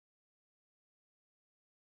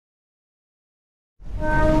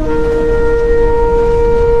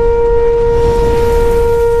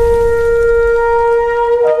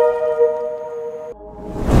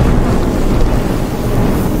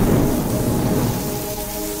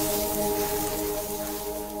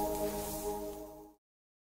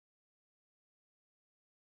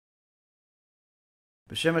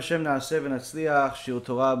B'Shem Hashem na'aseh v'natzliach, Shiur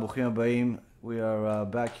Torah, Bruchim Habayim. We are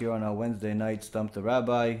back here on our Wednesday night, Stump the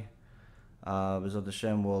Rabbi. B'ezrat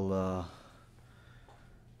Hashem will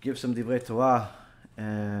give some divrei Torah,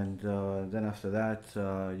 and then after that,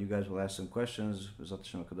 you guys will ask some questions. B'ezrat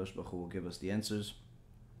Hashem HaKadosh Baruch Hu will give us the answers.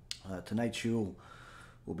 Tonight's shiur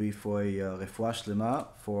will be for a refuah shlema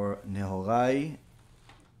for Nehorai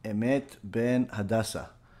Emet ben Hadassah,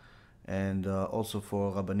 and also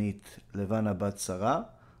for Rabbanit Levana bat Sarah,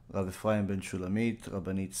 Rav Ephraim ben Shulamit,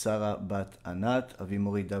 Rabbanit Sarah bat Anat, Avi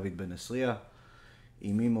Mori David ben Esriya,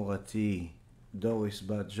 Imi Morati Doris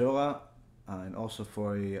bat Jora, and also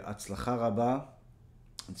for Atzlacha Rabba,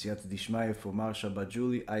 and Siyata Dishmaya for Marsha bat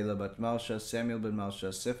Julie, Ayla bat Marsha, Samuel ben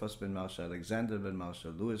Marsha, Cephas ben Marsha, Alexander ben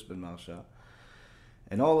Marsha, Louis ben Marsha,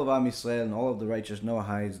 and all of Am Yisrael and all of the righteous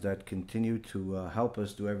Noahides that continue to help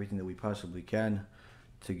us do everything that we possibly can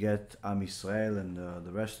to get Am Yisrael and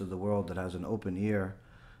the rest of the world that has an open ear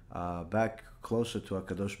back closer to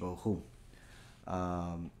HaKadosh Baruch Hu.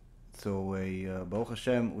 Baruch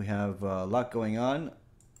Hashem, we have a lot going on,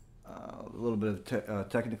 a little bit of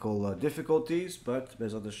technical difficulties, but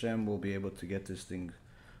B'ezrat Hashem will be able to get this thing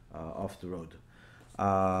off the road.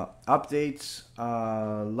 Updates,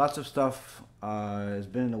 lots of stuff has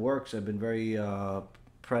been in the works. I've been very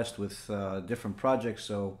pressed with different projects,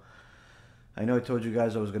 so I know I told you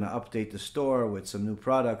guys I was going to update the store with some new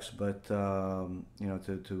products, but to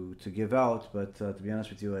give out. But to be honest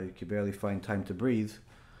with you, I could barely find time to breathe.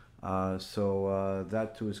 So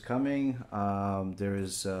that too is coming. There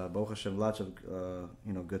is Baruch Hashem lots of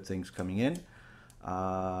good things coming in.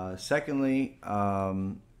 Secondly,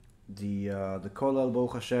 the Kollel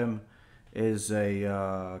Baruch Hashem is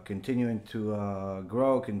continuing to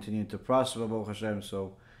grow, continuing to prosper Baruch Hashem.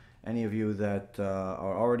 So any of you that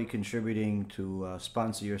are already contributing to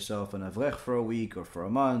sponsor yourself an avrech for a week or for a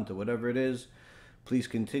month or whatever it is, please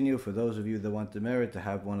continue. For those of you that want the merit to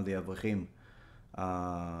have one of the avrechim,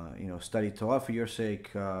 study Torah for your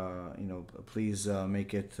sake, please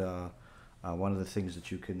make it one of the things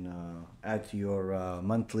that you can add to your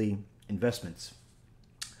monthly investments.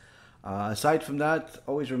 Aside from that,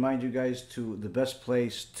 always remind you guys to the best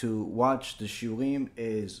place to watch the shiurim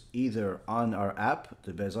is either on our app,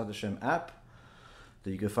 the B'ezrat Hashem app, that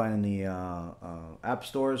you can find in the app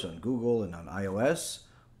stores on Google and on iOS,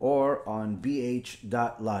 or on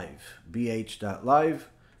bh.live. bh.live,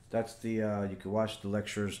 that's the you can watch the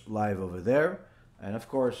lectures live over there, and of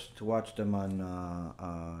course to watch them on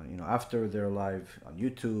after they're live on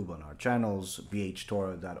YouTube, on our channels,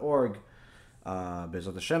 bhtorah.org.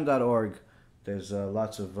 BezratHashem.org. There's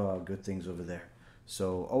lots of good things over there.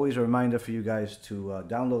 So always a reminder for you guys to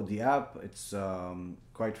download the app. It's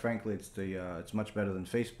quite frankly, it's much better than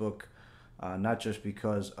Facebook, not just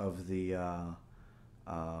because of the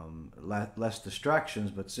less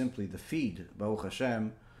distractions, but simply the feed, Baruch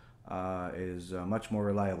Hashem, is much more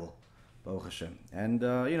reliable, Baruch Hashem. And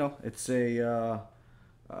it's the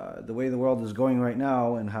way the world is going right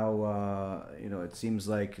now, and how it seems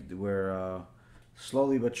like we're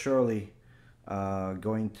slowly but surely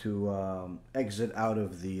going to exit out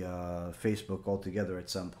of the Facebook altogether at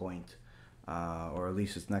some point, or at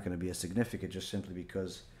least it's not going to be as significant, just simply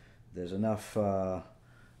because there's enough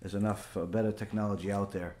better technology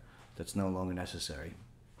out there that's no longer necessary.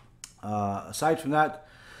 Aside from that,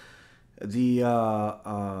 the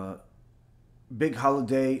big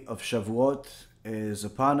holiday of Shavuot is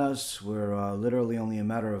upon us. We're literally only a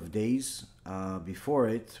matter of days before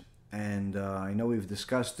it, and I know we've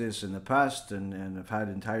discussed this in the past, and I've had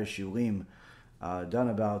entire shiurim done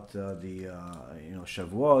about the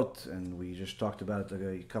Shavuot, and we just talked about it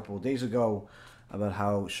a couple of days ago about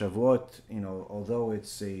how Shavuot, although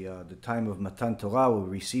it's the time of Matan Torah, we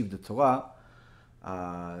received the Torah,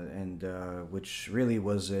 and which really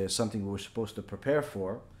was something we were supposed to prepare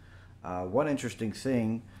for. One interesting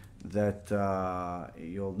thing that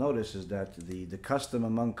you'll notice is that the custom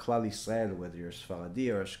among Klal Yisrael, whether you're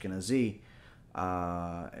Sfaradi or Ashkenazi,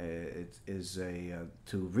 it is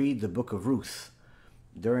to read the book of Ruth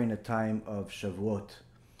during the time of Shavuot.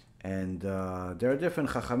 And there are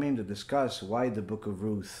different Chachamim that discuss why the book of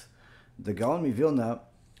Ruth. The Gaon Mivilna,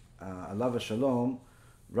 Alav Shalom,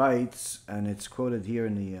 writes, and it's quoted here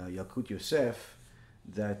in the Yalkut Yosef,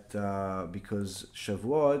 that because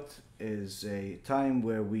Shavuot is a time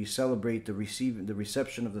where we celebrate the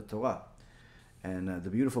reception of the Torah, and the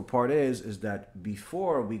beautiful part is that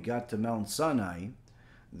before we got to Mount Sinai,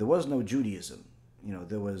 there was no Judaism.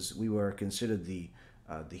 We were considered the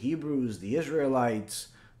Hebrews, the Israelites,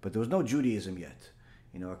 but there was no Judaism yet.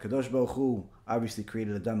 HaKadosh Baruch Hu obviously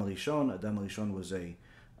created Adam HaRishon. Adam HaRishon was a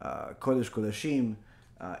Kodesh Kodashim,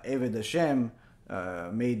 Eved Hashem,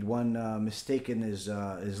 made one mistake in his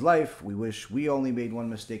life. We wish we only made one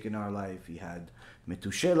mistake in our life. He had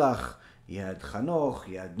Metushelach, he had Chanoch,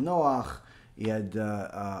 he had Noach, he had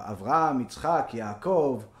Avraham, Yitzchak,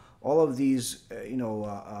 Yaakov. All of these,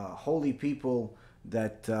 holy people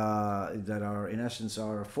that are in essence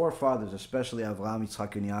our forefathers, especially Avraham,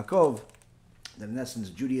 Yitzchak, and Yaakov. That in essence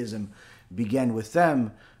Judaism began with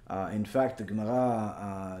them. In fact, the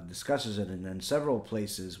Gemara discusses it in several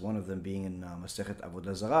places, one of them being in Masechet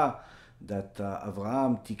Avodah Zarah, that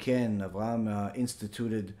Avraham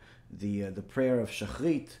instituted the prayer of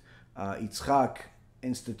Shachrit, Yitzchak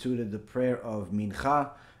instituted the prayer of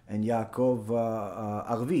Mincha, and Yaakov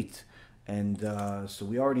Arvit. And so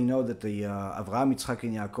we already know that the Avraham, Yitzchak,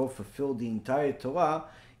 and Yaakov fulfilled the entire Torah,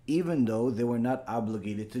 even though they were not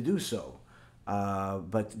obligated to do so.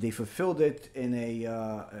 But they fulfilled it in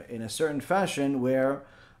a certain fashion where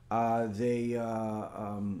they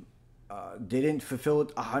didn't fulfill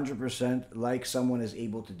it 100% like someone is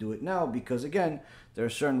able to do it now, because again, there are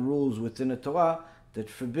certain rules within the Torah that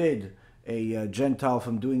forbid a Gentile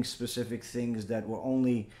from doing specific things that were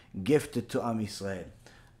only gifted to Am Yisrael.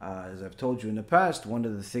 As I've told you in the past, one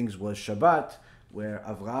of the things was Shabbat, where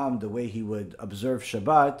Avraham, the way he would observe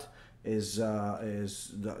Shabbat is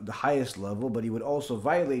the highest level, but he would also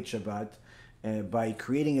violate Shabbat by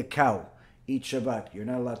creating a cow each Shabbat. You're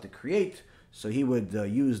not allowed to create, so he would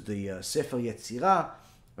use the Sefer Yetzirah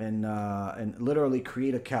and literally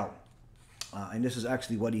create a cow. And this is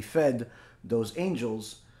actually what he fed those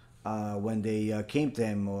angels when they came to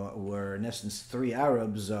him, were in essence 3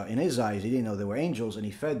 Arabs in his eyes. He didn't know they were angels, and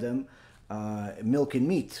he fed them milk and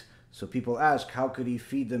meat. So people ask, how could he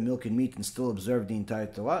feed them milk and meat and still observe the entire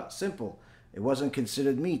Torah? Simple. It wasn't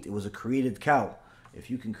considered meat. It was a created cow. If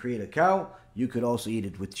you can create a cow, you could also eat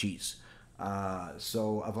it with cheese.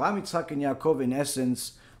 So Avraham, Yitzchak, and Yaakov, in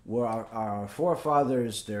essence, were our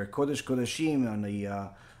forefathers. They're Kodesh Kodeshim on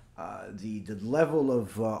the level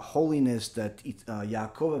of holiness that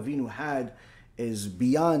Yaakov Avinu had is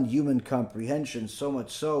beyond human comprehension, so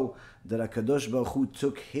much so that HaKadosh Baruch Hu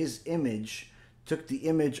took the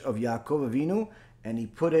image of Yaakov Avinu, and he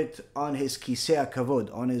put it on his Kisei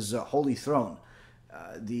HaKavod, on his holy throne.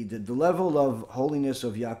 The level of holiness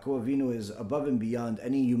of Yaakov Avinu is above and beyond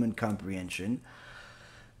any human comprehension.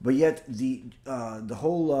 But yet the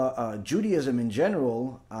whole Judaism in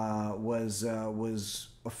general was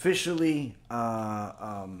officially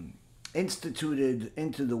instituted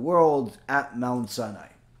into the world at Mount Sinai,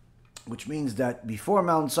 which means that before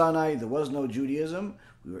Mount Sinai there was no Judaism.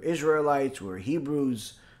 We were Israelites, we were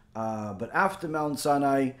Hebrews, but after Mount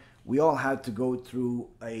Sinai, we all had to go through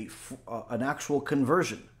an actual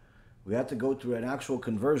conversion. We had to go through an actual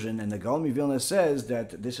conversion, and the Gaon Vilna says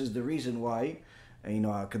that this is the reason why,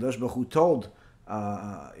 Kadosh Baruch Hu told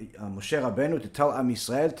Moshe Rabbeinu to tell Am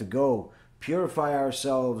Yisrael to go purify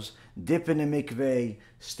ourselves, dip in a mikveh,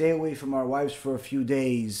 stay away from our wives for a few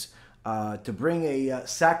days, to bring a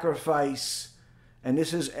sacrifice. And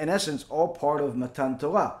this is, in essence, all part of Matan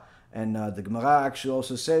Torah. And the Gemara actually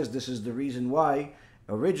also says this is the reason why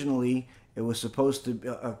originally it was supposed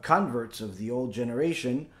to converts of the old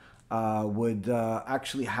generation would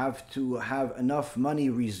actually have to have enough money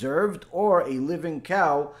reserved, or a living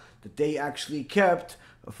cow that they actually kept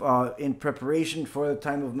in preparation for the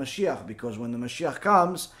time of Mashiach, because when the Mashiach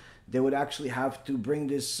comes, they would actually have to bring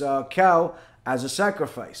this cow as a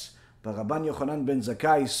sacrifice. But Rabban Yochanan ben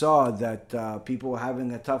Zakkai saw that people were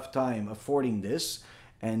having a tough time affording this,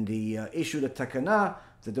 and he issued a takana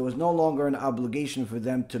that there was no longer an obligation for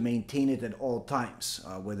them to maintain it at all times,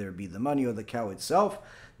 whether it be the money or the cow itself.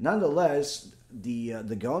 Nonetheless,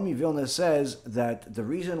 the Gaon Vilna says that the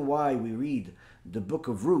reason why we read the book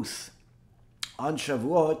of Ruth on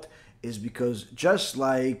Shavuot is because just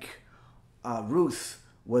like Ruth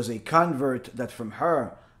was a convert, that from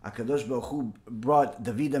her HaKadosh Baruch Hu brought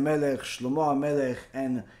David HaMelech, Shlomo HaMelech,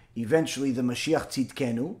 and eventually the Mashiach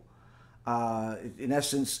Tzidkenu. In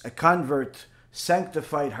essence, a convert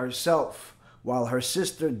sanctified herself while her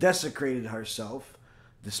sister desecrated herself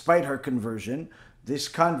despite her conversion. This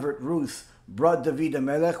convert Ruth brought David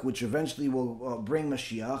HaMelech, which eventually will bring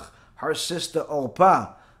Mashiach. Her sister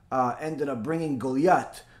Orpah ended up bringing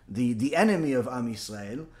Goliath, the enemy of Am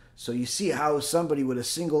Yisrael. So you see how somebody with a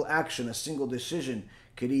single action, a single decision,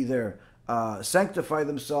 could either sanctify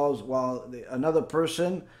themselves while another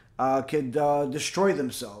person could destroy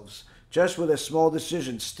themselves, just with a small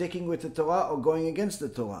decision, sticking with the Torah or going against the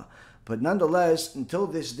Torah. But nonetheless, until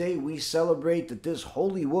this day, we celebrate that this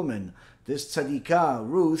holy woman, this tzadikah,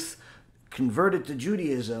 Ruth, converted to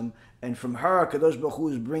Judaism, and from her, HaKadosh Baruch Hu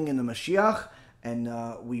is bringing the Mashiach, And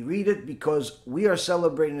we read it because we are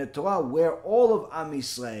celebrating the Torah where all of Am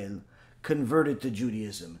Yisrael converted to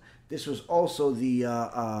Judaism. This was also the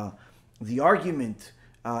argument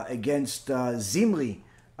against Zimri,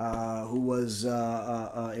 who was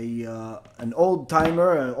an old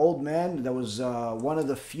timer, an old man that was one of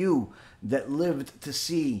the few that lived to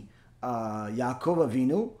see Yaakov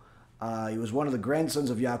Avinu. He was one of the grandsons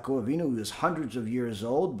of Yaakov Avinu. He was hundreds of years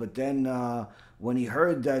old, but then when he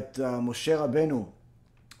heard that Moshe Rabbeinu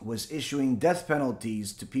was issuing death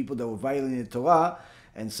penalties to people that were violating the Torah,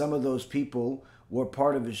 and some of those people were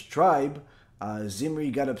part of his tribe, Zimri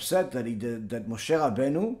got upset that Moshe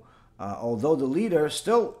Rabbeinu, although the leader,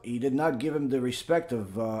 still he did not give him the respect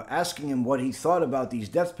of asking him what he thought about these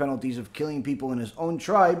death penalties of killing people in his own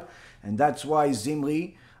tribe, and that's why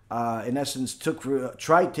Zimri, in essence,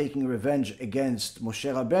 tried taking revenge against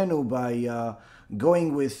Moshe Rabbeinu by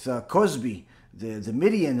going with Cosby, the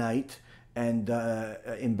Midianite, and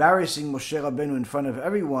embarrassing Moshe Rabbeinu in front of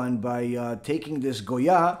everyone by taking this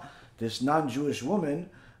Goya, this non-Jewish woman,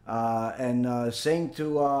 and saying to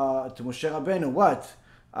Moshe Rabbeinu, what?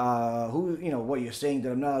 What you're saying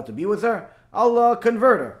that I'm not allowed to be with her? I'll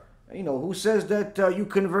convert her. Who says that you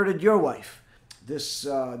converted your wife? This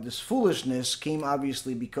foolishness came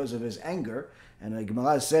obviously because of his anger, and the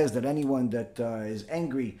Gemara says that anyone that is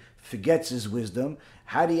angry forgets his wisdom.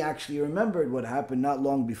 Had he actually remembered what happened not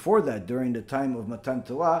long before that, during the time of Matan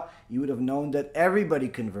Torah, he would have known that everybody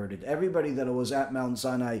converted. Everybody that was at Mount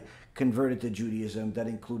Sinai converted to Judaism. That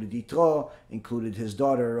included Yitro, included his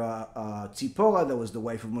daughter Tzipora, that was the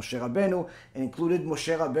wife of Moshe Rabbeinu, and included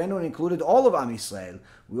Moshe Rabbeinu, and included all of Am Yisrael.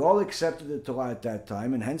 We all accepted the Torah at that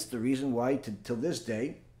time, and hence the reason why, till this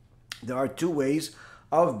day, there are two ways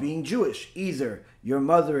of being Jewish. Either your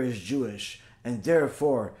mother is Jewish, and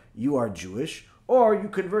therefore you are Jewish, or you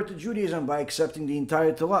convert to Judaism by accepting the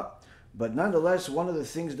entire Torah. But nonetheless, one of the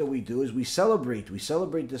things that we do is we celebrate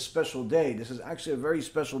this special day. This is actually a very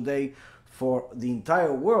special day for the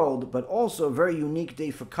entire world, but also a very unique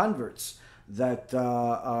day for converts that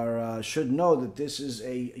should know that this is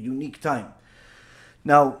a unique time.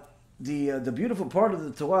 Now, the beautiful part of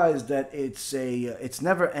the Torah is that it's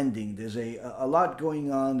never ending. There's a lot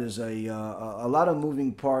going on. There's a lot of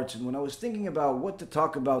moving parts. And when I was thinking about what to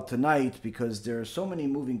talk about tonight, because there are so many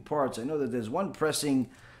moving parts, I know that there's one pressing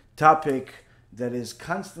topic that is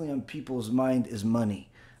constantly on people's mind is money.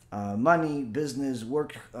 Money, business,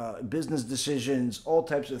 work, business decisions, all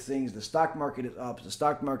types of things. The stock market is up, the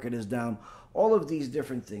stock market is down, all of these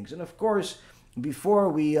different things. And of course, before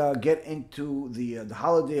we get into the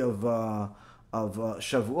holiday of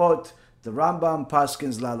Shavuot, the Rambam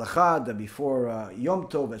paskins la'alacha that before Yom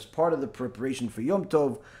Tov, as part of the preparation for Yom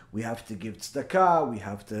Tov, we have to give tzedakah, we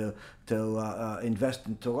have to invest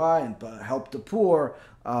in Torah and help the poor.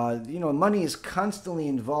 Money is constantly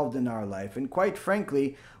involved in our life, and quite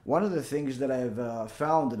frankly, one of the things that I've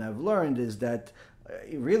found and I've learned is that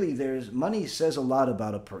really money says a lot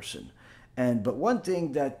about a person. But one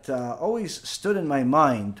thing that always stood in my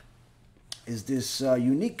mind is this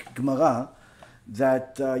unique Gemara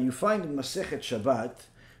that you find in Masechet Shabbat,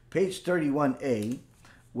 page 31a,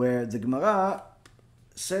 where the Gemara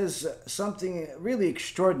says something really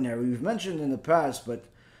extraordinary. We've mentioned in the past, but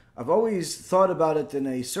I've always thought about it in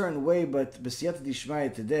a certain way, but B'siyata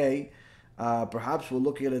Dishmaya today, perhaps we'll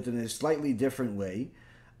look at it in a slightly different way,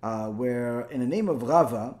 where in the name of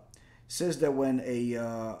Rava, says that when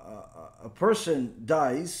a person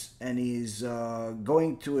dies and he's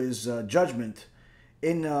going to his judgment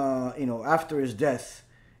in after his death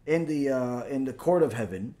in the court of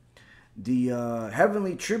heaven, the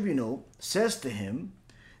heavenly tribunal says to him,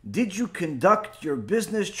 "Did you conduct your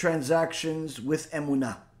business transactions with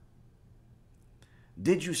emunah?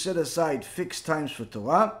 Did you set aside fixed times for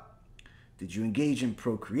Torah? Did you engage in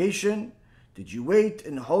procreation? Did you wait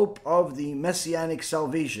in hope of the messianic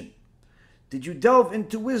salvation? Did you delve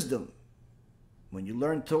into wisdom? When you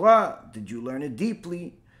learned Torah, did you learn it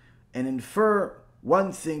deeply and infer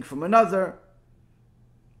one thing from another?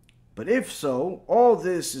 But if so, all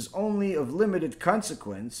this is only of limited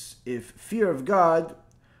consequence if fear of God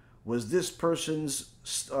was this person's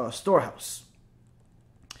storehouse.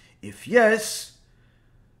 If yes,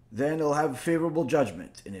 then he'll have a favorable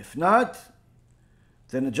judgment. And if not,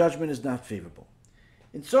 then the judgment is not favorable."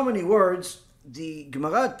 In so many words, the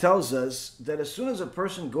Gemara tells us that as soon as a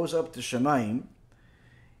person goes up to Shamayim,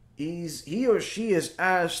 he or she is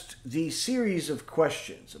asked the series of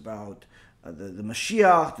questions about the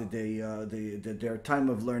Mashiach, their time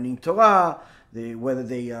of learning Torah, whether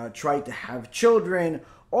they tried to have children,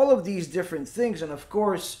 all of these different things. And of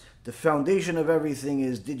course, The foundation of everything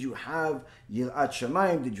is, did you have Yirat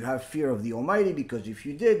Shamayim? Did you have fear of the Almighty? Because if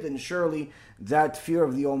you did, then surely that fear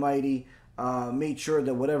of the Almighty made sure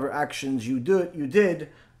that whatever actions you did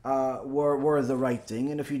were the right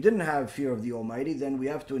thing. And if you didn't have fear of the Almighty, then we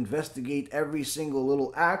have to investigate every single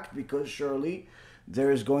little act, because surely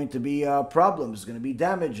there is going to be problems, going to be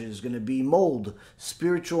damages, going to be mold,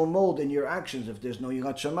 spiritual mold in your actions if there's no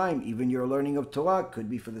Yirat Shamayim. Even your learning of Torah could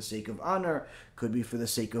be for the sake of honor, could be for the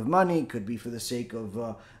sake of money, could be for the sake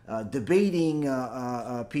of debating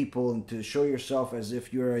people and to show yourself as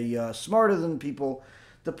if you're smarter than people.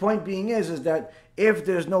 The point being is that if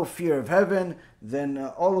there's no fear of heaven, then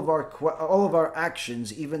all of our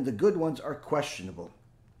actions, even the good ones, are questionable.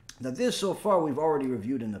 Now this so far we've already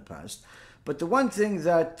reviewed in the past. But the one thing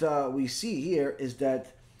that we see here is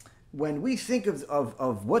that when we think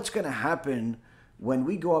of what's going to happen when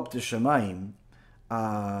we go up to Shamayim,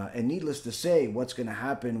 and needless to say, what's going to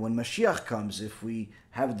happen when Mashiach comes, if we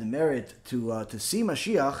have the merit to see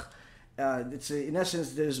Mashiach, in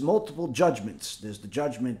essence, there's multiple judgments. There's the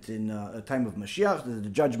judgment in a time of Mashiach, there's the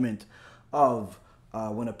judgment of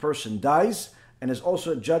when a person dies, and there's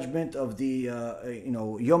also a judgment of the,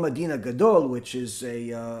 Yom Adin Gadol, which is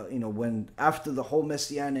when after the whole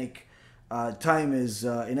messianic time is,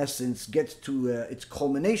 in essence, gets to its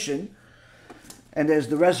culmination, and there's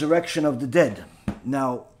the resurrection of the dead.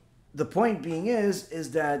 Now, the point being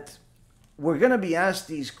is that we're going to be asked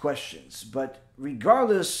these questions, but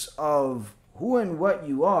regardless of who and what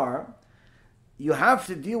you are, you have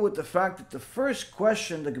to deal with the fact that the first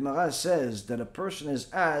question the Gemara says that a person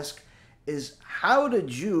is asked is, how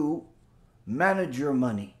did you manage your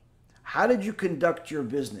money? How did you conduct your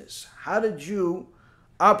business? How did you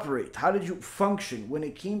operate? How did you function when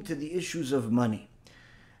it came to the issues of money?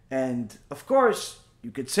 And of course,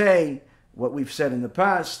 you could say what we've said in the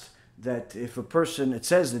past, that if a person, it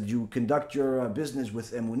says that you conduct your business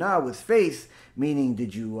with emunah, with faith, meaning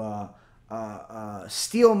did you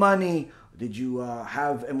steal money? Did you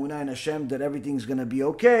have emunah in Hashem that everything's going to be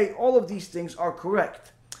okay? All of these things are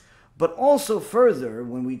correct. But also further,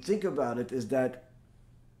 when we think about it, is that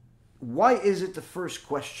why is it the first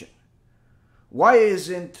question? Why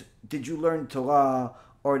isn't, did you learn Torah,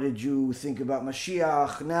 or did you think about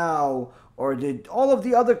Mashiach now, or did all of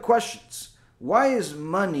the other questions? Why is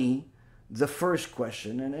money the first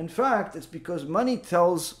question? And in fact, it's because money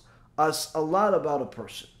tells us a lot about a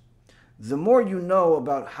person. The more you know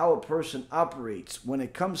about how a person operates when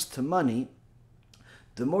it comes to money,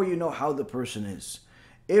 the more you know how the person is.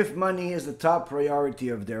 If money is the top priority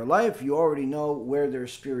of their life, you already know where their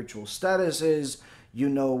spiritual status is. You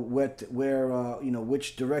know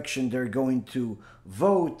which direction they're going to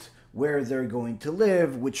vote, where they're going to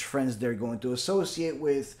live, which friends they're going to associate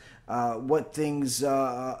with, what things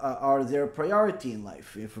are their priority in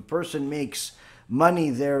life. If a person makes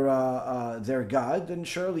money their God, then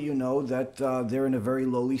surely you know that they're in a very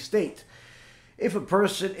lowly state. If a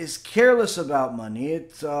person is careless about money,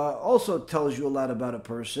 it also tells you a lot about a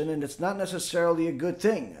person, and it's not necessarily a good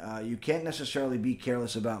thing. You can't necessarily be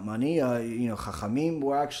careless about money. Chachamim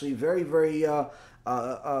were actually very, very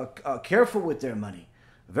careful with their money.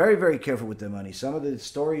 Very, very careful with their money. Some of the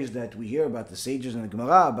stories that we hear about the sages in the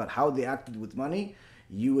Gemara, about how they acted with money,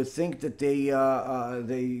 you would think that they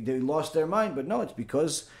lost their mind, but no, it's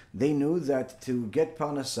because they knew that to get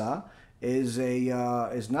parnasah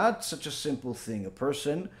is not such a simple thing. A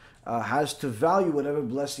person has to value whatever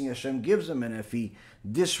blessing Hashem gives him, and if he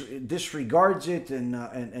disregards it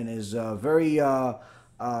and is very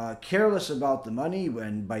careless about the money,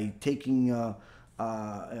 and by taking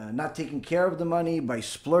not taking care of the money, by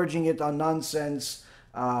splurging it on nonsense,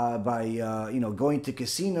 by going to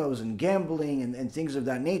casinos and gambling and things of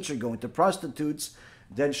that nature, going to prostitutes,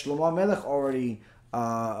 then Shlomo Melech already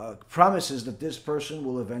promises that this person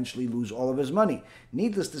will eventually lose all of his money.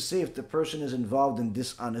 Needless to say, if the person is involved in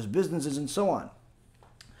dishonest businesses and so on.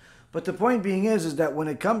 But the point being is that when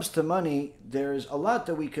it comes to money, there's a lot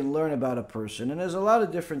that we can learn about a person, and there's a lot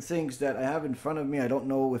of different things that I have in front of me. I don't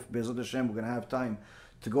know if Be'ezrat Hashem we're going to have time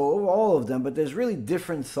to go over all of them, but there's really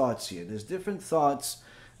different thoughts here. There's different thoughts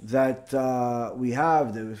that we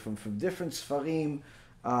have from different Sfarim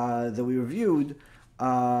that we reviewed,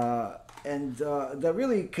 and that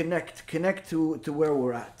really connect to where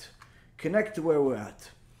we're at. Connect to where we're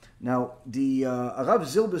at. Now, the Rav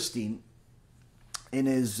Zilberstein, in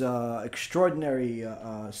his extraordinary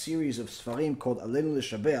series of Sfarim called Aleinu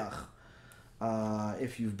L'Shabeach,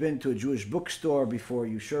 if you've been to a Jewish bookstore before,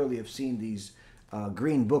 you surely have seen these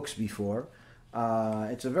green books before.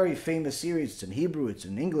 It's a very famous series. It's in Hebrew, it's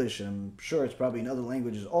in English, and I'm sure it's probably in other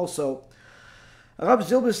languages also. Rav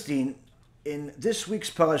Zilberstein In this week's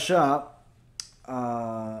parasha,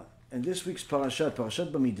 Parashat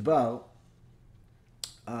Bamidbar,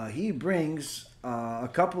 he brings a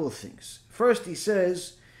couple of things. First, he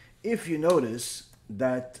says, if you notice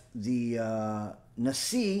that the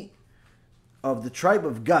Nasi of the tribe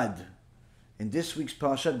of Gad, in this week's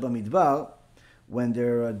Parashat Bamidbar, when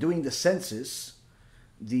they're doing the census,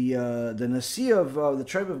 the Nasi of the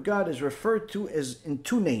tribe of Gad is referred to as in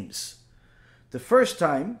two names. The first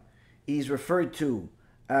time, he's referred to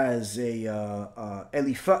as a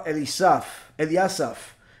Eliasaph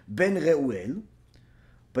ben Reuel,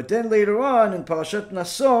 but then later on in Parashat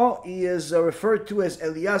Naso, he is referred to as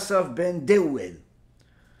Eliasaph ben Deuel.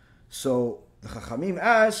 So the Chachamim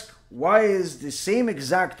ask, why is the same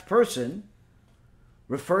exact person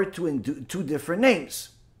referred to in two different names?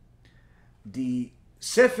 The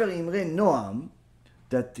Sefer Imre Noam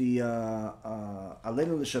that the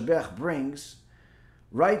Aleinu L'Shabeach brings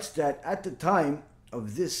writes that at the time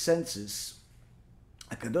of this census,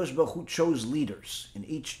 HaKadosh Baruch Hu chose leaders in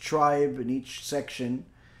each tribe, in each section,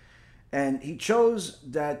 and he chose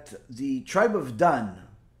that the tribe of Dan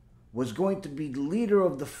was going to be the leader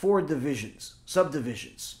of the 4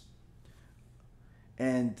 subdivisions.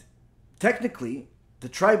 And technically, the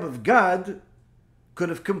tribe of Gad could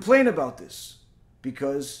have complained about this,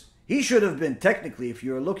 because he should have been, technically, if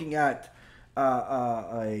you're looking at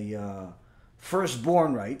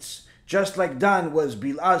firstborn rights, just like Dan was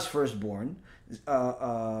Bilhah's firstborn,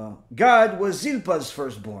 Gad was Zilpah's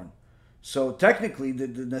firstborn. So technically, the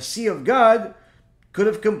Nasi of Gad could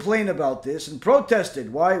have complained about this and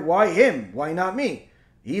protested. Why him? Why not me?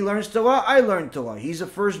 He learns Torah, I learn Torah. He's a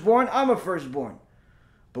firstborn, I'm a firstborn.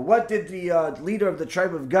 But what did the leader of the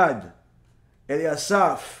tribe of Gad,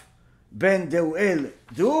 Eliasaph ben Deuel,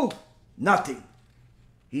 do? Nothing.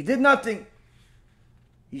 He did nothing.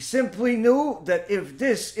 He simply knew that if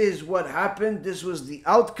this is what happened, this was the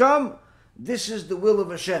outcome, this is the will of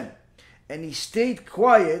Hashem. And he stayed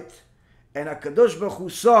quiet, and HaKadosh Baruch Hu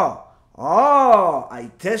saw,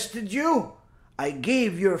 I tested you. I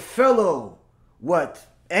gave your fellow what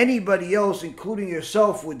anybody else, including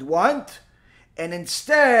yourself, would want. And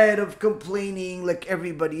instead of complaining like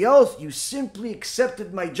everybody else, you simply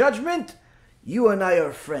accepted my judgment. You and I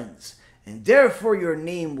are friends. And therefore your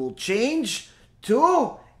name will change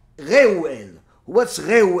to Reuel. What's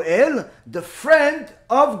Reuel? The friend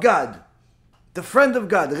of God. The friend of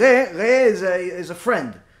God. Re is a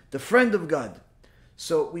friend. The friend of God.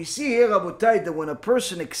 So we see here, Rabotai, that when a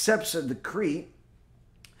person accepts a decree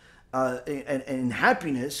and in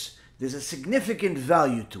happiness, there's a significant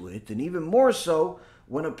value to it. And even more so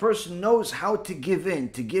when a person knows how to give in,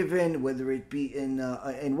 whether it be in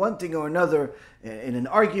one thing or another, in an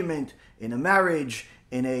argument, in a marriage,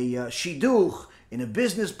 in a shidduch, in a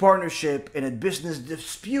business partnership, in a business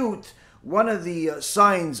dispute. One of the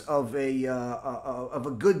signs of a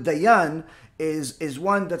good dayan is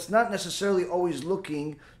one that's not necessarily always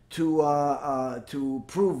looking to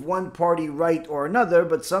prove one party right or another,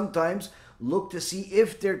 but sometimes look to see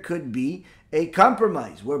if there could be a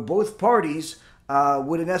compromise where both parties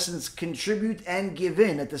would in essence contribute and give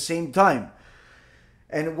in at the same time.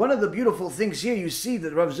 And one of the beautiful things here you see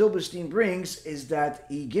that Rav Zilberstein brings is that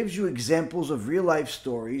he gives you examples of real life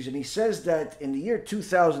stories, and he says that in the year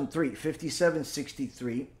 2003,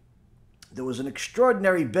 5763, there was an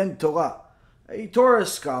extraordinary Ben Torah, a Torah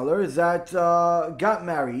scholar that got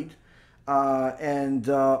married and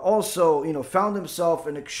also found himself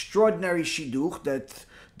an extraordinary shidduch that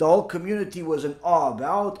the whole community was in awe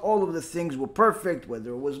about. All of the things were perfect, whether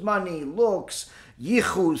it was money, looks,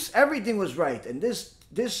 yichus, everything was right. And this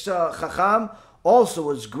Chacham also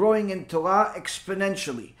was growing in Torah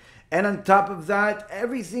exponentially. And on top of that,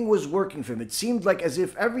 everything was working for him. It seemed like as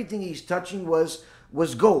if everything he's touching was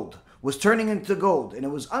gold, was turning into gold. And it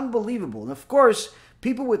was unbelievable. And of course,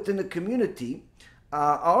 people within the community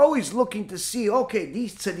are always looking to see, okay,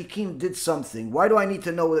 these tzaddikim did something. Why do I need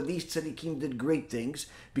to know that these tzaddikim did great things?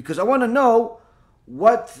 Because I want to know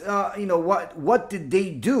what did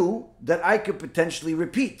they do that I could potentially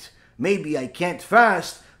repeat. Maybe I can't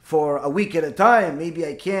fast for a week at a time. Maybe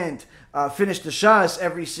I can't finish the Shas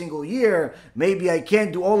every single year. Maybe I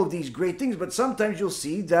can't do all of these great things. But sometimes you'll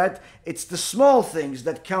see that it's the small things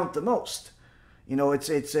that count the most. No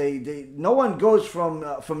one goes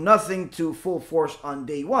from nothing to full force on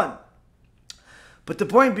day one. But the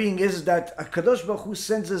point being is that HaKadosh Baruch Hu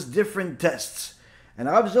sends us different tests. And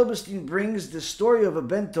Rav Zilberstein brings the story of a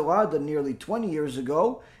Ben Torah that nearly 20 years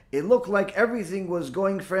ago, it looked like everything was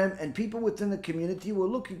going for him, and people within the community were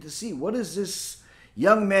looking to see what is this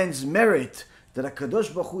young man's merit that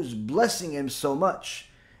HaKadosh Baruch Hu is blessing him so much.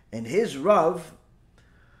 And his Rav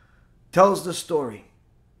tells the story.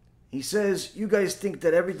 He says, you guys think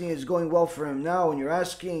that everything is going well for him now, and you're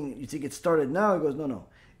asking, you think it started now? He goes, no.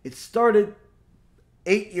 It started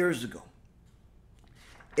 8 years ago.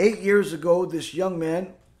 8 years ago, this young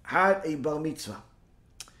man had a bar mitzvah.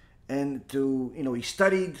 And he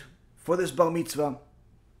studied for this bar mitzvah.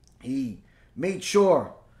 He made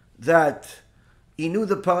sure that he knew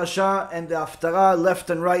the parasha and the haftarah left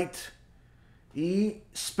and right. He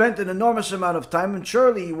spent an enormous amount of time, and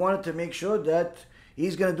surely he wanted to make sure that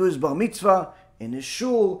he's going to do his bar mitzvah in his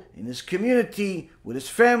shul, in his community, with his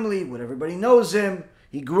family, where everybody knows him.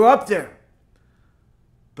 He grew up there.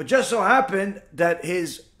 But just so happened that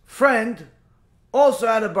his friend also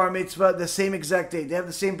had a bar mitzvah the same exact day. They have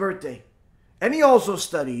the same birthday. And he also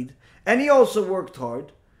studied, and he also worked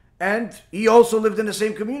hard, and he also lived in the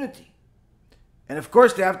same community. And of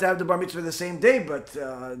course they have to have the bar mitzvah the same day, but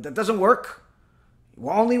that doesn't work.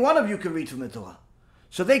 Well, only one of you can read from the Torah.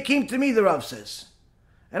 So they came to me, the Rav says.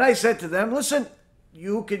 And I said to them, listen,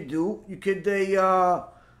 you could do a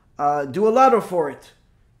lotto for it.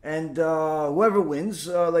 And whoever wins,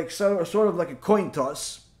 sort of like a coin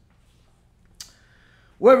toss,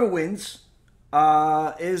 whoever wins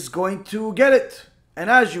is going to get it. And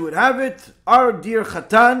as you would have it, our dear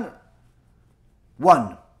Chatan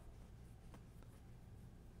won.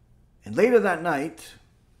 And later that night,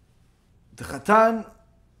 the Chatan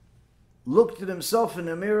looked at himself in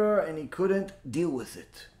the mirror and he couldn't deal with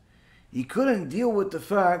it. He couldn't deal with the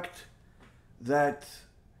fact that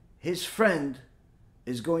his friend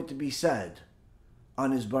is going to be sad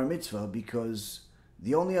on his bar mitzvah, because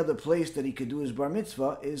the only other place that he could do his bar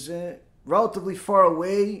mitzvah is relatively far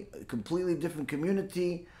away, a completely different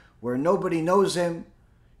community where nobody knows him.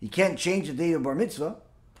 He can't change the day of bar mitzvah.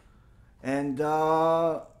 And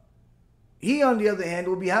he, on the other hand,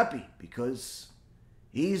 will be happy because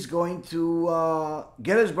he's going to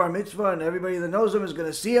get his bar mitzvah and everybody that knows him is going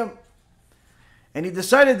to see him. And he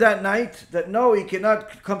decided that night that no, he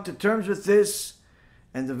cannot come to terms with this.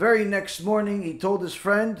 And the very next morning, he told his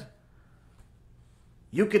friend,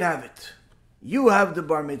 you can have it. You have the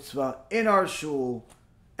bar mitzvah in our shul,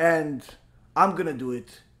 and I'm going to do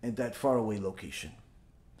it in that faraway location.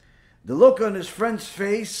 The look on his friend's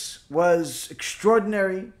face was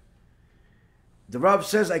extraordinary. The Rav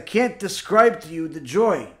says, I can't describe to you the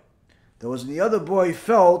joy that was the other boy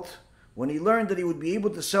felt when he learned that he would be able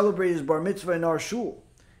to celebrate his bar mitzvah in our shul.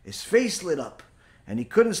 His face lit up, and he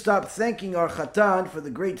couldn't stop thanking our Chatan for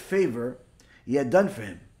the great favor he had done for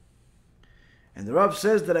him. And the Rav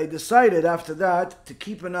says that I decided after that to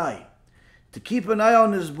keep an eye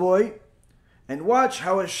on this boy and watch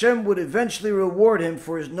how Hashem would eventually reward him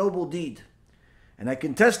for his noble deed. And I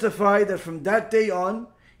can testify that from that day on,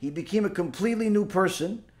 he became a completely new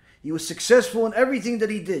person. He was successful in everything that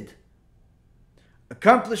he did,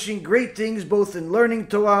 accomplishing great things both in learning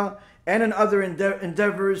Torah and in other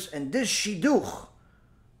endeavors. And this shidduch,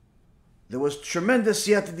 there was tremendous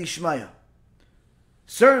siyata d'ishmaya.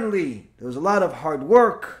 Certainly, there was a lot of hard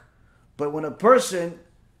work, but when a person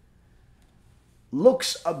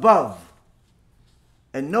looks above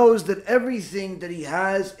and knows that everything that he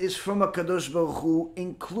has is from HaKadosh Baruch Hu,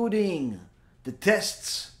 including the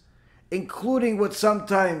tests, including what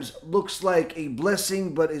sometimes looks like a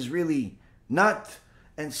blessing but is really not,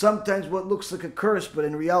 and sometimes what looks like a curse but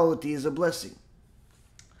in reality is a blessing.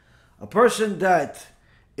 A person that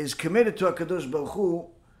is committed to HaKadosh Baruch Hu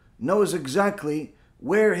knows exactly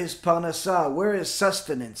where his parnasah, where his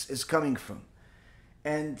sustenance is coming from.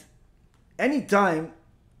 And anytime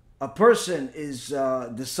a person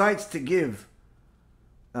decides to give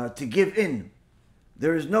in,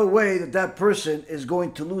 there is no way that that person is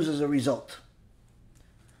going to lose as a result.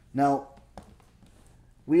 Now,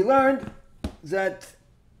 we learned that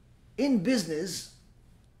in business,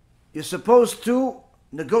 you're supposed to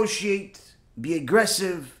negotiate, be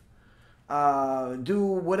aggressive, do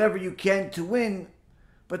whatever you can to win,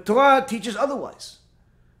 but Torah teaches otherwise.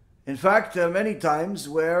 In fact, many times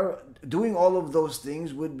where doing all of those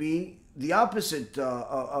things would be the opposite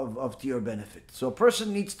of to your benefit. So a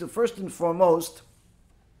person needs to first and foremost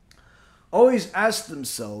always ask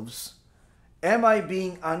themselves, am I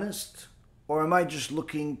being honest, or am I just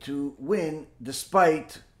looking to win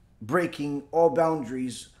despite breaking all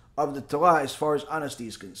boundaries of the Torah as far as honesty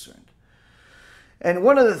is concerned? And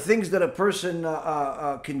one of the things that a person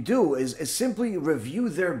can do is simply review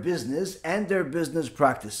their business and their business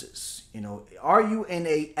practices. You know, are you in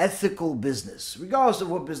a ethical business? Regardless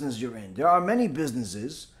of what business you're in. There are many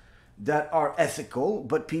businesses that are ethical,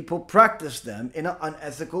 but people practice them in an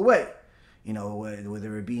unethical way. You know,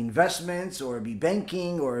 whether it be investments, or it be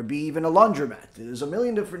banking, or it be even a laundromat. There's a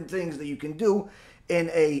million different things that you can do in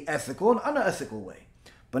a ethical and unethical way.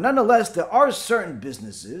 But nonetheless, there are certain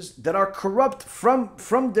businesses that are corrupt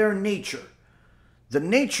from their nature. The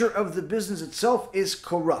nature of the business itself is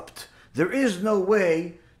corrupt. There is no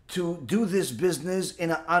way to do this business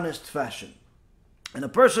in an honest fashion. And a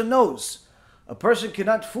person knows. A person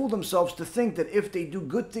cannot fool themselves to think that if they do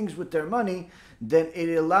good things with their money, then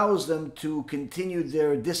it allows them to continue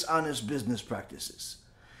their dishonest business practices.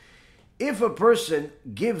 If a person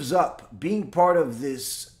gives up being part of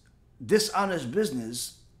this dishonest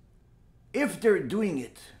business, if they're doing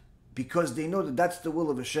it because they know that that's the will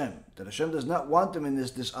of Hashem, that Hashem does not want them in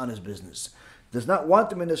this dishonest business, does not want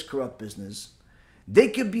them in this corrupt business, they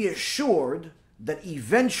can be assured that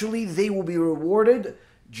eventually they will be rewarded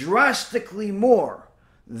drastically more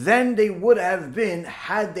than they would have been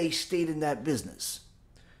had they stayed in that business.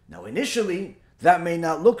 Now, initially, that may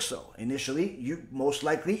not look so. Initially, most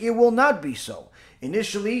likely it will not be so.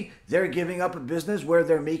 Initially, they're giving up a business where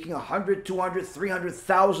they're making $100,000, $200,000,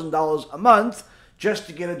 $300,000 a month just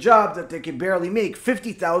to get a job that they can barely make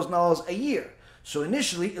 $50,000 a year. So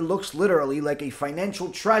initially, it looks literally like a financial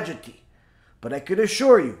tragedy. But I could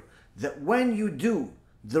assure you that when you do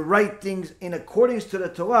the right things in accordance to the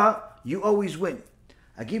Torah, you always win.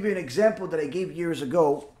 I'll give you an example that I gave years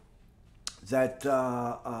ago that,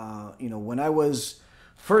 when I was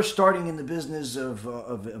first starting in the business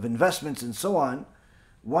of investments and so on,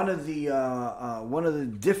 one of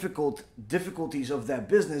the difficulties of that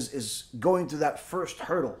business is going through that first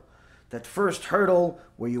hurdle. That first hurdle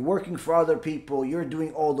where you're working for other people, you're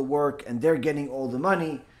doing all the work, and they're getting all the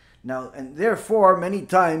money. Now, and therefore, many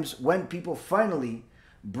times when people finally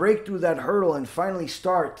break through that hurdle and finally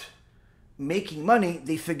start making money,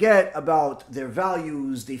 they forget about their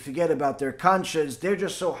values, they forget about their conscience. They're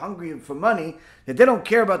just so hungry for money that they don't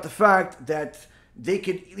care about the fact that they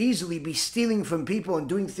could easily be stealing from people and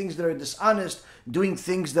doing things that are dishonest, doing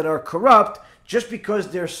things that are corrupt, just because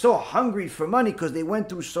they're so hungry for money, because they went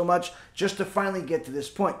through so much just to finally get to this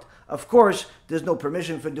point. Of course, there's no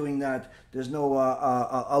permission for doing that. There's no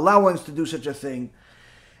allowance to do such a thing.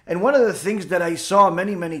 And one of the things that I saw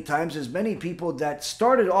many, many times is many people that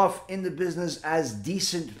started off in the business as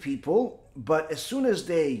decent people, but as soon as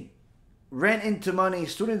they ran into money,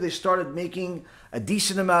 as soon as they started making a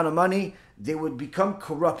decent amount of money, they would become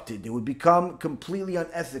corrupted. They would become completely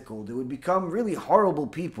unethical. They would become really horrible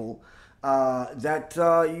people that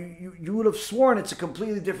you would have sworn it's a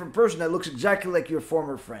completely different person that looks exactly like your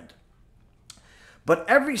former friend. But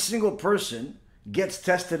every single person gets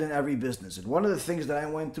tested in every business. And one of the things that I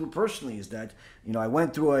went through personally is that, I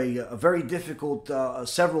went through a very difficult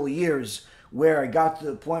several years where I got to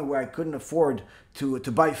the point where I couldn't afford to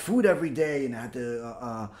buy food every day, and I had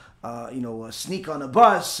to sneak on a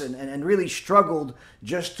bus and really struggled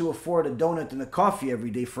just to afford a donut and a coffee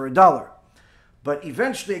every day for $1. But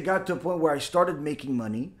eventually I got to a point where I started making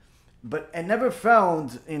money, but I never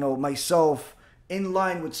found, myself in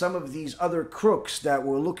line with some of these other crooks that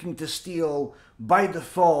were looking to steal by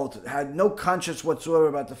default, had no conscience whatsoever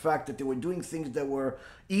about the fact that they were doing things that were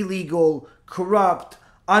illegal, corrupt,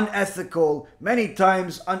 unethical. Many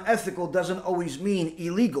times, unethical doesn't always mean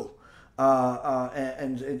illegal.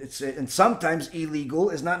 And sometimes illegal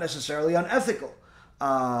is not necessarily unethical.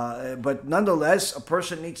 But nonetheless, a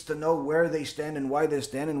person needs to know where they stand and why they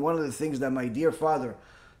stand. And one of the things that my dear father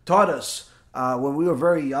taught us when we were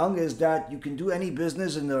very young is that you can do any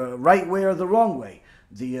business in the right way or the wrong way.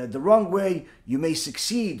 The wrong way, you may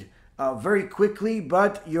succeed very quickly,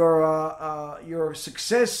 but your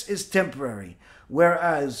success is temporary.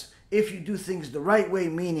 Whereas if you do things the right way,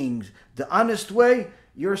 meaning the honest way,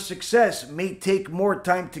 your success may take more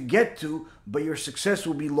time to get to, but your success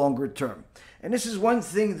will be longer term. And this is one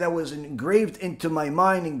thing that was engraved into my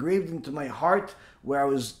mind, engraved into my heart, where I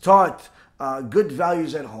was taught good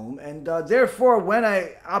values at home. And therefore, when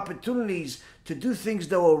opportunities to do things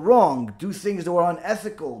that were wrong, do things that were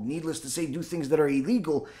unethical, needless to say, do things that are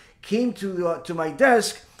illegal, came to my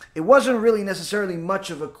desk, it wasn't really necessarily much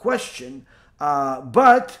of a question,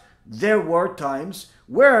 but there were times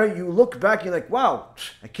where you look back, you're like, wow,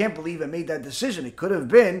 I can't believe I made that decision. It could have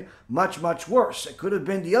been much, much worse. It could have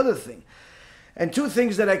been the other thing. And two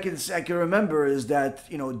things that I can remember is that,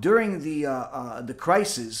 during the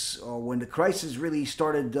crisis, or when the crisis really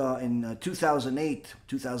started in 2008,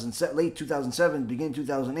 late 2007, beginning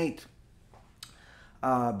 2008,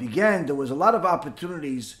 there was a lot of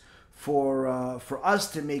opportunities for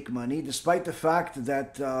us to make money, despite the fact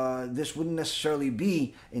that this wouldn't necessarily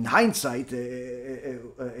be, in hindsight,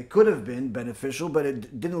 it could have been beneficial, but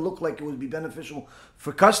it didn't look like it would be beneficial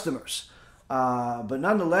for customers. But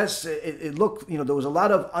nonetheless, it looked, there was a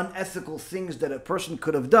lot of unethical things that a person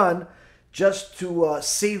could have done just to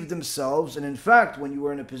save themselves. And in fact, when you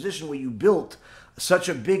were in a position where you built such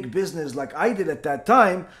a big business like I did at that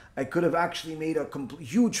time, I could have actually made a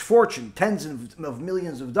huge fortune, tens of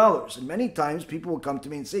millions of dollars. And many times people would come to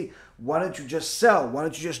me and say, why don't you just sell? Why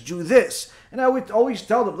don't you just do this? And I would always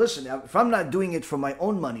tell them, listen, if I'm not doing it for my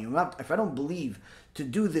own money, if I don't believe to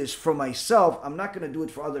do this for myself, I'm not going to do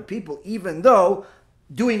it for other people, even though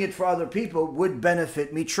doing it for other people would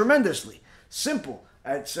benefit me tremendously. Simple.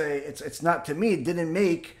 I'd say it's not, to me, it didn't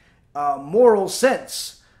make moral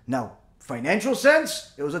sense. Now, financial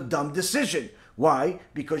sense, it was a dumb decision. Why?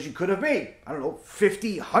 Because you could have made, I don't know,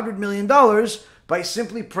 $50, $100 million by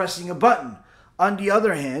simply pressing a button. On the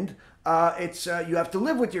other hand, it's you have to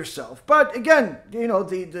live with yourself. But again, you know,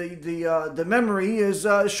 the memory is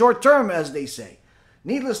short term, as they say.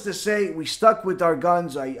 Needless to say, we stuck with our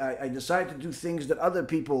guns. I decided to do things that other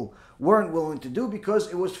people weren't willing to do because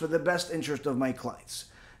it was for the best interest of my clients.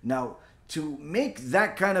 Now, to make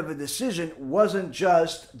that kind of a decision wasn't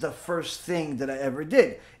just the first thing that I ever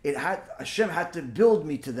did. Hashem had to build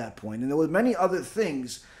me to that point. And there were many other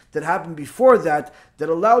things that happened before that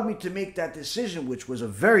allowed me to make that decision, which was a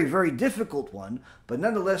very, very difficult one. But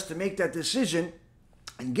nonetheless, to make that decision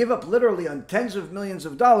and give up literally on tens of millions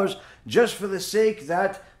of dollars just for the sake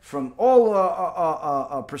that from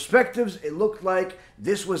all perspectives, it looked like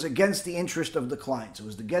this was against the interest of the clients. It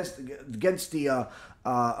was against the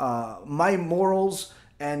my morals,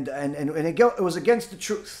 and it was against the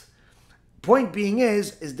truth. Point being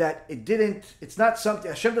is that it's not something,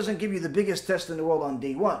 Hashem doesn't give you the biggest test in the world on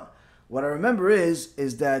day one. What I remember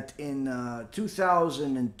is that in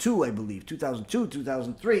 2002, I believe, 2002,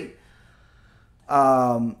 2003,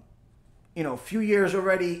 a few years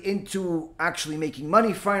already into actually making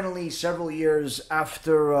money finally, several years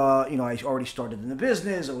after, I already started in the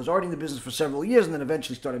business. I was already in the business for several years and then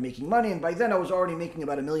eventually started making money. And by then I was already making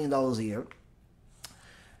about $1 million a year.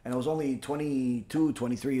 And I was only 22,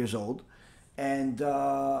 23 years old. And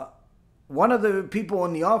one of the people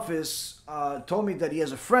in the office told me that he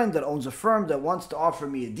has a friend that owns a firm that wants to offer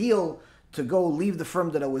me a deal to go leave the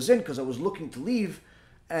firm that I was in because I was looking to leave,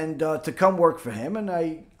 and to come work for him. And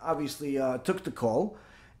I obviously took the call.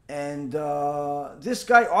 And this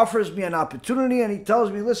guy offers me an opportunity, and he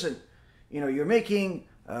tells me, listen, you're making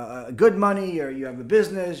good money, or you have a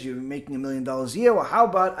business, you're making $1 million a year. Well, how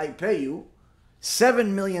about I pay you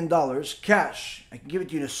 $7 million cash? I can give it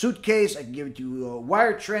to you in a suitcase, I can give it to you a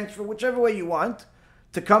wire transfer, whichever way you want,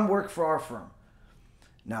 to come work for our firm.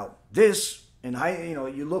 Now, this, and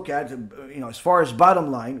you look at, as far as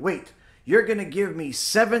bottom line, wait, you're going to give me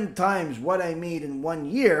 7 times what I made in 1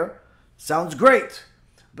 year. Sounds great.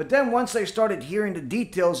 But then once I started hearing the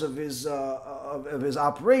details of his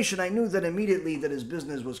operation, I knew that immediately that his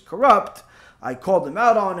business was corrupt. I called him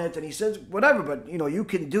out on it, and he says, whatever, but you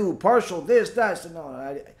can do partial this, that. I said,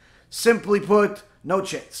 no, simply put, no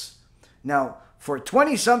chance. Now, for a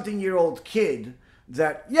 20-something-year-old kid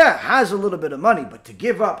that, has a little bit of money, but to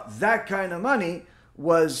give up that kind of money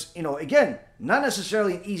was, again, not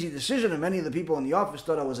necessarily an easy decision, and many of the people in the office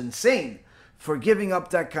thought I was insane for giving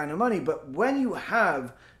up that kind of money. But when you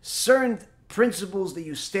have certain principles that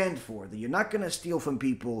you stand for, that you're not going to steal from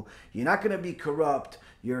people, you're not going to be corrupt,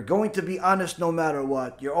 you're going to be honest no matter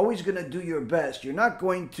what, you're always going to do your best, you're not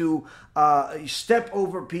going to step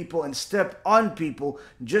over people and step on people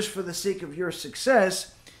just for the sake of your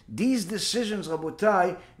success, these decisions,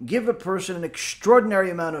 Rabotai, give a person an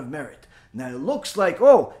extraordinary amount of merit. Now, it looks like,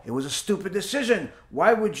 it was a stupid decision.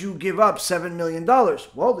 Why would you give up $7 million?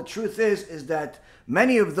 Well, the truth is that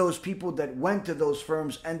many of those people that went to those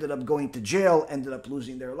firms ended up going to jail, ended up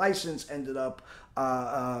losing their license, ended up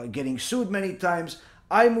getting sued many times.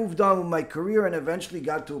 I moved on with my career and eventually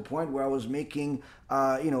got to a point where I was making,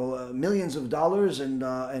 millions of dollars, and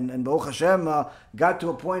Baruch Hashem, got to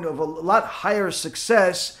a point of a lot higher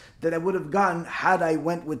success that I would have gotten had I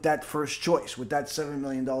went with that first choice, with that $7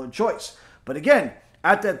 million choice. But again,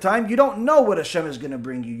 at that time, you don't know what Hashem is going to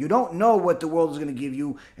bring you. You don't know what the world is going to give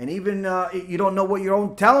you. And even you don't know what your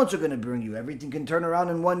own talents are going to bring you. Everything can turn around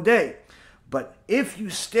in one day. But if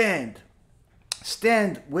you stand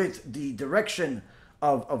with the direction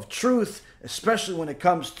of truth, especially when it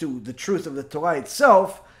comes to the truth of the Torah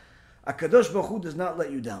itself, HaKadosh Baruch Hu does not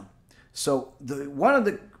let you down. So one of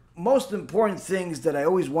the most important things that I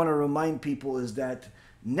always want to remind people is that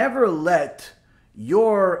never let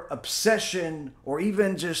your obsession or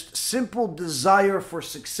even just simple desire for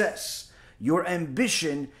success, your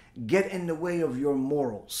ambition, get in the way of your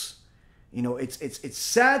morals. It's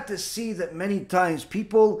sad to see that many times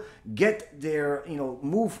people get their,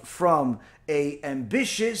 move from a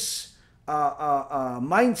ambitious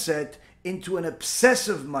mindset into an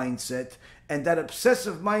obsessive mindset, and that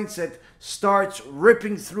obsessive mindset starts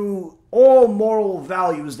ripping through all moral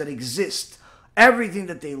values that exist, everything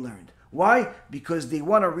that they learned. Why? Because they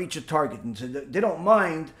want to reach a target, and so they don't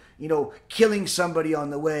mind, killing somebody on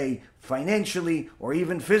the way, financially or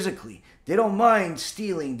even physically. They don't mind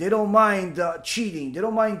stealing. They don't mind cheating. They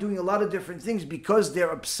don't mind doing a lot of different things because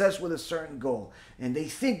they're obsessed with a certain goal. And they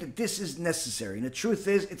think that this is necessary. And the truth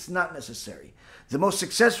is, it's not necessary. The most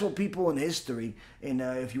successful people in history,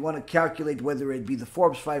 if you want to calculate whether it be the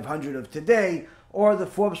Forbes 500 of today or the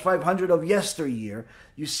Forbes 500 of yesteryear,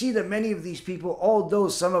 you see that many of these people, although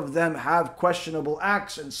some of them have questionable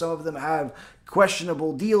acts and some of them have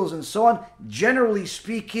questionable deals and so on, generally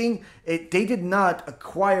speaking, they did not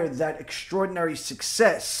acquire that extraordinary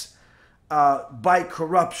success by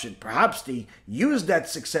corruption. Perhaps they used that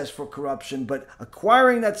success for corruption, but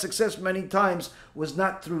acquiring that success many times was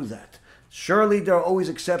not through that. Surely there are always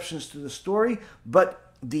exceptions to the story,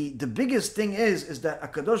 but the biggest thing is that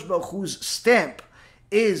HaKadosh Baruch Hu's stamp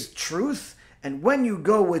is truth, and when you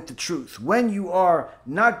go with the truth, when you are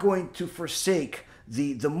not going to forsake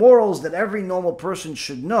the morals that every normal person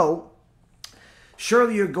should know,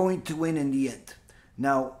 surely you're going to win in the end.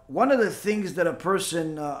 Now, one of the things that a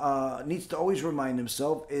person needs to always remind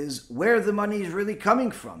himself is where the money is really coming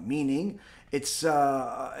from, meaning it's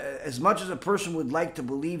as much as a person would like to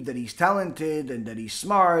believe that he's talented and that he's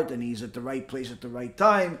smart and he's at the right place at the right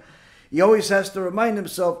time, he always has to remind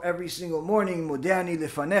himself every single morning, Modeani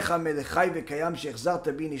lefanecha melechai v'kayam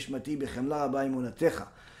she'echzarta bi nishmati b'chemla rabba emunatecha.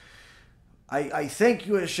 I thank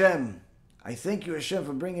you, Hashem. I thank you, Hashem,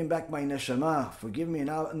 for bringing back my neshama, for giving me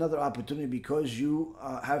another opportunity because you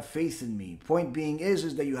have faith in me. Point being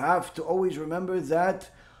is that you have to always remember that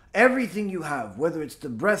everything you have, whether it's the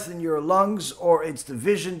breath in your lungs or it's the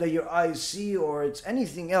vision that your eyes see or it's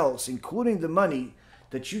anything else, including the money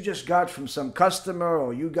that you just got from some customer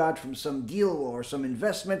or you got from some deal or some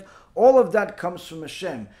investment, all of that comes from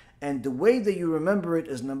Hashem. And the way that you remember it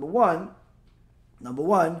is number one,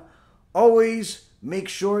 always make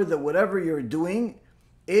sure that whatever you're doing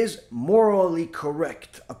is morally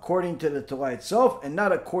correct according to the Torah itself and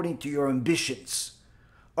not according to your ambitions.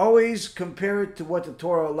 Always compare it to what the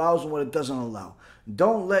Torah allows and what it doesn't allow.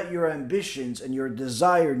 Don't let your ambitions and your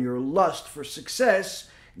desire and your lust for success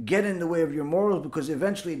get in the way of your morals, because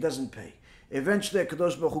eventually it doesn't pay. Eventually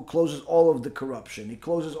HaKadosh Baruch Hu closes all of the corruption. He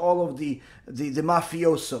closes all of the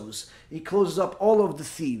mafiosos. He closes up all of the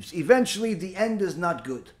thieves. Eventually the end is not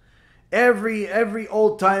good. Every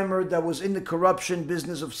old-timer that was in the corruption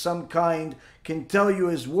business of some kind can tell you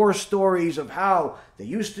his war stories of how they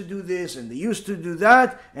used to do this and they used to do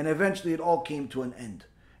that, and eventually it all came to an end.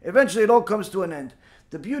 Eventually it all comes to an end.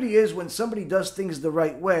 The beauty is when somebody does things the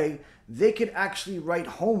right way, they can actually write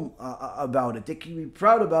home about it. They can be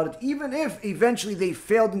proud about it, even if eventually they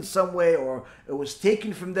failed in some way or it was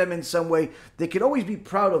taken from them in some way. They can always be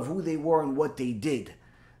proud of who they were and what they did.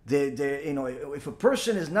 If a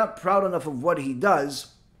person is not proud enough of what he does,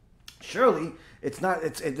 surely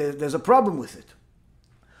there's a problem with it.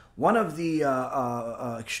 One of the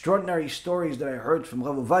extraordinary stories that I heard from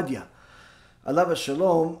Rav Ovadia, Alav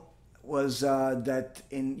Shalom, was that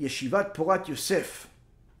in Yeshivat Porat Yosef,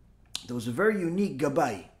 there was a very unique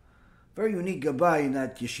gabbai in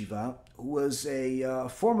that yeshiva, who was a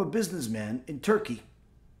former businessman in Turkey,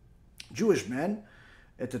 Jewish man.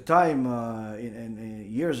 At the time,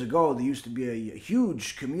 years ago, there used to be a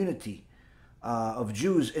huge community of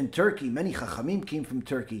Jews in Turkey. Many Chachamim came from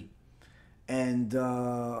Turkey. And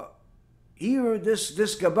here, this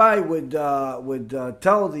gabbai would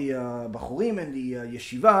tell the Bachurim in the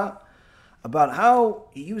yeshiva about how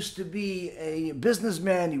he used to be a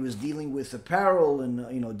businessman. He was dealing with apparel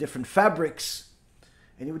and different fabrics.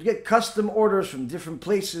 And he would get custom orders from different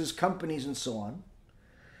places, companies, and so on.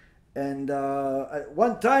 And at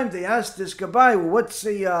one time they asked this gabbai,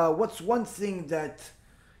 well, what's one thing that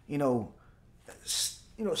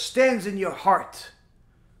stands in your heart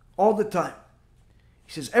all the time?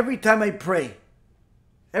 He says, every time I pray,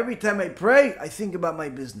 I think about my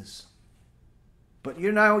business. But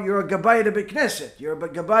you're a gabbai at a beit knesset, you're a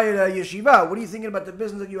gabbai at a yeshiva. What are you thinking about the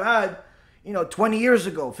business that you had 20 years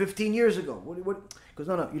ago, 15 years ago? Because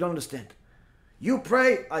no, you don't understand. You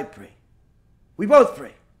pray, I pray. We both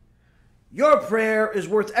pray. Your prayer is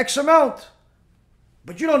worth X amount,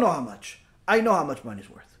 but you don't know how much. I know how much mine is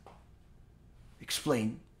worth.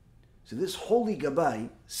 Explain. So this holy gabbai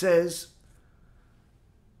says,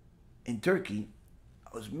 in Turkey,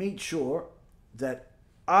 I was made sure that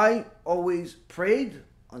I always prayed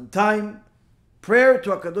on time. Prayer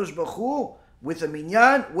to HaKadosh Baruch Hu with a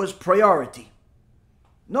minyan was priority.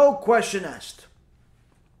 No question asked.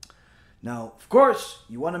 Now, of course,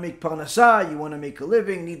 you want to make parnasah, you want to make a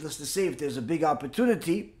living. Needless to say, if there's a big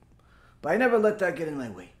opportunity, but I never let that get in my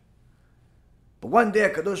way. But one day,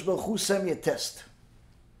 HaKadosh Baruch Hu sent me a test.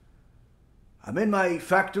 I'm in my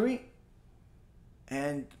factory,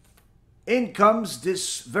 and in comes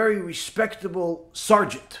this very respectable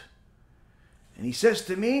sergeant. And he says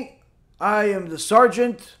to me, I am the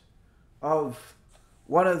sergeant of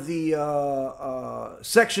one of the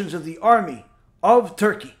sections of the army of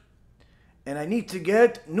Turkey. And I need to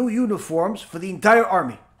get new uniforms for the entire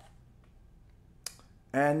army.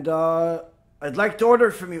 And I'd like to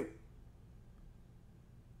order from you.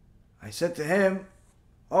 I said to him,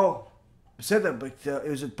 oh, I said that, but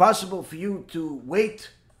is it possible for you to wait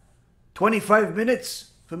 25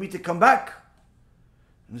 minutes for me to come back?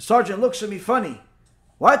 And the sergeant looks at me funny.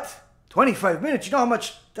 What? 25 minutes? You know how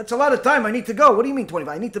much? That's a lot of time. I need to go. What do you mean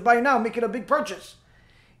 25? I need to buy now, make it a big purchase.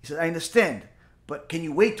 He said, I understand, but can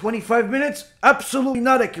you wait 25 minutes? Absolutely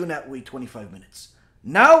not. I cannot wait 25 minutes.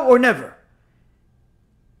 Now or never.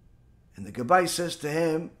 And the Gabbai says to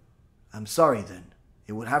him, I'm sorry then.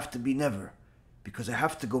 It would have to be never, because I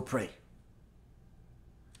have to go pray.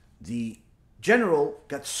 The general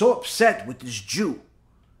got so upset with this Jew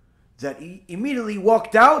that he immediately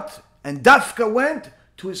walked out and Dafka went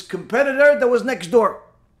to his competitor that was next door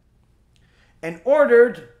and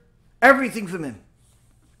ordered everything from him.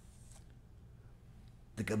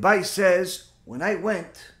 The Gabbai says, when I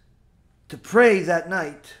went to pray that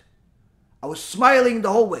night, I was smiling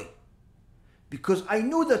the whole way, because I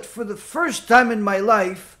knew that for the first time in my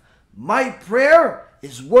life, my prayer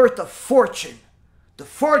is worth a fortune. The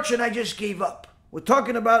fortune I just gave up. We're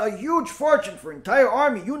talking about a huge fortune for entire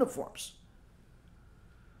army uniforms.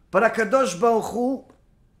 But HaKadosh Baruch Hu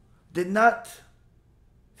did not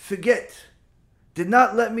forget, did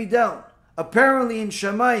not let me down. Apparently in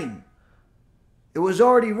Shamayim, it was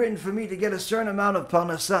already written for me to get a certain amount of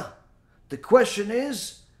parnasah. The question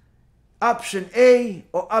is, option A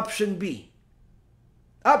or option B?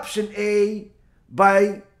 Option A,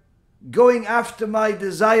 by going after my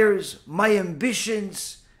desires, my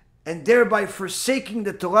ambitions, and thereby forsaking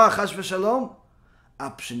the Torah, chas v'shalom.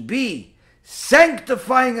 Option B,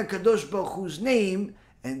 sanctifying HaKadosh Baruch Hu's name,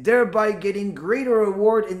 and thereby getting greater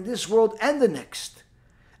reward in this world and the next.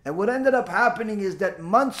 And what ended up happening is that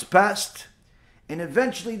months passed, and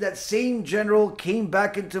eventually that same general came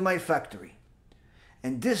back into my factory.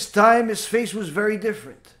 And this time his face was very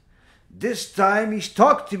different. This time he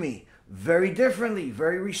talked to me very differently,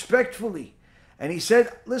 very respectfully. And he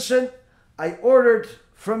said, listen, I ordered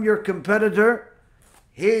from your competitor.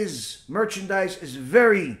 His merchandise is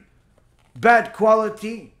very bad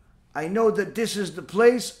quality. I know that this is the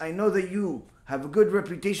place. I know that you have a good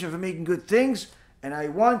reputation for making good things. And I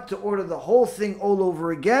want to order the whole thing all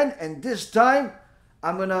over again. And this time,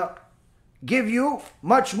 I'm going to give you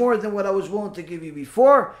much more than what I was willing to give you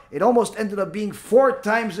before. It almost ended up being 4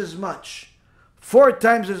 times as much. 4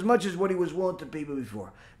 times as much as what he was willing to pay me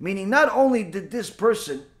before. Meaning not only did this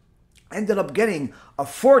person ended up getting a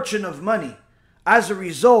fortune of money as a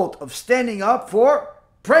result of standing up for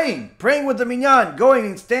praying with the minyan, going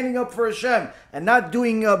and standing up for Hashem, and not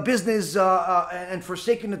doing business and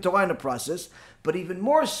forsaking the Torah in the process. But even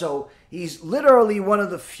more so, he's literally one of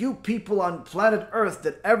the few people on planet Earth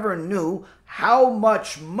that ever knew how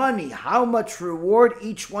much money, how much reward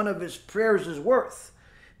each one of his prayers is worth.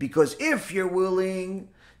 Because if you're willing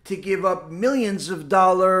to give up millions of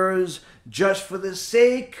dollars just for the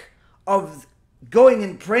sake of going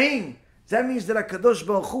and praying, that means that HaKadosh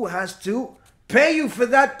Baruch Hu has to pay you for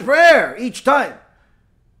that prayer each time.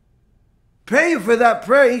 Pay you for that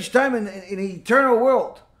prayer each time in an eternal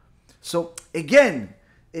world. So again,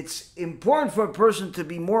 it's important for a person to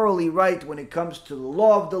be morally right when it comes to the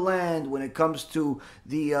law of the land, when it comes to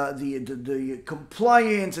the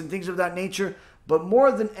compliance and things of that nature. But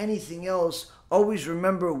more than anything else, always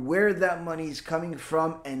remember where that money is coming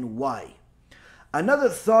from and why. Another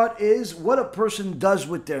thought is what a person does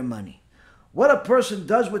with their money. What a person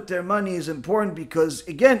does with their money is important because,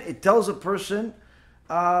 again, it tells a person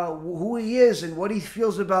who he is and what he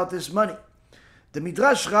feels about this money. The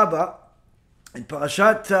Midrash Rabbah in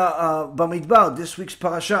Parashat Bamidbar, this week's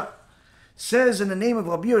parasha, says in the name of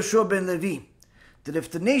Rabbi Yoshua ben Levi that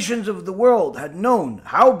if the nations of the world had known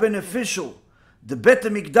how beneficial the Bet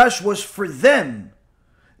HaMikdash was for them,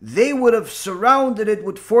 they would have surrounded it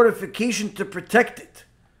with fortification to protect it.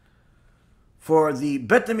 For the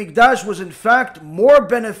Bet HaMikdash was in fact more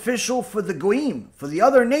beneficial for the Goyim, for the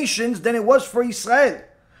other nations, than it was for Israel.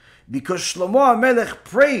 Because Shlomo HaMelech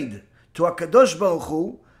prayed to HaKadosh Baruch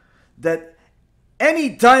Hu that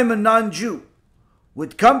any time a non-Jew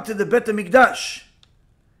would come to the Bet HaMikdash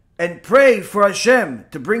and pray for Hashem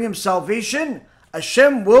to bring him salvation,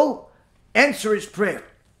 Hashem will answer his prayer.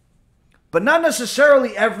 But not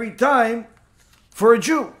necessarily every time for a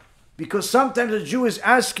Jew, because sometimes a Jew is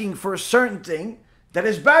asking for a certain thing that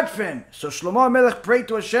is bad for him. So Shlomo HaMelech prayed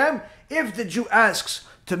to Hashem, if the Jew asks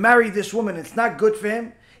to marry this woman, it's not good for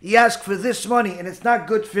him. He asks for this money and it's not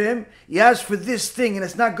good for him. He asks for this thing and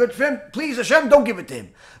it's not good for him. Please Hashem, don't give it to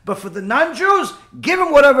him. But for the non-Jews, give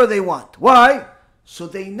them whatever they want. Why? So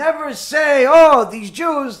they never say, oh, these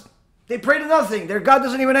Jews, they pray to nothing. Their God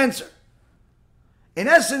doesn't even answer. In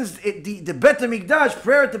essence, the Bet HaMikdash,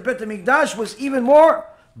 prayer at the Bet HaMikdash was even more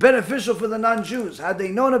beneficial for the non-Jews. Had they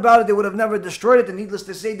known about it, they would have never destroyed it, and needless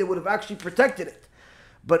to say, they would have actually protected it.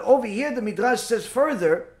 But over here, the Midrash says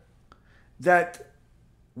further that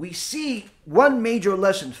we see one major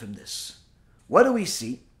lesson from this. What do we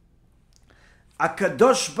see?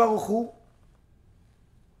 HaKadosh Baruch Hu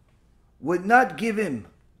would not give him,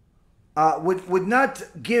 would not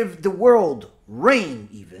give the world rain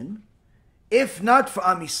even, if not for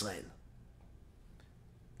Am Yisrael.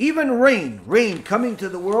 Even rain coming to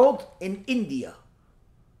the world in India,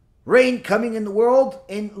 rain coming in the world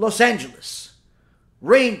in Los Angeles,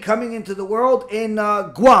 rain coming into the world in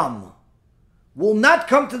Guam, will not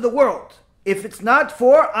come to the world if it's not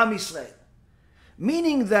for Am Yisrael.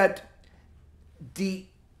 Meaning that the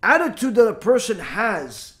attitude that a person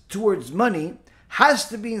has towards money has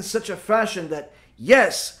to be in such a fashion that,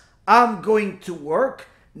 yes, I'm going to work,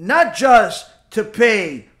 not just to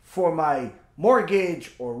pay for my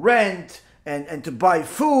mortgage or rent and to buy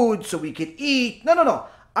food so we can eat. No.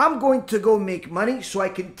 I'm going to go make money so I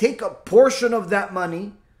can take a portion of that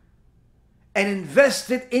money and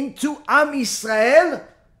invest it into Am Yisrael,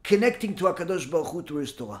 connecting to HaKadosh Baruch Hu through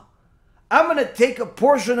his Torah. I'm going to take a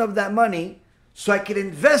portion of that money so I can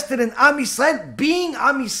invest it in Am Yisrael, being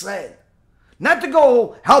Am Yisrael. Not to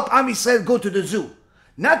go help Am Yisrael go to the zoo.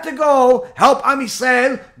 Not to go help Am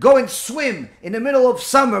Yisrael go and swim in the middle of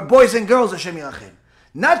summer, boys and girls, Hashem Yirachem.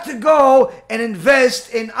 Not to go and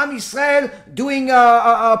invest in Am Yisrael doing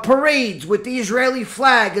parades with the Israeli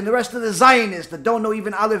flag and the rest of the Zionists that don't know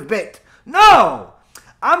even Aleph Bet. No!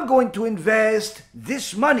 I'm going to invest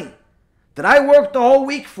this money that I worked the whole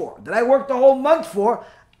week for, that I worked the whole month for.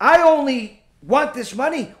 I only want this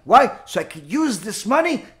money. Why? So I could use this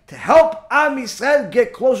money to help Am Yisrael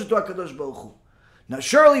get closer to HaKadosh Baruch Hu. Now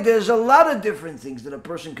surely there's a lot of different things that a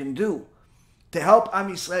person can do to help Am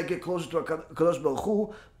Yisrael get closer to HaKadosh Baruch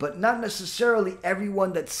Hu, but not necessarily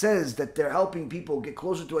everyone that says that they're helping people get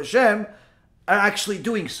closer to Hashem are actually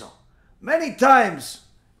doing so. Many times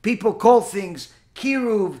people call things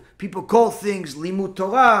kiruv, people call things limud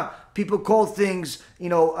Torah, people call things,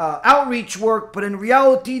 outreach work, but in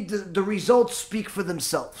reality the results speak for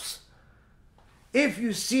themselves. If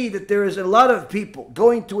you see that there is a lot of people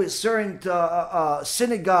going to a certain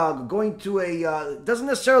synagogue, going to doesn't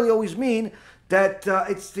necessarily always mean that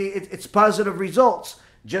it's positive results.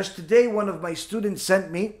 Just today, one of my students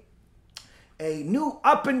sent me a new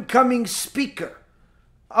up-and-coming speaker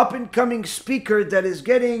that is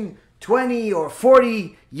getting 20 or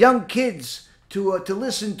 40 young kids to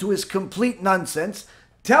listen to his complete nonsense,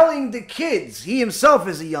 telling the kids, he himself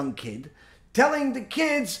is a young kid, telling the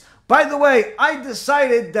kids, by the way, I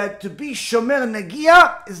decided that to be Shomer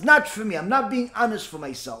Nagia is not for me. I'm not being honest for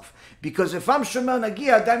myself. Because if I'm Shomer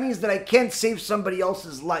Nagia, that means that I can't save somebody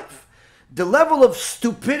else's life. The level of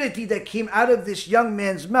stupidity that came out of this young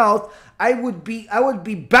man's mouth, I would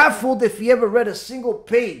be baffled if he ever read a single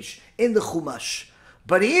page in the Chumash.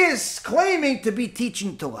 But he is claiming to be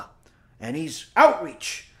teaching Torah. And he's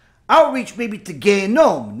outreach. Outreach maybe to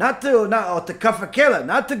Gehenom, not to Kafakela,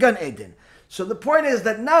 not to Gan Eden. So the point is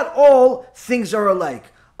that not all things are alike.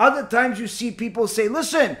 Other times you see people say,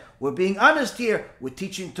 listen, we're being honest here. We're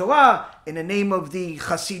teaching Torah in the name of the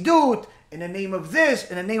Chassidut, in the name of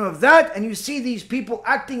this, in the name of that. And you see these people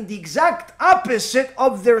acting the exact opposite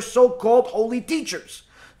of their so-called holy teachers.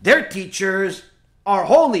 Their teachers are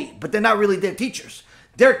holy, but they're not really their teachers.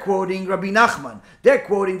 They're quoting Rabbi Nachman. They're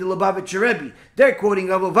quoting the Lubavitcher Rebbe. They're quoting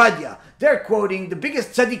Rav Ovadia. They're quoting the biggest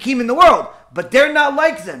tzaddikim in the world. But they're not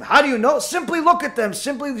like them. How do you know? Simply look at them.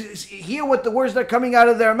 Simply hear what the words that are coming out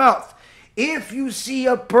of their mouth. If you see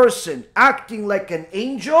a person acting like an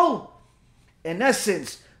angel, in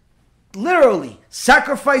essence, literally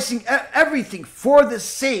sacrificing everything for the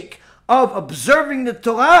sake of observing the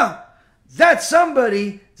Torah, that's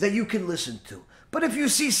somebody that you can listen to. But if you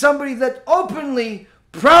see somebody that openly,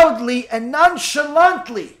 proudly, and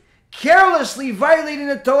nonchalantly, carelessly violating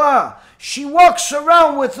the Torah, she walks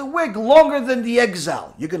around with a wig longer than the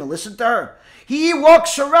exile, you're going to listen to her? He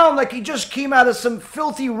walks around like he just came out of some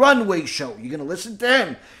filthy runway show, you're going to listen to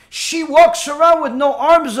him? She walks around with no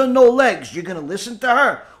arms and no legs. You're going to listen to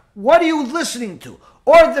her? What are you listening to?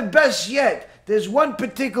 Or the best yet, there's one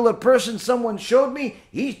particular person someone showed me.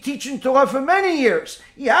 He's teaching Torah for many years.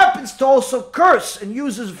 He happens to also curse and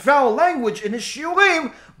uses foul language in his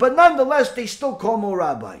shiurim, but nonetheless, they still call him a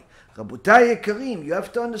rabbi. Rabotai Karim, you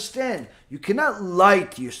have to understand, you cannot lie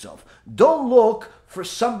to yourself. Don't look for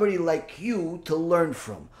somebody like you to learn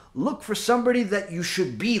from. Look for somebody that you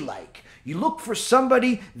should be like. You look for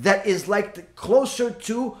somebody that is like closer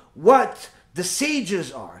to what the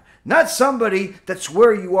sages are. Not somebody that's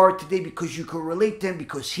where you are today because you can relate to him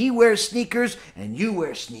because he wears sneakers and you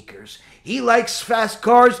wear sneakers. He likes fast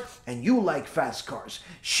cars and you like fast cars.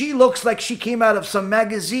 She looks like she came out of some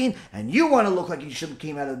magazine and you want to look like you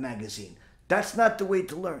came out of a magazine. That's not the way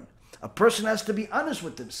to learn. A person has to be honest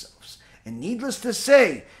with themselves. And needless to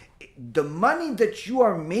say, the money that you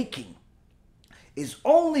are making is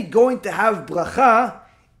only going to have bracha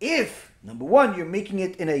if, number one, you're making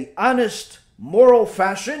it in an honest, moral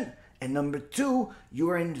fashion, and number two, you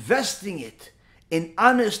are investing it in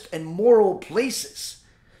honest and moral places.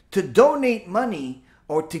 To donate money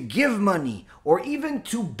or to give money or even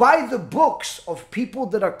to buy the books of people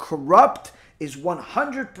that are corrupt is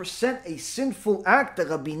 100% a sinful act. The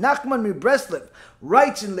Rabbi Nachman Breslev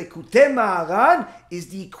writes in Lekutei Maharan is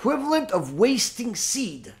the equivalent of wasting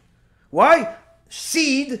seed. Why?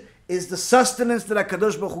 Seed is the sustenance that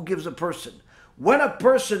HaKadosh Baruch Hu gives a person. When a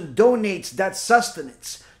person donates that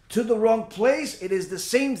sustenance to the wrong place, it is the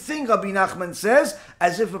same thing, Rabbi Nachman says,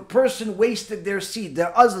 as if a person wasted their seed,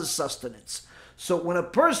 their other sustenance. So when a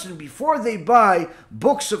person, before they buy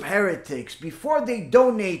books of heretics, before they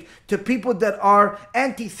donate to people that are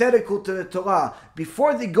antithetical to the Torah,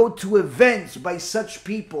 before they go to events by such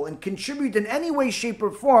people and contribute in any way, shape, or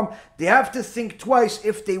form, they have to think twice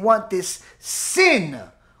if they want this sin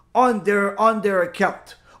on their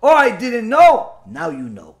account. Oh, I didn't know. Now you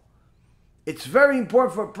know. It's very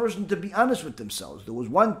important for a person to be honest with themselves. There was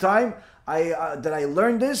one time that I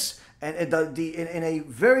learned this, and in a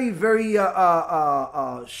very, very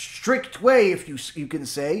strict way, if you can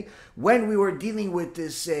say, when we were dealing with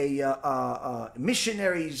this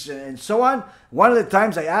missionaries and so on. One of the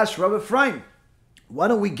times I asked Rabbi Ephraim, why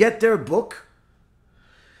don't we get their book,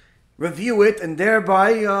 review it, and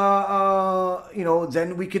thereby,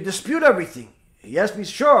 then we could dispute everything. He asked me,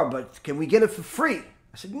 sure, but can we get it for free?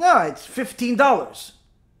 I said, no, it's $15.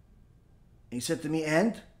 And he said to me,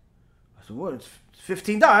 and? I said, what? It's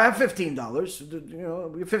 $15. I have $15.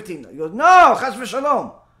 You're $15. He goes, no, chas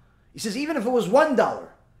v'shalom. He says, even if it was $1,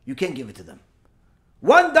 you can't give it to them.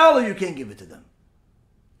 $1, you can't give it to them.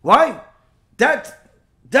 Why?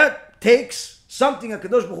 That takes something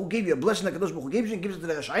HaKadosh Baruch Hu gave you, a blessing HaKadosh Baruch Hu gave you, and gives it to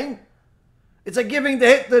the Rashaim. It's like giving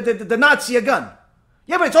the Nazi a gun.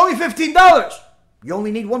 Yeah, but it's only $15. You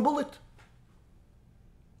only need one bullet.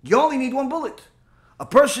 You only need one bullet. A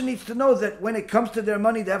person needs to know that when it comes to their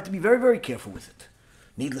money, they have to be very, very careful with it.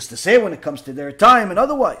 Needless to say, when it comes to their time and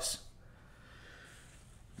otherwise.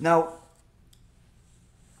 Now,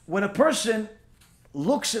 when a person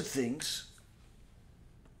looks at things,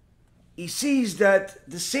 he sees that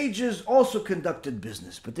the sages also conducted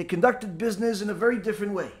business, but they conducted business in a very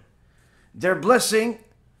different way. Their blessing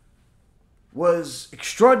was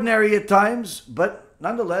extraordinary at times, but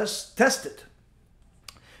nonetheless tested.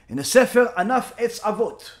 In the Sefer Anaf Etz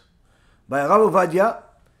Avot by Rav Ovadia,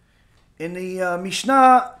 in the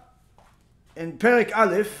Mishnah, in Perek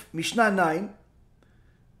Aleph, Mishnah 9,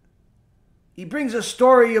 he brings a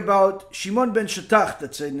story about Shimon ben Shetach,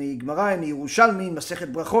 that's in the Gemara, in the Yerushalmi,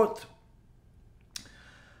 Masechet Brachot.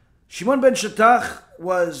 Shimon ben Shetach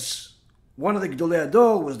was one of the Gdolei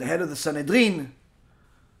Ador, was the head of the Sanhedrin.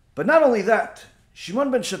 But not only that,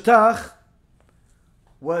 Shimon ben Shetach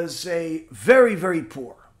was a very, very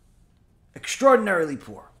poor. Extraordinarily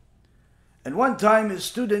poor. And one time his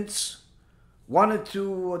students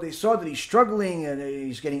they saw that he's struggling and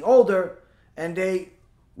he's getting older, and they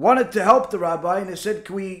wanted to help the rabbi, and they said,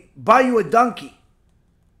 can we buy you a donkey?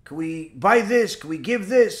 Can we buy this? Can we give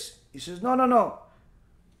this? He says, no.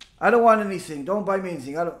 I don't want anything. Don't buy me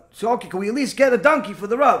anything. So, okay, can we at least get a donkey for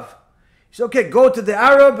the Rav? He said, okay, go to the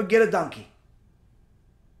Arab and get a donkey.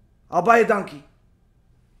 I'll buy a donkey.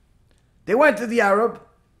 They went to the Arab,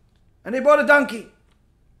 and they bought a donkey.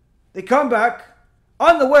 They come back.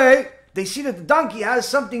 On the way, they see that the donkey has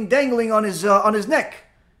something dangling on his neck.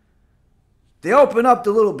 They open up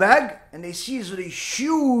the little bag, and they see a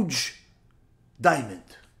huge diamond,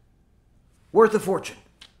 worth a fortune.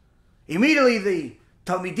 Immediately, the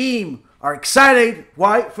Talmidim are excited.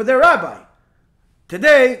 Why? For their rabbi.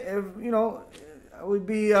 Today, I would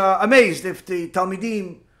be amazed if the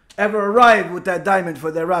Talmidim ever arrived with that diamond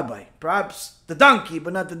for their rabbi. Perhaps the donkey,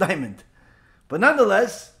 but not the diamond. But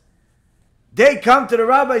nonetheless, they come to the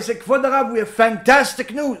rabbi and say, Kvod Rav, we have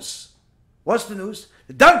fantastic news. What's the news?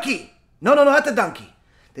 The donkey. No, not the donkey.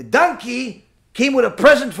 The donkey came with a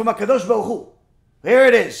present from HaKadosh Baruch Hu. Here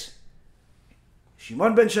it is.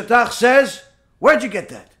 Shimon ben Shatach says, where'd you get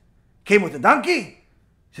that? Came with a donkey?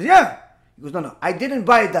 He says, yeah. He goes, no, I didn't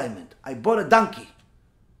buy a diamond. I bought a donkey. He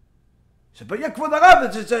said, but yeah, Kvod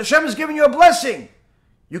Rav, Hashem is giving you a blessing.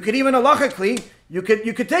 You could even halachically, you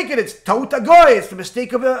could take it. It's taut agoy. It's the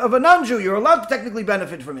mistake of a non-Jew. You're allowed to technically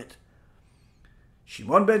benefit from it.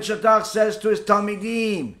 Shimon ben Shatach says to his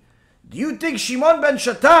Talmidim, do you think Shimon ben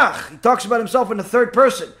Shatach, he talks about himself in the third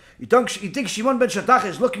person, you think Shimon ben Shatach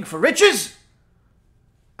is looking for riches?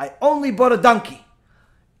 I only bought a donkey.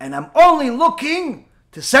 And I'm only looking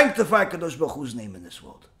to sanctify Kadosh Baruch Hu's name in this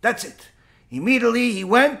world. That's it. Immediately he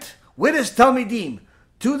went with his Talmidim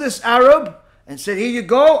to this Arab and said, here you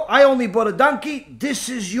go, I only bought a donkey, this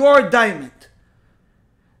is your diamond.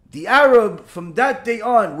 The Arab from that day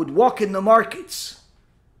on would walk in the markets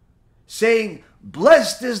saying,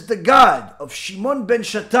 blessed is the God of Shimon ben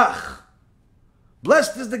Shatach.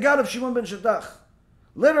 Blessed is the God of Shimon ben Shatach.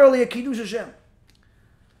 Literally a Kiddush Hashem.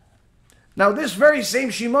 Now this very same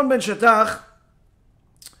Shimon ben Shatach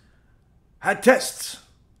had tests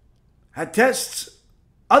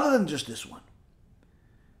other than just this one.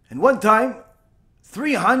 And one time,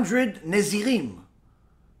 300 Nezirim,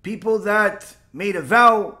 people that made a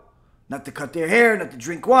vow not to cut their hair, not to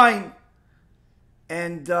drink wine,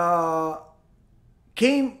 and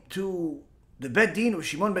came to the Bet Din of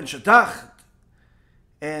Shimon ben Shatach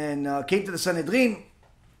and came to the Sanhedrin.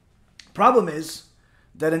 Problem is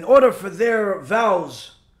that in order for their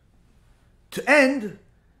vows to end,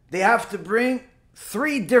 they have to bring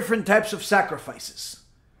 3 different types of sacrifices.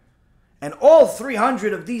 And all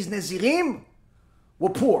 300 of these Nezirim were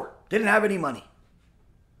poor. They didn't have any money.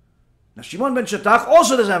 Now Shimon ben Shatach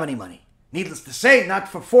also doesn't have any money. Needless to say, not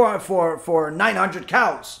for 900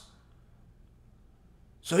 cows.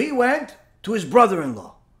 So he went to his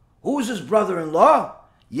brother-in-law. Who was his brother-in-law?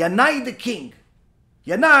 Yanai the king.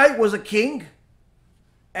 Yanai was a king,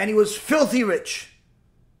 and he was filthy rich.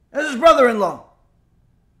 That's his brother-in-law.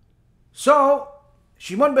 So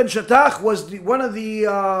Shimon ben Shatach was one of the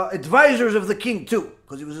advisors of the king too,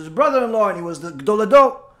 because he was his brother-in-law and he was the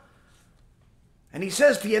Gdolado. And he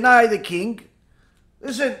says to Yanai the king,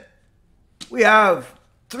 listen, we have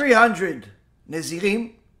 300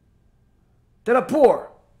 Nezirim that are poor.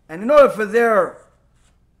 And in order for their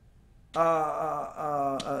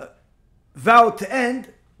vow to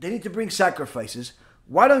end, they need to bring sacrifices.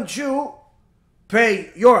 Why don't you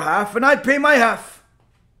pay your half and I pay my half?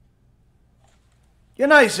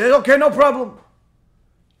 Yanai said, okay, no problem.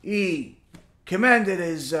 He commanded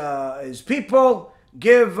his people,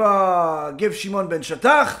 give Shimon ben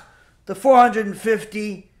Shatach the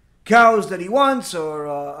 450 cows that he wants or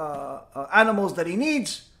animals that he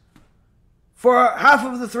needs for half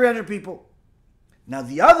of the 300 people. Now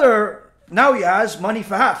now he has money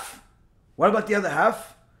for half. What about the other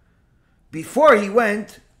half? Before he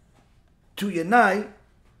went to Yanai,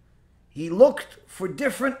 he looked for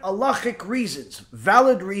different halachic reasons,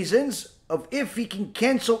 valid reasons of if he can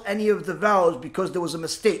cancel any of the vows because there was a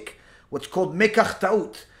mistake, what's called mekach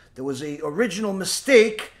ta'ut. There was an original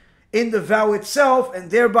mistake in the vow itself,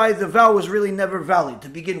 and thereby the vow was really never valid to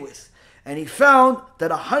begin with. And he found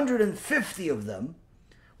that 150 of them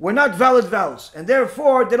were not valid vows, and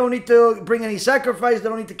therefore they don't need to bring any sacrifice, they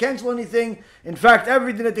don't need to cancel anything. In fact,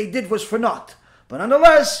 everything that they did was for naught. But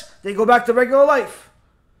nonetheless, they go back to regular life.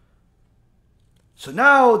 So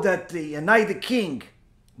now that the Yanai the king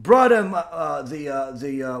brought him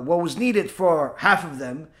what was needed for half of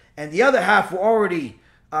them, and the other half were already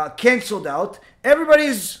canceled out,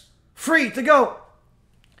 everybody's free to go.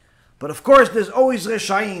 But of course, there's always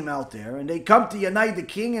Reshaim out there, and they come to Yanai the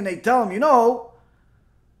king and they tell him, you know,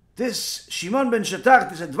 this Shimon ben Shatach,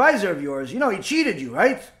 this advisor of yours, you know, he cheated you,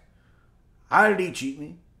 right? How did he cheat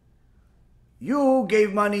me? You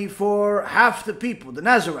gave money for half the people, the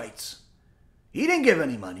Nazarites. He didn't give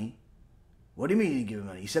any money. What do you mean he didn't give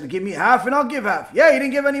money? He said, give me half and I'll give half. Yeah, he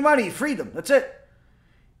didn't give any money. He freed them. That's it.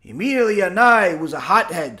 Immediately, Yanai was a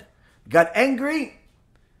hothead, got angry,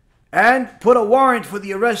 and put a warrant for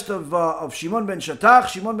the arrest of Shimon ben Shatach.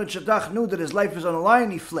 Shimon ben Shatach knew that his life was on the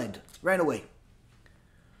line. He fled, ran away.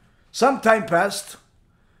 Some time passed,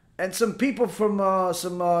 and some people from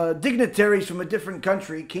some dignitaries from a different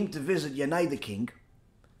country came to visit Yanai the king.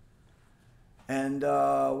 And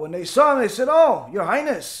when they saw him, they said, oh, Your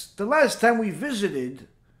Highness, the last time we visited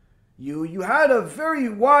you, you had a very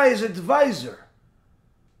wise advisor.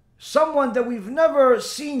 someone that we've never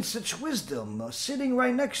seen such wisdom sitting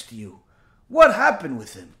right next to you. What happened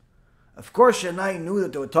with him? Of course, Yanai knew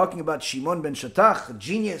that they were talking about Shimon ben Shatach, a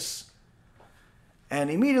genius.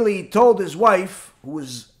 And immediately he told his wife, who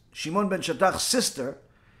was Shimon ben Shatach's sister,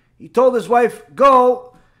 he told his wife,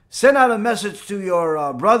 go, send out a message to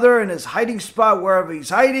your brother in his hiding spot, wherever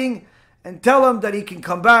he's hiding, and tell him that he can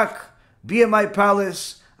come back, be in my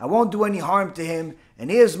palace, I won't do any harm to him,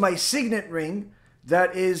 and here's my signet ring,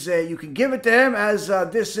 that is, you can give it to him as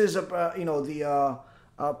this is,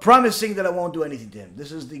 promising that I won't do anything to him.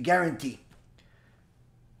 This is the guarantee.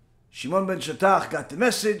 Shimon ben Shatach got the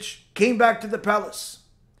message, came back to the palace.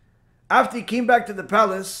 After he came back to the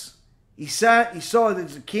palace, he saw that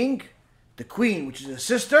the king, the queen, which is his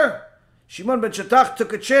sister. Shimon ben Shatach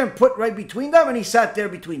took a chair and put right between them, and he sat there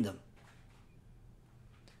between them.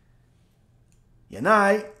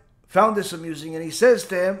 Yanai found this amusing, and he says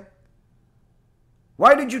to him,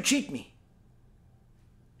 why did you cheat me?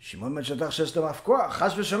 Shimon ben Shatach says to him, of course,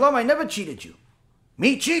 Chas v'shalom, I never cheated you.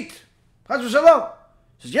 Me cheat? Chas v'shalom.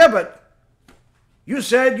 He says, yeah, but you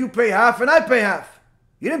said you pay half and I pay half.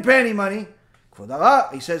 You didn't pay any money.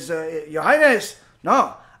 He says, Your Highness,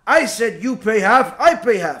 no, I said you pay half, I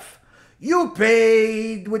pay half. You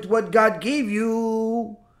paid with what God gave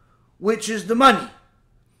you, which is the money.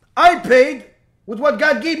 I paid with what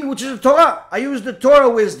God gave me, which is the Torah. I used the Torah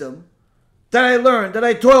wisdom that I learned, that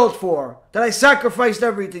I toiled for, that I sacrificed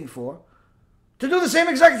everything for, to do the same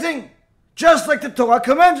exact thing, just like the Torah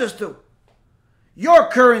commands us to. Your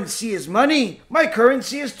currency is money, my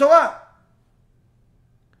currency is Torah.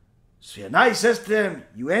 So Yanai says to him,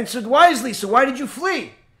 you answered wisely, so why did you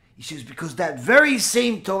flee? He says, because that very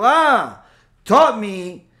same Torah taught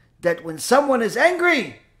me that when someone is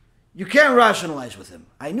angry, you can't rationalize with him.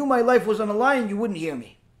 I knew my life was on the line, you wouldn't hear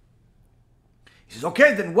me. He says,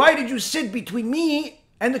 okay, then why did you sit between me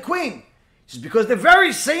and the queen? He says, because the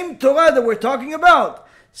very same Torah that we're talking about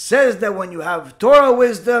says that when you have Torah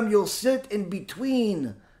wisdom, you'll sit in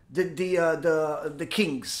between the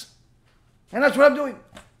kings. And that's what I'm doing.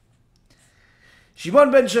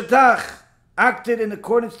 Shimon ben Shatach acted in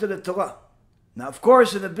accordance to the Torah. Now, of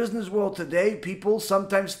course, in the business world today, people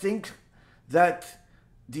sometimes think that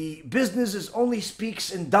the business only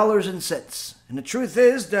speaks in dollars and cents. And the truth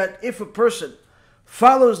is that if a person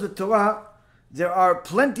follows the Torah, there are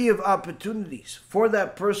plenty of opportunities for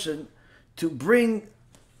that person to bring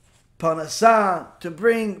parnasah, to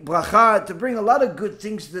bring bracha, to bring a lot of good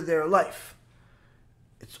things to their life.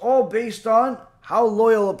 It's all based on how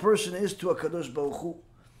loyal a person is to HaKadosh Baruch Hu.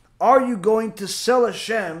 Are you going to sell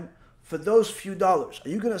Hashem for those few dollars? Are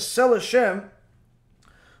you going to sell Hashem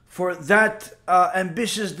for that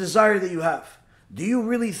ambitious desire that you have? Do you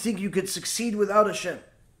really think you could succeed without Hashem?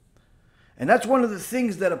 And that's one of the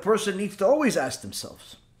things that a person needs to always ask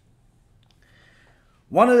themselves.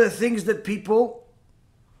 One of the things that people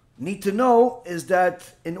need to know is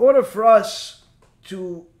that in order for us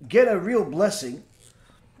to get a real blessing,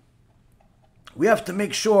 we have to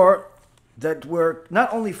make sure that we're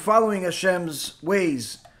not only following Hashem's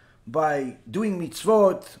ways by doing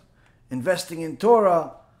mitzvot, investing in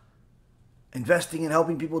Torah, investing in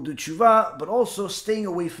helping people do tshuva, but also staying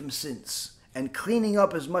away from sins and cleaning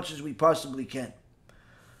up as much as we possibly can.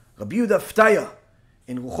 Rabbi Yehuda Ftaya,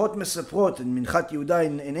 in Ruchot Mesaprot, in Minchat Yehuda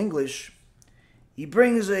in English, he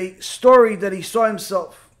brings a story that he saw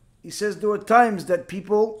himself. He says there were times that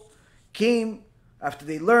people came after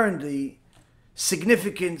they learned the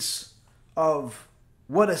significance of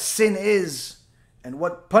what a sin is and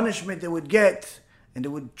what punishment they would get, and they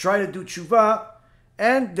would try to do tshuva,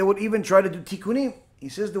 and they would even try to do tikkunim. He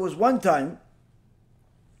says there was one time,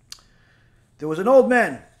 there was an old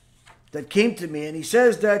man that came to me, and he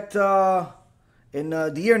says that in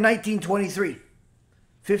the year 1923,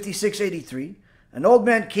 5683, an old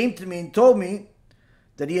man came to me and told me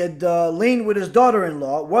that he had lain with his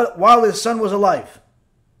daughter-in-law while his son was alive,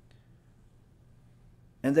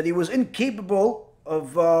 and that he was incapable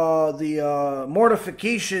of the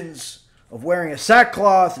mortifications of wearing a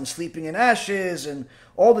sackcloth and sleeping in ashes and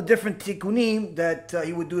all the different tikkunim that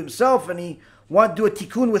he would do himself, and he wanted to do a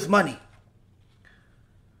tikkun with money.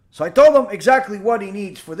 So I told him exactly what he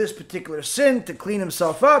needs for this particular sin to clean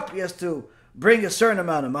himself up. He has to bring a certain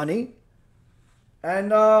amount of money,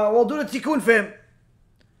 and we'll do the tikkun for him.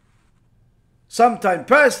 Some time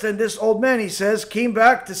passed, and this old man, he says, came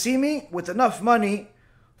back to see me with enough money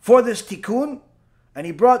for this tikkun, and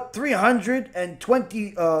he brought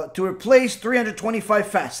 320 to replace 325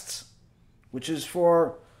 fasts, which is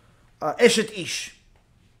for Eshet Ish.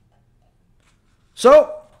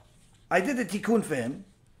 So I did the tikkun for him,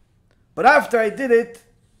 but after I did it,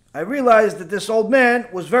 I realized that this old man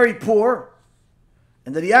was very poor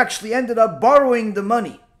and that he actually ended up borrowing the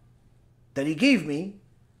money that he gave me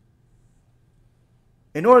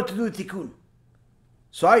in order to do the tikkun.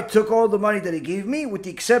 So I took all the money that he gave me, with the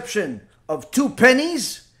exception of 2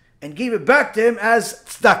 pennies, and gave it back to him as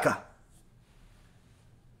tzedakah.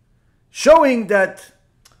 Showing that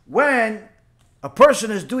when a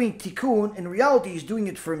person is doing tikkun, in reality he's doing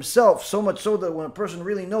it for himself, so much so that when a person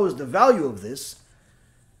really knows the value of this,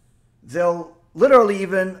 they'll literally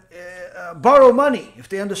even borrow money if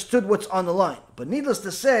they understood what's on the line. But needless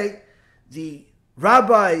to say, the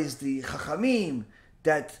rabbis, the chachamim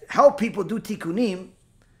that help people do tikkunim,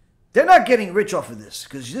 they're not getting rich off of this,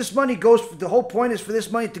 because this money goes, the whole point is for this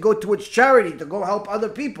money to go towards charity, to go help other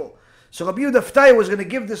people. So Rabbi Yaron was going to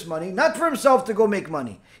give this money, not for himself to go make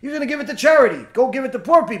money. He was going to give it to charity, go give it to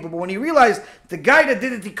poor people. But when he realized the guy that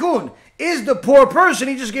did the tikkun is the poor person,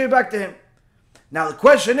 he just gave it back to him. Now the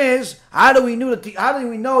question is, how do we know that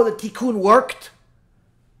tikkun worked?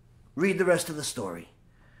 Read the rest of the story.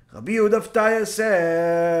 Rabbi Yaron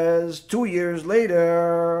says, 2 years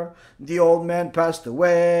later, the old man passed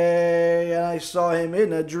away, and I saw him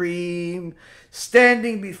in a dream,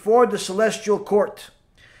 standing before the celestial court.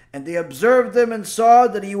 And they observed him and saw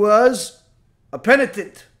that he was a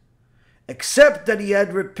penitent, except that he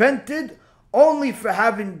had repented only for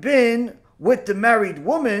having been with the married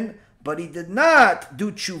woman, but he did not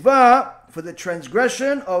do tshuva for the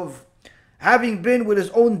transgression of having been with his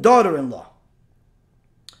own daughter-in-law.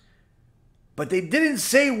 But they didn't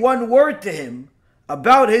say one word to him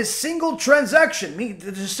about his single transaction, meaning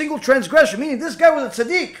his single transgression, meaning this guy was a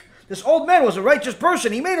tzaddik. This old man was a righteous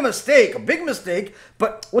person. He made a mistake, a big mistake,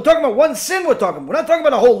 but we're talking about one sin we're not talking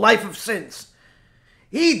about a whole life of sins.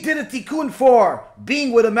 He did a tikkun for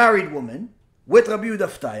being with a married woman, with Rabbi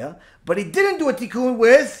Yaron, but he didn't do a tikkun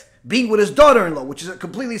with being with his daughter-in-law, which is a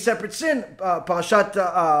completely separate sin. Parashat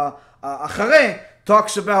Achareh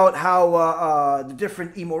talks about how the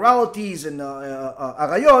different immoralities and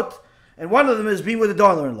arayot, and one of them is being with a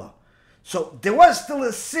daughter-in-law. So there was still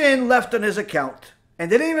a sin left on his account. And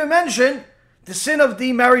they didn't even mention the sin of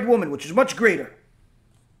the married woman, which is much greater.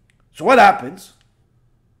 So what happens?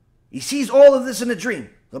 He sees all of this in a dream,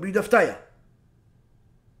 Rabbi Yaron.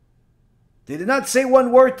 They did not say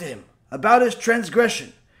one word to him about his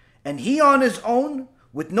transgression. And he on his own,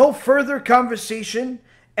 with no further conversation,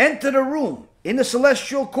 entered a room in the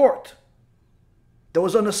celestial court that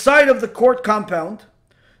was on the side of the court compound.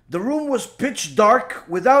 The room was pitch dark,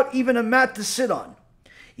 without even a mat to sit on.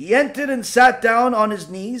 He entered and sat down on his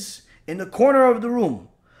knees in the corner of the room.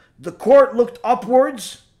 The court looked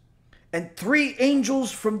upwards, and 3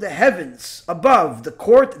 angels from the heavens above the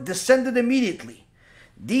court descended immediately.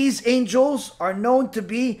 These angels are known to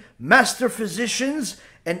be master physicians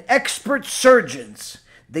and expert surgeons.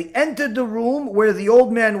 They entered the room where the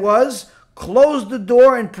old man was, closed the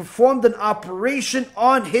door, and performed an operation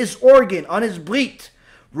on his organ, on his brit,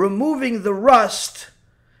 removing the rust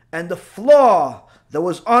and the flaw that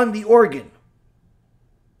was on the organ.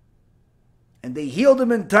 And they healed him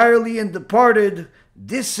entirely and departed.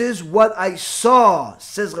 This is what I saw,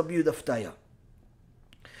 says Rabbi Yaron.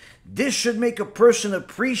 This should make a person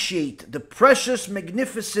appreciate the precious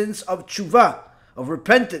magnificence of tshuva, of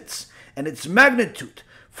repentance, and its magnitude,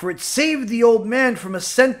 for it saved the old man from a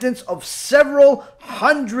sentence of several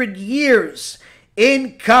 100 years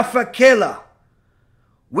in kafakela,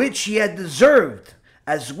 which he had deserved,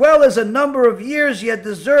 as well as a number of years he had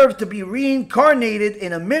deserved to be reincarnated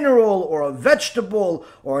in a mineral or a vegetable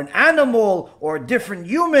or an animal or a different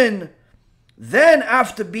human. Then,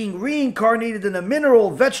 after being reincarnated in a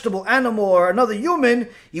mineral, vegetable, animal, or another human,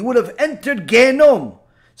 he would have entered Gehenom,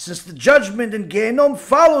 since the judgment in Gehenom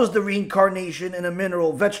follows the reincarnation in a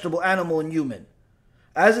mineral, vegetable, animal, and human.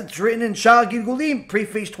 As it's written in Sha'ar Gilgulim,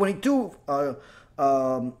 preface 22,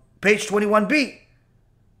 page 21b.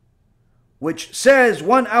 Which says,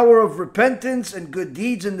 1 hour of repentance and good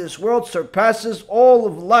deeds in this world surpasses all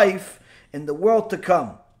of life in the world to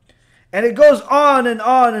come. And it goes on and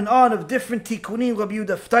on and on of different tikkunim. Rabbi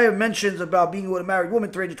Yaron mentions about being with a married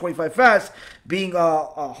woman, 325 fasts, being a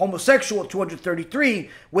homosexual, 233,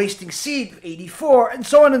 wasting seed, 84, and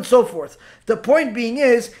so on and so forth. The point being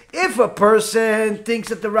is, if a person thinks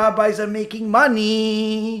that the rabbis are making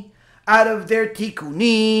money out of their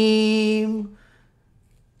tikkunim,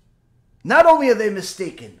 not only are they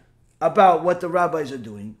mistaken about what the rabbis are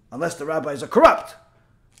doing, unless the rabbis are corrupt.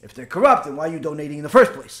 If they're corrupt, then why are you donating in the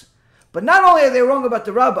first place? But not only are they wrong about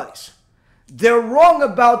the rabbis, they're wrong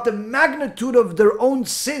about the magnitude of their own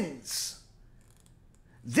sins.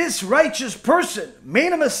 This righteous person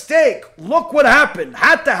made a mistake. Look what happened.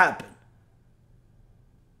 Had to happen.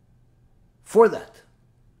 for that.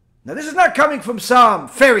 Now this is not coming from some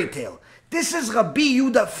fairy tale. This is Rabbi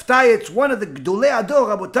Yehuda HaNavi. It's one of the Gdolei Ador,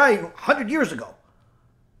 Rabotai, 100 years ago.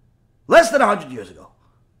 Less than 100 years ago.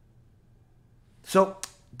 So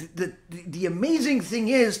the amazing thing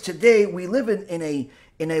is today we live in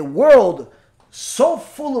a world so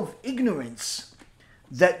full of ignorance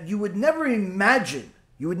that you would never imagine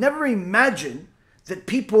that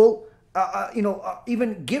people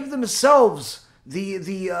even give themselves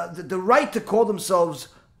the right to call themselves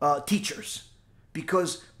teachers,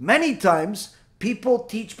 because many times people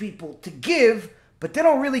teach people to give, but they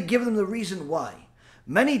don't really give them the reason why.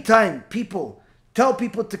 Many times people tell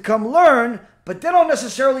people to come learn, but they don't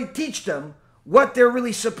necessarily teach them what they're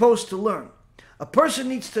really supposed to learn. A person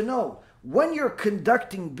needs to know when you're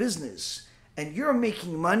conducting business and you're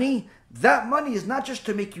making money, that money is not just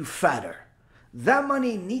to make you fatter. That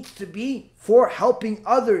money needs to be for helping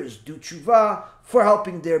others do tshuva, for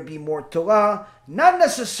helping there be more Torah, not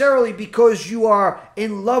necessarily because you are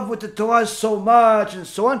in love with the Torah so much and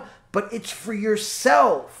so on, but it's for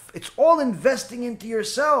yourself. It's all investing into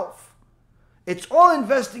yourself. It's all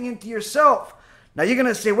investing into yourself. Now you're going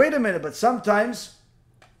to say, wait a minute, but sometimes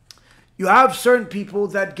you have certain people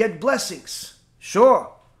that get blessings.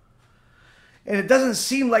 Sure. And it doesn't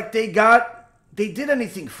seem like they did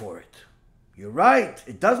anything for it. You're right,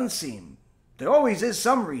 it doesn't seem. There always is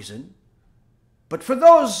some reason. But for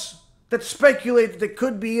those that speculate that there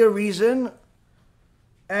could be a reason,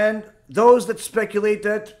 and those that speculate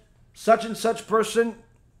that such and such person,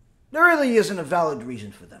 there really isn't a valid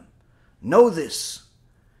reason for them. Know this.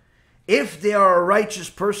 If they are a righteous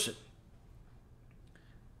person,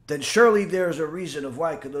 then surely there is a reason of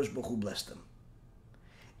why Kadosh Baruch Hu blessed them.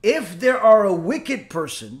 If there are a wicked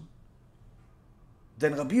person,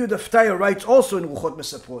 then Rabbi Yehuda HaNavi writes also in Ruchot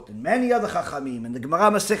Mesaprot, and many other Chachamim, and the Gemara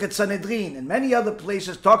Masechet Sanhedrin, and many other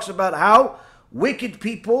places, talks about how wicked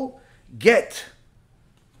people get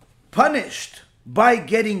punished by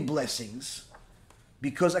getting blessings,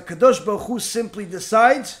 because HaKadosh Baruch Hu simply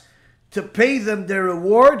decides to pay them their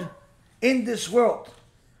reward in this world.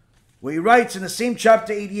 Where he writes in the same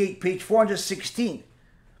chapter 88, page 416,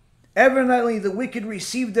 evidently the wicked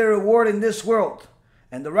receive their reward in this world,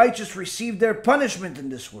 and the righteous receive their punishment in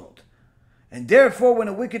this world. And therefore, when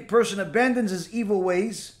a wicked person abandons his evil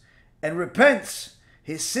ways and repents,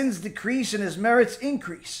 his sins decrease and his merits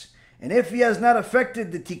increase. And if he has not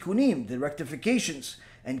affected the tikkunim, the rectifications,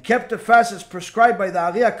 and kept the fast as prescribed by the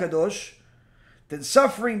Ari HaKadosh, then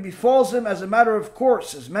suffering befalls him as a matter of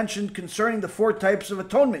course, as mentioned concerning the 4 types of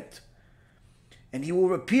atonement. And he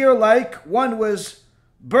will appear like one was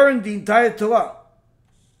burned the entire Torah,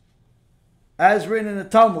 as written in the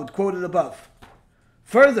Talmud, quoted above.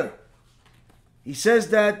 Further, he says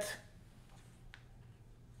that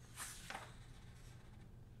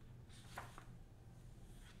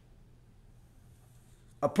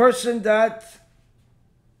a person that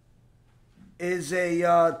is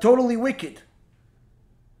totally wicked,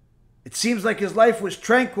 it seems like his life was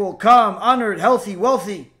tranquil, calm, honored, healthy,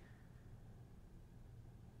 wealthy.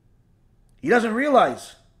 He doesn't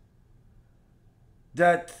realize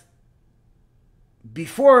that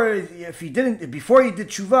before he did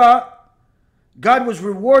tshuva, God was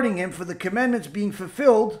rewarding him for the commandments being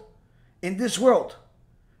fulfilled in this world,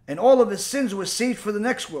 and all of his sins were saved for the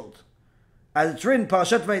next world. As it's written,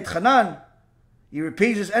 Parashat Vayetchanan, he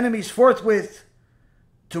repays his enemies forthwith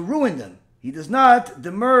to ruin them. He does not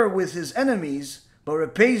demur with his enemies, but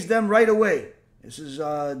repays them right away. This is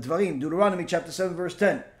Dvarim, Deuteronomy chapter 7, verse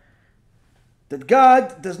 10. That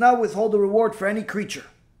God does not withhold a reward for any creature.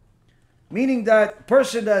 Meaning that a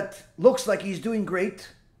person that looks like he's doing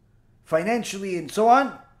great, financially and so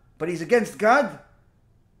on, but he's against God,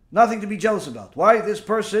 nothing to be jealous about. Why? This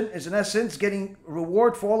person is in essence getting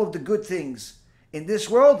reward for all of the good things in this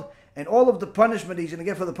world, and all of the punishment he's going to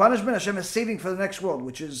get for the punishment, Hashem is saving for the next world,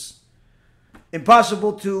 which is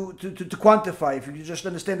impossible to quantify. If you just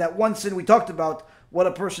understand that one sin we talked about, what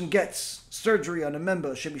a person gets, surgery on a member,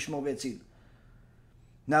 Hashem Yishmor V'Yatzil.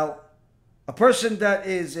 Now, a person that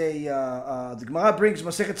is the Gemara brings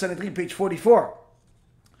Masechet Sanhedrin, page 44.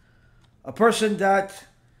 A person that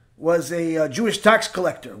was a Jewish tax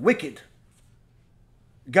collector, wicked,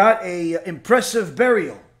 got a impressive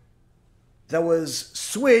burial that was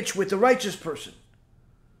switched with a righteous person.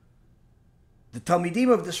 The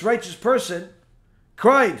Talmidim of this righteous person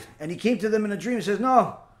cried, and he came to them in a dream. He says,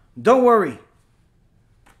 no, don't worry.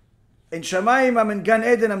 In Shamayim, I'm in Gan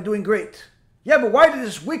Eden, I'm doing great. Yeah, but why did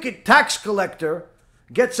this wicked tax collector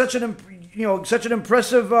get such an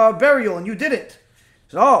impressive burial and you didn't? He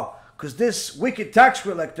said, oh, because this wicked tax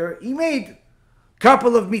collector, he made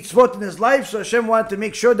couple of mitzvot in his life, so Hashem wanted to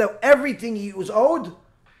make sure that everything he was owed,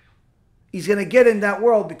 he's going to get in that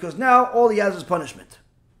world, because now all he has is punishment.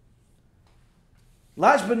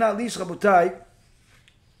 Last but not least, Rabotai,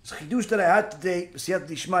 it's a chidush that I had today, B'siyat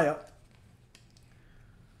Dishmaya.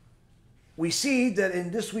 We see that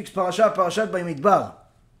in this week's parasha, Parashat Bamidbar,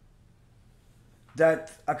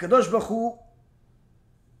 that HaKadosh Baruch Hu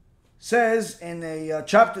says in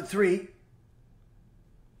chapter 3,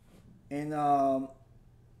 in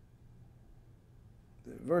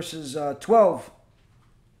verses 12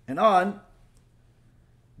 and on,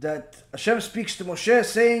 that Hashem speaks to Moshe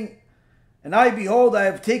saying, "And I, behold, I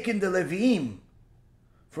have taken the Leviim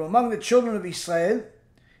from among the children of Israel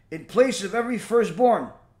in place of every firstborn,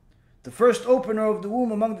 the first opener of the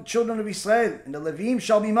womb among the children of Israel, and the Leviim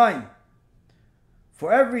shall be mine.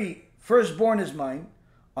 For every firstborn is mine.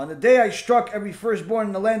 On the day I struck every firstborn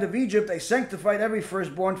in the land of Egypt, I sanctified every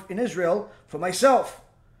firstborn in Israel for myself.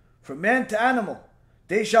 From man to animal,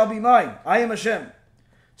 they shall be mine. I am Hashem."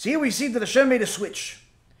 So here we see that Hashem made a switch.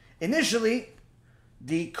 Initially,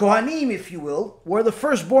 the Kohanim, if you will, were the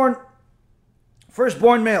firstborn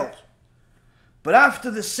males. But after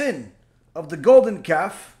the sin of the golden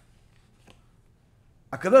calf,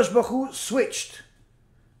 HaKadosh Baruch Hu switched.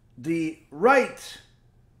 The right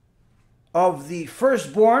of the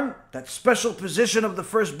firstborn, that special position of the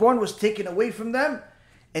firstborn, was taken away from them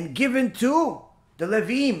and given to the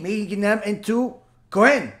Leviim, making them into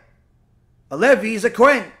Kohen. A Levi is a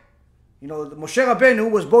Kohen. You know, Moshe Rabbeinu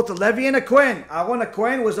was both a Levi and a Kohen. Aaron a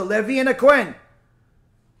Kohen was a Levi and a Kohen.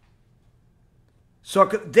 So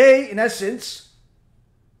they, in essence,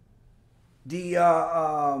 the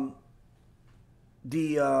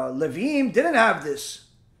Leviim didn't have this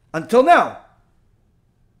until now.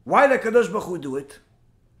 Why did HaKadosh Baruch Hu do it?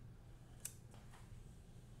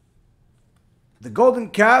 The golden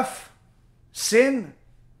calf sin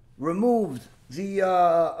removed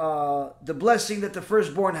the blessing that the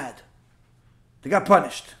firstborn had. They got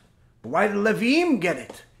punished. But why did the Leviim get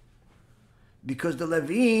it? Because the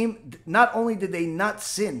Leviim, not only did they not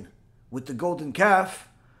sin with the golden calf,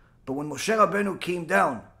 but when Moshe Rabbeinu came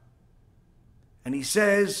down and he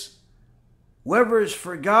says, "Whoever is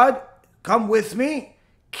for God, come with me,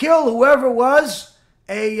 kill whoever was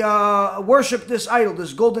worship this idol,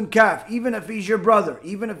 this golden calf, even if he's your brother,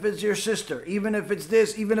 even if it's your sister, even if it's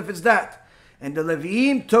this, even if it's that." And the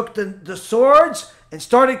Leviim took the swords and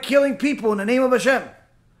started killing people in the name of Hashem.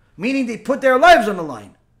 Meaning they put their lives on the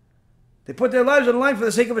line. They put their lives on the line for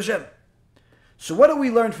the sake of Hashem. So what do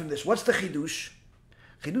we learn from this? What's the chidush?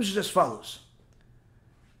 Chidush is as follows.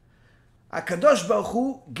 HaKadosh Baruch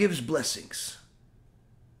Hu gives blessings.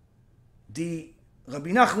 The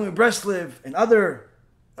Rabbi Nachman of Breslev and other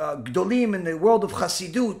Gdolim in the world of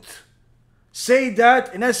Chassidut say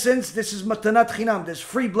that, in essence, this is matanat chinam. There's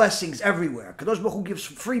free blessings everywhere. HaKadosh Baruch Hu gives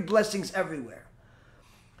free blessings everywhere.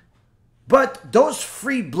 But those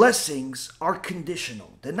free blessings are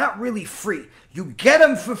conditional. They're not really free. You get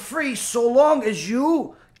them for free so long as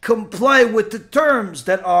you comply with the terms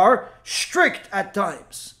that are strict at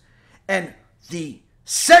times. And the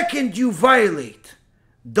second you violate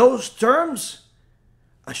those terms,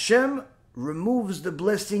 Hashem removes the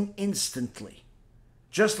blessing instantly.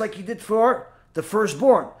 Just like he did for the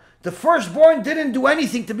firstborn. The firstborn didn't do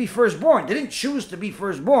anything to be firstborn. They didn't choose to be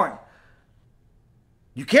firstborn.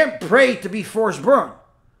 You can't pray to be firstborn.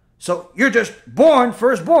 So you're just born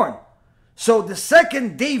firstborn. So the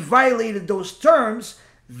second they violated those terms,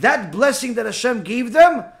 that blessing that Hashem gave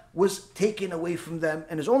them was taken away from them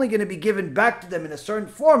and is only going to be given back to them in a certain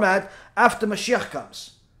format after Mashiach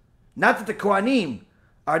comes. Not that the Kohanim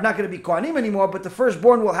are not going to be Kohanim anymore, but the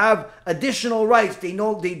firstborn will have additional rights they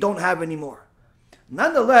know they don't have anymore.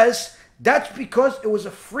 Nonetheless, that's because it was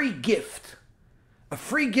a free gift. A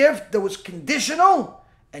free gift that was conditional,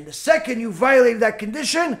 and the second you violate that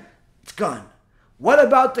condition, it's gone. What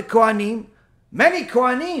about the Kohanim? Many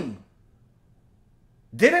Kohanim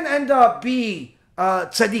didn't end up being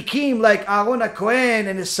tzaddikim like Aaron HaKohen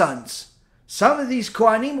and his sons. Some of these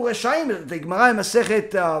Kohanim were Reshaim. The Gemara in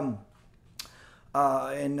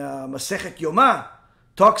Masechet Yomah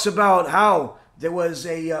talks about how there was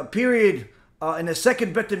a period in the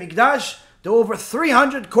second Bet HaMikdash. There were over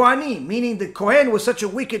 300 Kohanim, meaning the Kohen was such a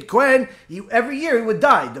wicked Kohen, every year he would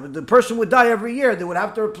die. The person would die every year. They would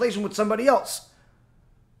have to replace him with somebody else.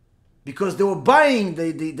 Because they were buying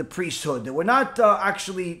the priesthood. They were not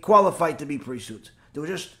actually qualified to be priesthoods. They were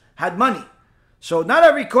just had money. So not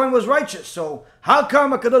every Kohen was righteous. So how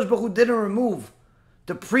come HaKadosh Baruch Hu didn't remove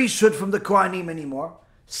the priesthood from the Kohanim anymore?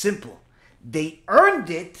 Simple. They earned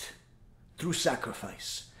it through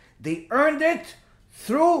sacrifice. They earned it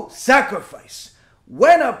through sacrifice.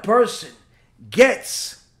 when a person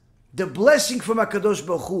gets the blessing from HaKadosh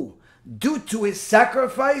Baruch Hu due to his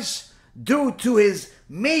sacrifice, due to his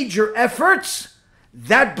major efforts,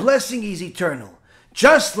 that blessing is eternal.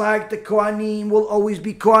 Just like the Kohanim will always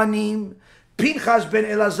be Kohanim, Pinchas ben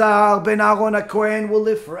Elazar ben Aaron HaKohen will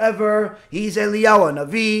live forever. He's Eliyahu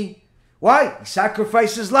HaNavi. Why? He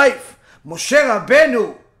sacrificed his life. Moshe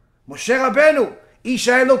Rabbeinu,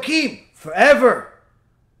 Isha Elokim, forever.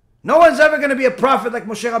 No one's ever going to be a prophet like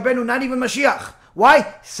Moshe Rabbeinu, not even Mashiach.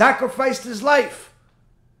 Why? Sacrificed his life.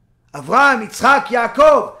 Avraham, Yitzchak,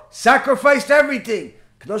 Yaakov sacrificed everything.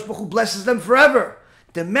 Kadosh Baruch Hu blesses them forever.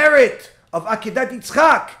 The merit of Akedat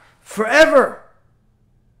Yitzchak, forever.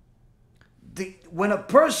 When a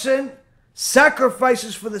person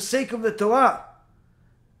sacrifices for the sake of the Torah,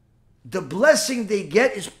 the blessing they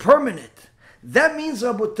get is permanent. That means,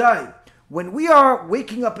 Rabotai, when we are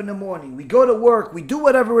waking up in the morning, we go to work, we do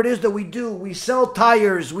whatever it is that we do, we sell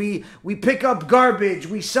tires, we pick up garbage,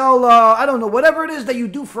 we sell, I don't know, whatever it is that you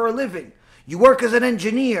do for a living. You work as an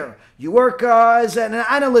engineer, you work as an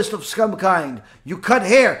analyst of some kind, you cut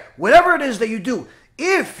hair, whatever it is that you do.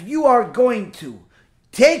 If you are going to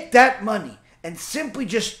take that money and simply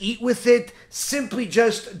just eat with it, simply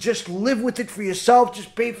just live with it for yourself,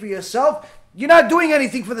 just pay for yourself, you're not doing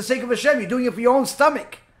anything for the sake of Hashem, you're doing it for your own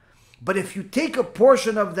stomach. But if you take a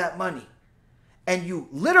portion of that money and you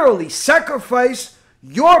literally sacrifice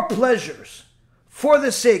your pleasures for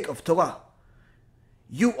the sake of Torah,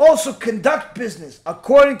 you also conduct business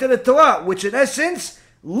according to the Torah, which in essence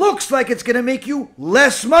looks like it's going to make you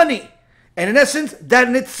less money. And in essence, that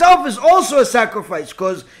in itself is also a sacrifice,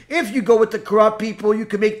 because if you go with the corrupt people, you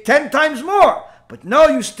can make 10 times more. But no,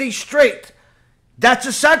 you stay straight. That's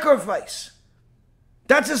a sacrifice.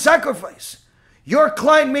 That's a sacrifice. Your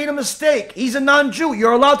client made a mistake. He's a non-Jew.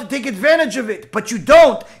 You're allowed to take advantage of it, but you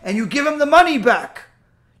don't, and you give him the money back.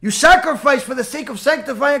 You sacrifice for the sake of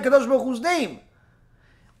sanctifying Kadosh Baruch Hu's name.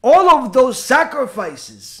 All of those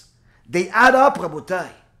sacrifices, they add up, Rabotai.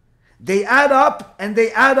 They add up,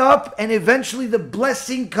 and eventually the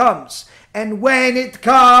blessing comes. And when it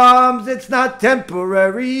comes, it's not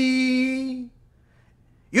temporary.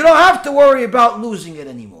 You don't have to worry about losing it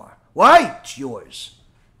anymore. Why? It's yours.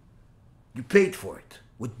 You paid for it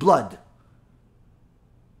with blood.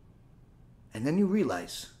 And then you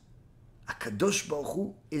realize, HaKadosh Baruch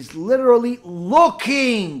Hu is literally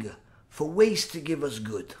looking for ways to give us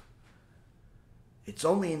good. It's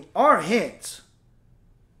only in our hands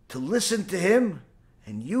to listen to him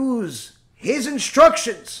and use his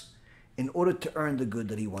instructions in order to earn the good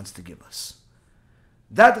that he wants to give us.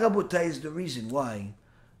 That, Rabotai, is the reason why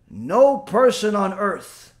no person on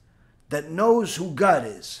earth that knows who God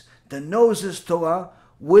is, that knows his Torah,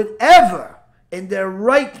 would ever, in their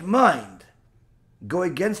right mind, go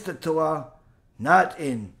against the Torah, not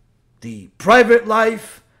in the private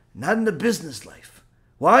life, not in the business life.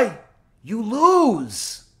 Why? You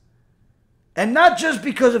lose. And not just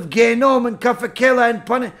because of Gehenom and Kafakela and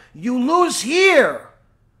Panim. You lose here.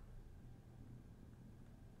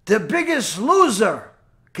 The biggest loser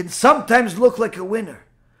can sometimes look like a winner,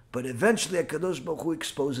 but eventually HaKadosh Baruch Hu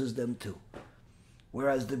exposes them too.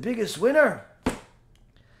 Whereas the biggest winner,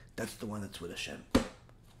 that's the one that's with Hashem.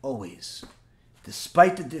 Always.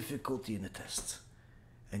 Despite the difficulty in the tests.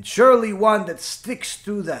 And surely one that sticks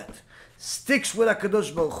through that, sticks with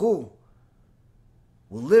HaKadosh Baruch Hu,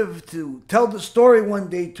 will live to tell the story one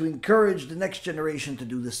day to encourage the next generation to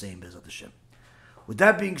do the same, Bezat Hashem. With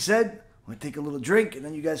that being said, I'm going to take a little drink and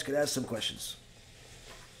then you guys could ask some questions.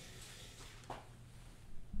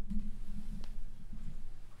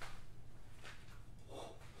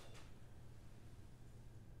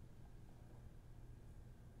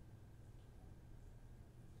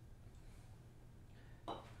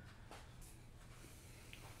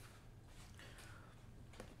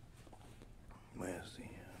 Where's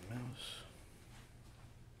the mouse?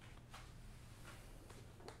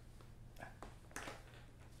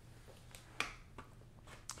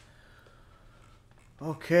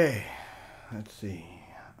 Okay, let's see.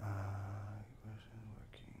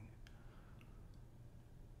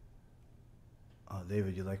 Oh,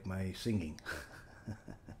 David, you like my singing?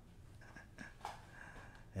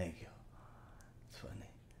 Thank you. It's funny.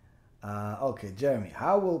 Okay, Jeremy,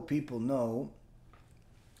 how will people know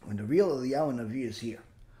when the real Eliyahu HaNavi is here?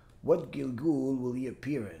 What Gilgul will he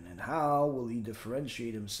appear in, and how will he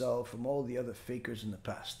differentiate himself from all the other fakers in the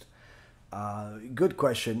past? Good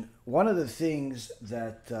question. One of the things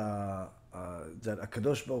that that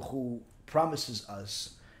HaKadosh Baruch Hu promises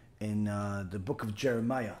us in the book of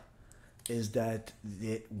Jeremiah is that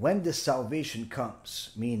when the salvation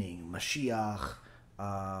comes, meaning Mashiach,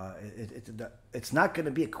 It's not going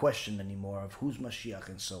to be a question anymore of who's Mashiach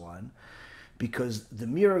and so on, because the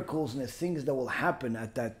miracles and the things that will happen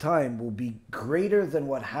at that time will be greater than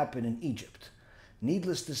what happened in Egypt.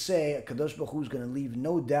 Needless to say, Kadosh Baruch Hu is going to leave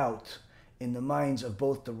no doubt in the minds of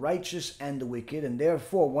both the righteous and the wicked, and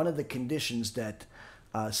therefore one of the conditions that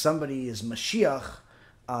somebody is Mashiach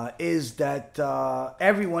is that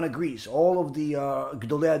everyone agrees. All of the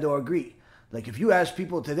Gdolei Hador agree. Like if you ask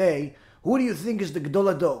people today, who do you think is the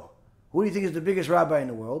Gdol Hador? Who do you think is the biggest rabbi in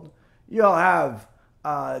the world? You'll have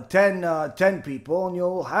 10 people, and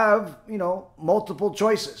you'll have, multiple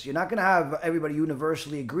choices. You're not going to have everybody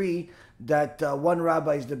universally agree that one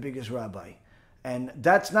rabbi is the biggest rabbi. And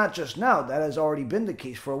that's not just now. That has already been the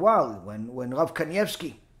case for a while. When Rav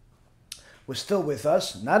Kanievsky was still with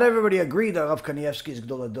us, not everybody agreed that Rav Kanievsky is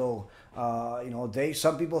Gdol Hador.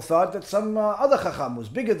 Some people thought that some other Chacham was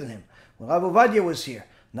bigger than him. When Rav Ovadia was here,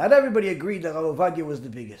 not everybody agreed that Rav Ovadia was the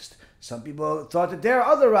biggest. Some people thought that their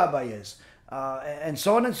other rabbi is, and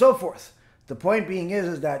so on and so forth. The point being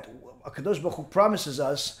is that HaKadosh Baruch Hu promises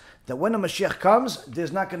us that when the Mashiach comes,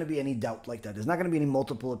 there's not going to be any doubt like that. There's not going to be any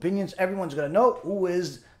multiple opinions. Everyone's going to know who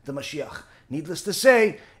is the Mashiach. Needless to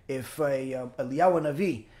say, if Eliyahu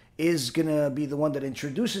HaNavi is going to be the one that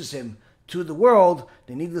introduces him to the world,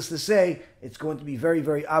 then needless to say, it's going to be very,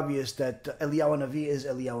 very obvious that Eliyahu HaNavi is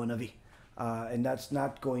Eliyahu HaNavi. And that's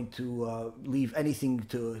not going to leave anything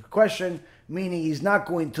to question, meaning he's not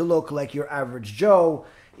going to look like your average Joe.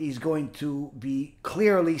 He's going to be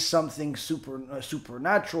clearly something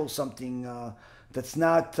supernatural, something that's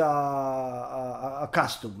not a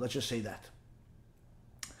costume. Let's just say that.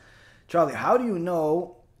 Charlie, how do you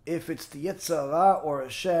know if it's the Yetzer Hara or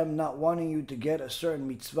Hashem not wanting you to get a certain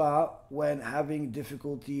mitzvah when having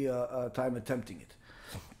difficulty time attempting it?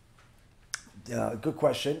 Good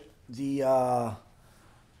question. To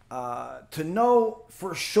know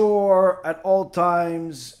for sure at all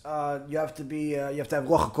times, you have to have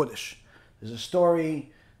Ruach HaKodesh. There's a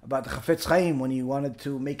story about the Chafetz Chaim when he wanted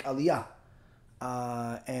to make Aliyah,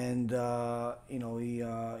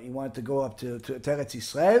 he wanted to go up to Eretz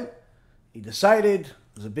Yisrael. He decided, it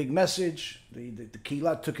was a big message. The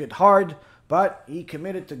Kehillah took it hard, but he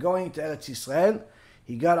committed to going to Eretz Yisrael.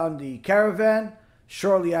 He got on the caravan.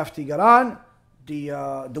 Shortly after he got on,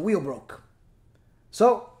 the wheel broke.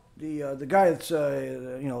 So the guy that's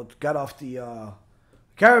got off the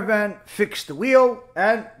caravan fixed the wheel,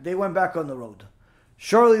 and they went back on the road.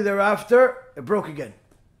 Shortly thereafter, it broke again.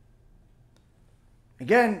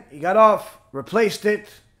 Again, he got off, replaced it.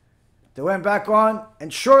 They went back on,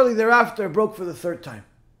 and shortly thereafter, it broke for the third time.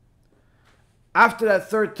 After that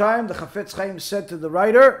third time, the Chafetz Chaim said to the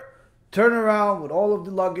rider, "Turn around with all of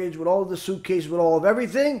the luggage, with all of the suitcase, with all of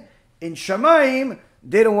everything. In Shamayim,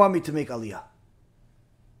 they don't want me to make Aliyah."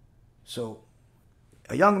 So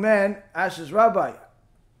a young man asked his rabbi,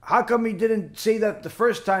 how come he didn't say that the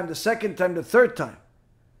first time, the second time, the third time?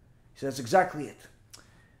 He said, that's exactly it.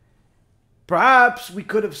 Perhaps we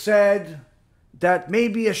could have said that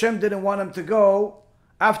maybe Hashem didn't want him to go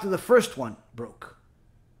after the first one broke.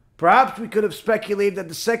 Perhaps we could have speculated that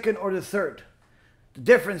the second or the third. The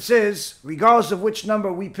difference is, regardless of which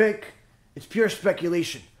number we pick, it's pure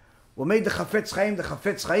speculation. What made the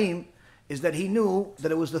Chafetz Chaim is that he knew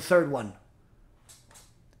that it was the third one.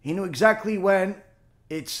 He knew exactly when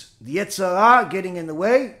it's the Yetzer Hara getting in the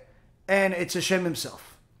way and it's Hashem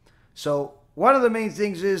himself. So one of the main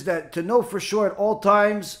things is that to know for sure at all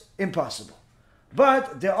times, impossible.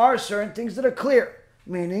 But there are certain things that are clear,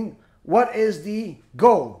 meaning what is the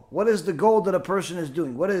goal? What is the goal that a person is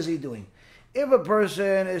doing? What is he doing? If a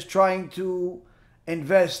person is trying to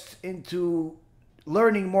invest into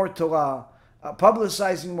learning more Torah,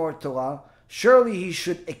 publicizing more Torah, surely he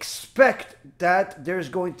should expect that there's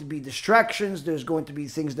going to be distractions, there's going to be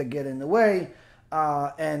things that get in the way,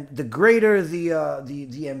 and the greater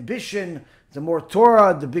the ambition, the more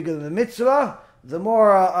Torah, the bigger the mitzvah, the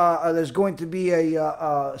more there's going to be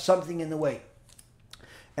something in the way.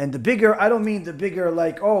 And the bigger, I don't mean the bigger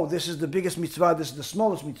like, oh, this is the biggest mitzvah, this is the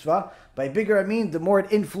smallest mitzvah. By bigger, I mean the more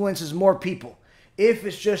it influences more people. If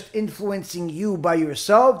it's just influencing you by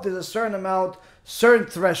yourself, there's a certain amount, certain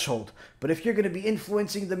threshold. But if you're going to be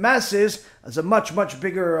influencing the masses, there's a much, much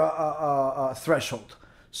bigger threshold.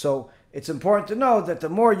 So it's important to know that the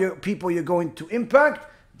more people you're going to impact,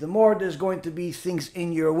 the more there's going to be things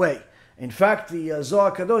in your way. In fact, the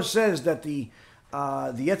Zohar Kadosh says that the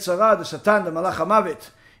Yetzer Hara, the Satan, the Malach HaMavet,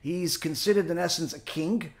 he's considered in essence a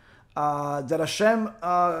king, that Hashem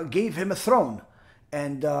gave him a throne.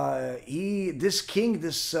 And this king,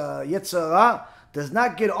 this Yetzer Hara, does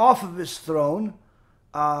not get off of his throne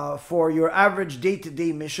for your average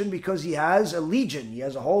day-to-day mission, because he has a legion. He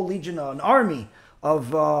has a whole legion, an army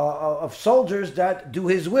of soldiers that do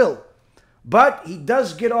his will. But he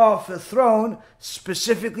does get off the throne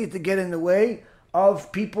specifically to get in the way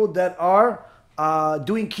of people that are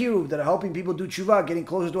doing kiruv, that are helping people do tshuva, getting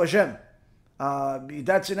closer to Hashem.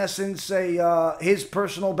 That's in essence his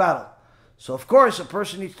personal battle. So of course a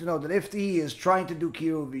person needs to know that if he is trying to do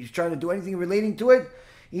kiruv, he's trying to do anything relating to it,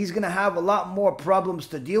 he's going to have a lot more problems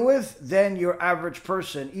to deal with than your average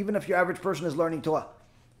person, even if your average person is learning Torah.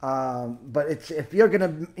 But if you're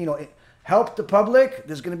going to, help the public,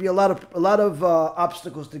 there's going to be a lot of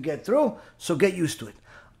obstacles to get through. So get used to it.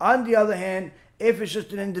 On the other hand, if it's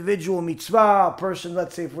just an individual mitzvah, a person,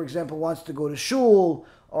 let's say for example, wants to go to shul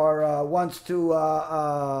or wants to,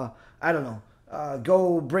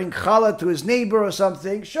 go bring challah to his neighbor or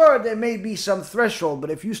something. Sure, there may be some threshold,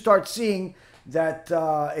 but if you start seeing that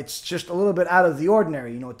it's just a little bit out of the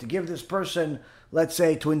ordinary, to give this person, let's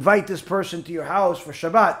say, to invite this person to your house for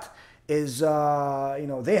Shabbat is,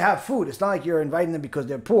 they have food. It's not like you're inviting them because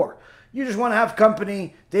they're poor. You just want to have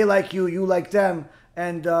company. They like you, you like them,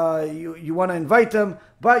 and you want to invite them.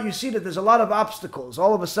 But you see that there's a lot of obstacles.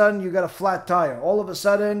 All of a sudden, you got a flat tire. All of a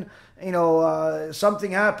sudden,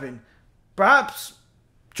 something happened. Perhaps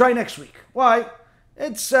try next week. Why?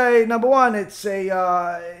 It's number one, it's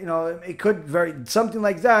it could vary. Something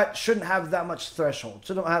like that shouldn't have that much threshold.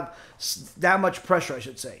 Shouldn't have that much pressure, I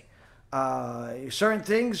should say. Certain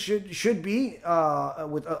things should be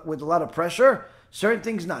with a lot of pressure. Certain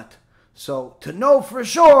things not. So to know for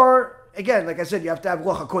sure, again, like I said, you have to have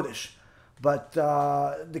Ruach HaKodesh. But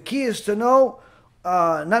the key is to know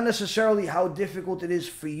not necessarily how difficult it is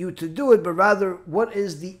for you to do it, but rather what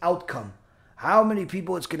is the outcome. How many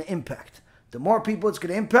people it's going to impact. The more people it's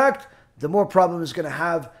going to impact, the more problem it's going to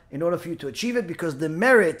have in order for you to achieve it, because the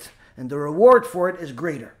merit and the reward for it is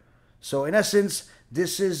greater. So in essence,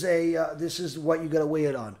 this is what you got to weigh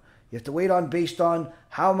it on. You have to weigh it on based on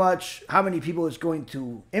how many people it's going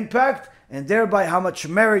to impact, and thereby how much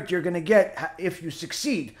merit you're going to get if you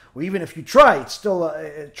succeed, or even if you try. It's still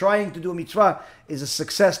trying to do a mitzvah is a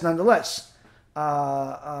success nonetheless.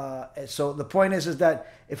 So the point is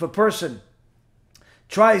that if a person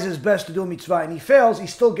tries his best to do a mitzvah and he fails, he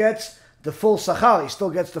still gets the full sachar, he still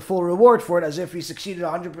gets the full reward for it as if he succeeded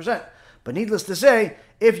 100%. But needless to say,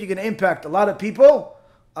 if you're going to impact a lot of people,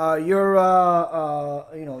 you're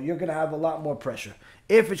going to have a lot more pressure.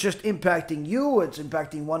 If it's just impacting you, it's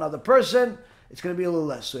impacting one other person, it's going to be a little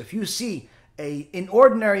less. So if you see an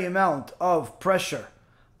inordinary amount of pressure,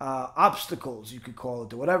 obstacles, you could call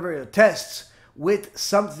it, or whatever, tests with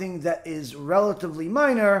something that is relatively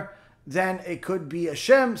minor, then it could be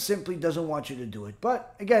Hashem simply doesn't want you to do it.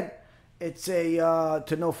 But again, it's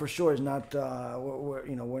to know for sure is not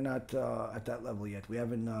we're not at that level yet. We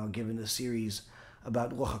haven't given a series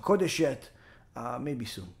about Ruach HaKodesh yet. Maybe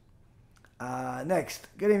soon. Next,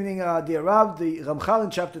 good evening, dear Rav. The Ramchal in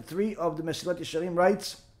chapter 3 of the Mesilat Yesharim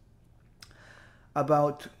writes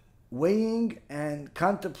about weighing and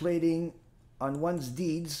contemplating on one's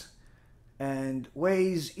deeds, and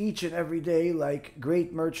weighs each and every day like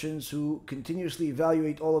great merchants who continuously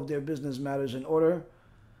evaluate all of their business matters in order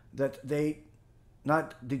that they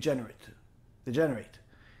not degenerate.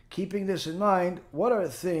 Keeping this in mind, what are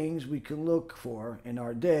things we can look for in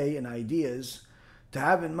our day and ideas to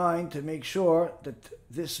have in mind to make sure that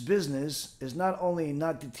this business is not only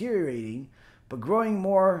not deteriorating, but growing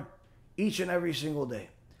more each and every single day?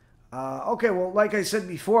 Okay, well, like I said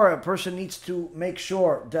before, a person needs to make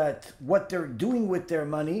sure that what they're doing with their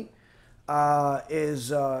money is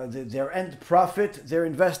their end profit. They're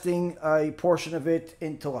investing a portion of it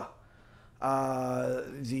in Torah.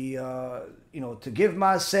 To give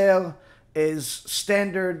maaser is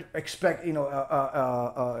standard. It's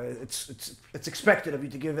expected of you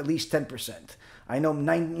to give at least 10%. I know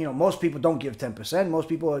most people don't give 10%. Most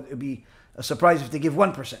people, it'd be a surprise if they give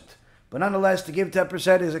 1%. But nonetheless, to give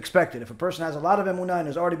 10% is expected. If a person has a lot of emunah and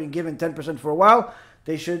has already been given 10% for a while,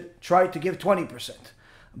 they should try to give 20%.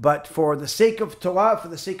 But for the sake of Torah, for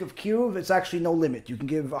the sake of kiruv, it's actually no limit. You can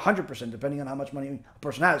give 100% depending on how much money a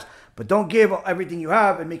person has. But don't give everything you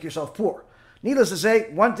have and make yourself poor. Needless to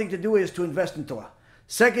say, one thing to do is to invest in Torah.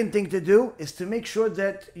 Second thing to do is to make sure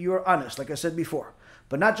that you're honest, like I said before.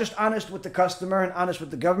 But not just honest with the customer and honest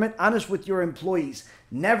with the government, honest with your employees.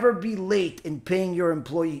 Never be late in paying your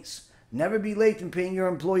employees. Never be late in paying your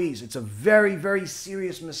employees. It's a very, very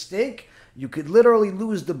serious mistake. You could literally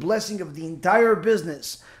lose the blessing of the entire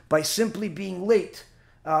business by simply being late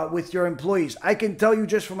with your employees. I can tell you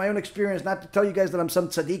just from my own experience, not to tell you guys that I'm some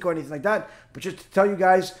tzaddik or anything like that, but just to tell you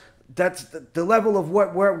guys that's the level of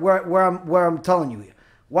where I'm telling you here.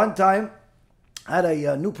 one time I had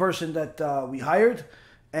a new person that we hired,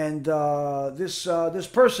 and this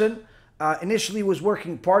person initially was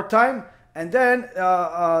working part-time, and then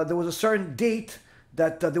there was a certain date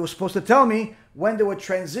that they were supposed to tell me when they were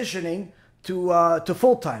transitioning to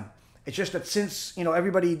full-time. It's just that since,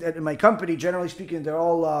 everybody in my company, generally speaking, they're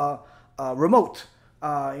all remote.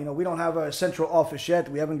 We don't have a central office yet.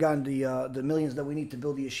 We haven't gotten the millions that we need to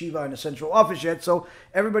build the yeshiva in a central office yet. So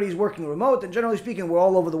everybody's working remote, and generally speaking, we're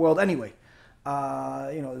all over the world anyway.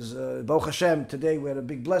 Baruch Hashem, today we had a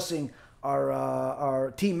big blessing.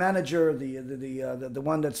 Our team manager, the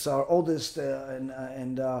one that's our oldest,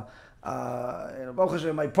 and Baruch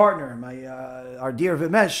Hashem, my partner, our dear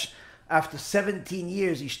Vimesh, after 17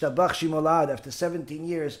 years, Ishtabach Shimolad, after 17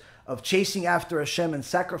 years of chasing after Hashem and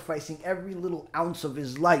sacrificing every little ounce of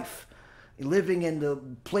his life, living in the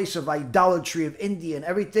place of idolatry of India and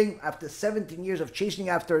everything, after 17 years of chasing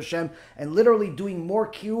after Hashem and literally doing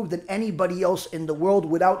more kiyuv than anybody else in the world,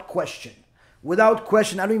 without question. Without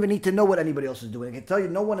question, I don't even need to know what anybody else is doing. I can tell you,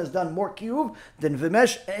 no one has done more kiyuv than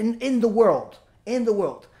Vimesh in the world. In the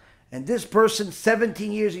world. And this person,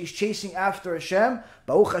 17 years, he's chasing after Hashem.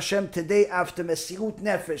 Baruch Hashem, today, after Mesirut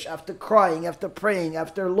Nefesh, after crying, after praying,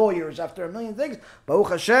 after lawyers, after a million things,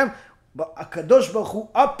 Baruch Hashem, HaKadosh Baruch Hu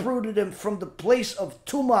uprooted him from the place of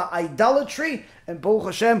Tumah, idolatry, and Baruch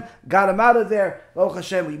Hashem got him out of there. Baruch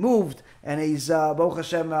Hashem, we moved, and he's Baruch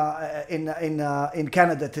Hashem in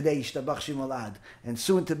Canada today, Ishtabach Shimolad, and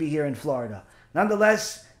soon to be here in Florida.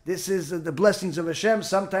 Nonetheless, this is the blessings of Hashem.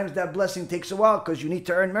 Sometimes that blessing takes a while because you need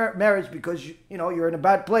to earn marriage because you're in a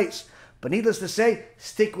bad place. But needless to say,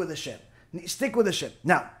 stick with Hashem. Stick with Hashem.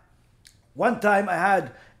 Now, one time I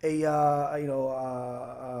had a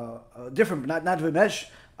different, not Vimesh,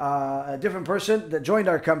 a different person that joined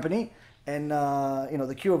our company, and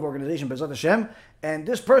the Q of organization, Bezat Hashem. And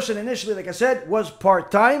this person initially, like I said, was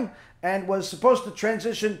part-time and was supposed to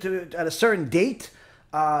transition at a certain date.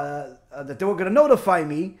 That they were going to notify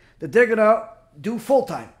me that they're going to do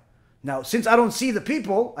full-time. Now, since I don't see the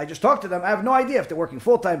people, I just talked to them, I have no idea if they're working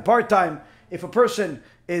full-time, part-time. If a person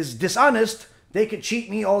is dishonest, they could cheat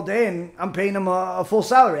me all day and I'm paying them a full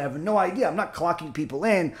salary. I have no idea. I'm not clocking people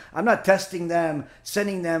in. I'm not testing them,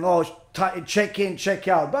 sending them, check in, check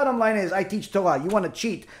out. Bottom line is, I teach Torah. You want to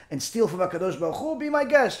cheat and steal from HaKadosh Baruch Hu, be my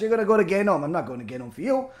guest. You're going to go to Gehenom. I'm not going to Gehenom for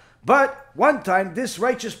you. But one time, this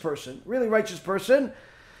righteous person, really righteous person,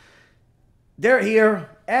 they're here,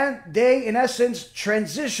 and they, in essence,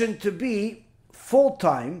 transitioned to be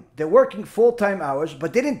full-time. They're working full-time hours,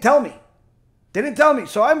 but they didn't tell me. They didn't tell me.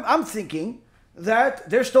 So I'm thinking that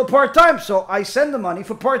they're still part-time, so I send the money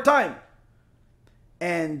for part-time.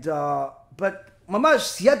 And, but,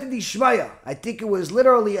 mamash, siyata dishmaya, I think it was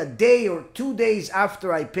literally a day or 2 days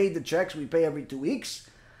after I paid the checks. We pay every 2 weeks.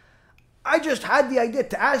 I just had the idea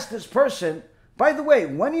to ask this person, by the way,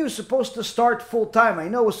 when are you supposed to start full-time? I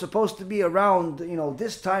know it's supposed to be around,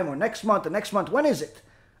 this time or next month. When is it?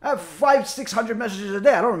 I have 500-600 messages a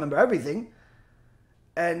day. I don't remember everything.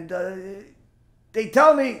 And they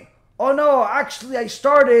tell me, oh no, actually I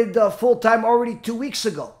started full-time already 2 weeks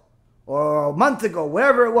ago. Or a month ago,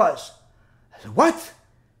 whatever it was. I said, what?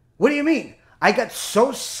 What do you mean? I got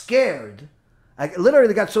so scared. I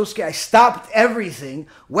literally got so scared. I stopped everything,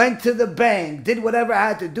 went to the bank, did whatever I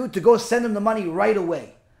had to do to go send them the money right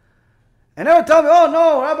away. And they would tell me, oh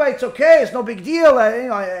no, Rabbi, it's okay. It's no big deal.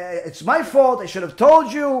 It's my fault. I should have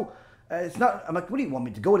told you. It's not. I'm like, what do you want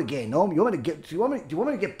me to go to Gehenom? Do you want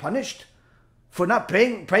me to get punished for not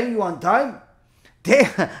paying you on time?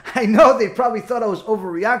 I know they probably thought I was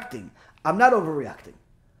overreacting. I'm not overreacting.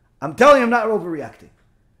 I'm telling you, I'm not overreacting.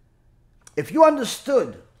 If you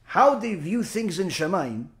understood how they view things in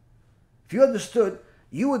Shemaim, if you understood,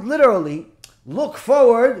 you would literally look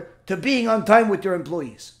forward to being on time with your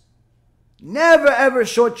employees. Never ever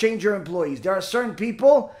shortchange your employees. There are certain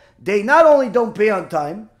people, they not only don't pay on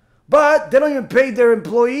time, but they don't even pay their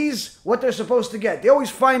employees what they're supposed to get. They always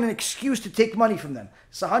find an excuse to take money from them.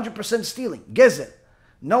 It's 100% stealing. Gezer.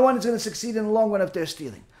 No one is going to succeed in the long run if they're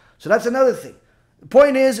stealing. So that's another thing. The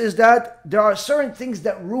point is that there are certain things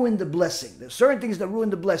that ruin the blessing. There are certain things that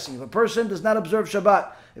ruin the blessing. If a person does not observe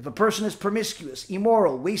Shabbat, if a person is promiscuous,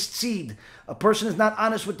 immoral, waste seed, a person is not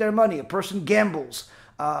honest with their money, a person gambles,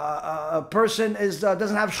 a person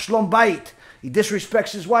doesn't have shlom bayit, he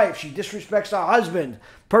disrespects his wife, she disrespects her husband,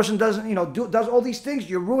 person doesn't, does all these things,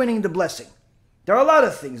 you're ruining the blessing. There are a lot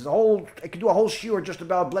of things. I could do a whole shiur just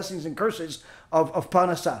about blessings and curses of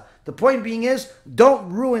Parnassah. The point being is,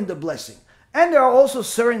 don't ruin the blessing. And there are also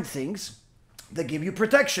certain things that give you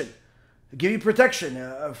protection. give you protection.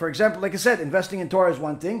 For example, like I said, investing in Torah is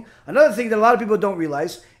one thing. Another thing that a lot of people don't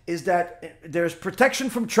realize is that there's protection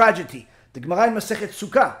from tragedy. The Gemara in Masechet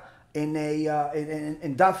Sukkah in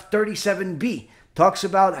Daf 37b talks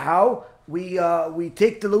about how we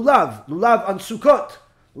take the lulav on Sukkot.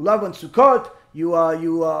 Lulav on Sukkot,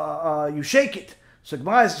 you shake it. So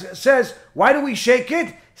Gemara says, why do we shake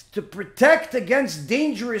it? It's to protect against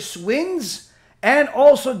dangerous winds and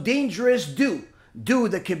also dangerous dew. Dew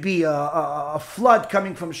that could be a flood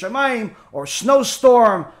coming from Shamayim, or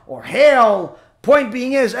snowstorm, or hail. Point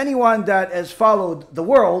being is, anyone that has followed the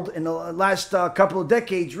world in the last couple of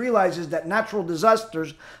decades realizes that natural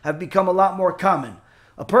disasters have become a lot more common.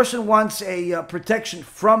 A person wants a protection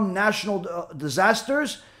from national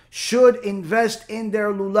disasters, should invest in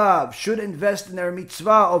their lulav, should invest in their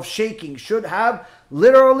mitzvah of shaking, should have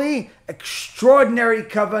literally extraordinary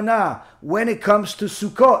kavanah when it comes to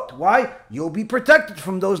Sukkot. Why? You'll be protected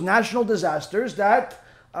from those national disasters that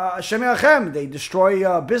Hashem Yachem, they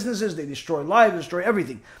destroy businesses, they destroy lives, destroy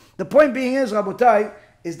everything. The point being is, Rabotai,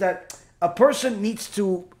 is that a person needs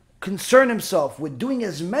to concern himself with doing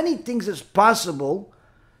as many things as possible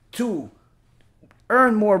to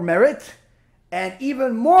earn more merit, and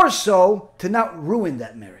even more so to not ruin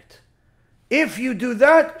that merit. If you do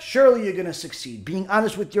that, surely you're going to succeed, being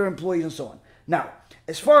honest with your employees and so on. Now,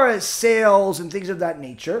 as far as sales and things of that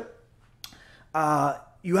nature,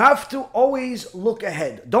 you have to always look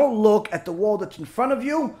ahead. Don't look at the wall that's in front of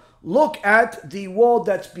you. Look at the wall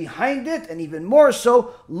that's behind it, and even more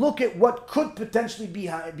so, look at what could potentially be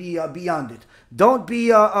beyond it. Don't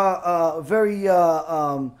be very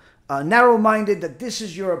narrow-minded that this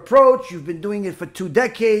is your approach, you've been doing it for 2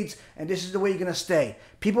 decades, and this is the way you're going to stay.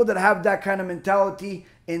 People that have that kind of mentality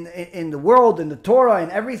in the world, in the Torah,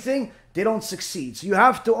 and everything, they don't succeed. So you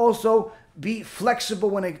have to also be flexible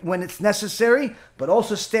when it's necessary, but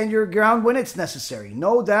also stand your ground when it's necessary.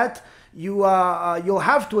 Know that you'll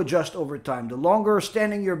have to adjust over time. The longer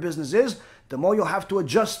standing your business is, the more you'll have to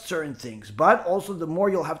adjust certain things, but also the more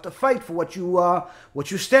you'll have to fight for what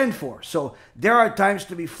you stand for. So there are times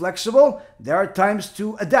to be flexible, there are times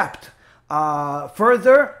to adapt.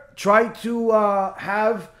 Further, try to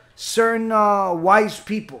have certain wise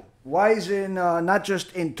people, wise in not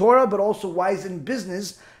just in Torah, but also wise in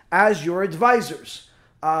business as your advisors.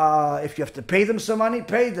 If you have to pay them some money,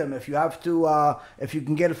 pay them. If you have to, if you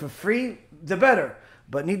can get it for free, the better.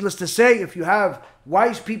 But needless to say, if you have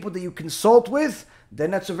wise people that you consult with,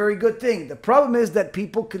 then that's a very good thing. The problem is that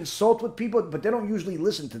people consult with people, but they don't usually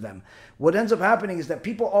listen to them. What ends up happening is that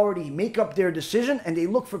people already make up their decision and they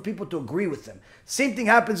look for people to agree with them. Same thing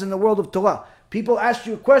happens in the world of Torah. People ask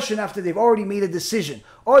you a question after they've already made a decision.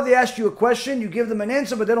 Or they ask you a question, you give them an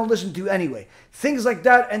answer, but they don't listen to you anyway. Things like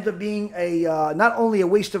that end up being not only a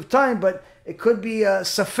waste of time, but it could be a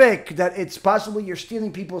safek that it's possibly you're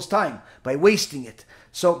stealing people's time by wasting it.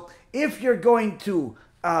 So if you're going to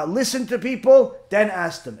listen to people, then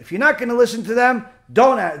ask them. If you're not going to listen to them,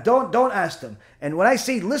 don't ask them. And when I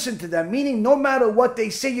say listen to them, meaning no matter what they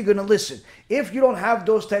say, you're going to listen. If you don't have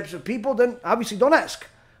those types of people, then obviously don't ask.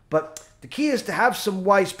 But the key is to have some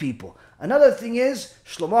wise people. Another thing is,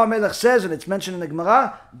 Shlomo HaMelech says, and it's mentioned in the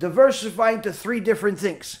Gemara, diversify into 3 different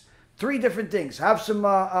things. 3 different things. Have some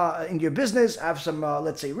in your business, have some,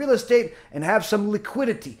 let's say, real estate, and have some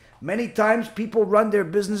liquidity. Many times people run their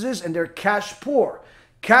businesses and they're cash poor.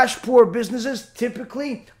 Cash poor businesses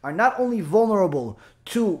typically are not only vulnerable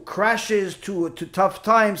to crashes, to tough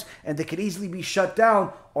times, and they could easily be shut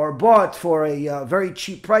down or bought for a very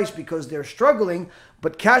cheap price because they're struggling,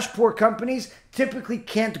 but cash poor companies typically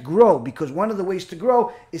can't grow because one of the ways to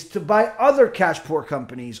grow is to buy other cash poor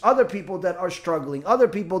companies, other people that are struggling, other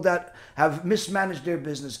people that have mismanaged their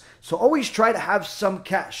business. So always try to have some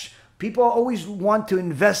cash. People always want to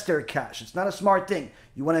invest their cash. It's not a smart thing.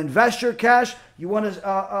 You want to invest your cash. You want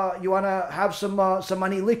to have some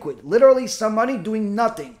money liquid. Literally, some money doing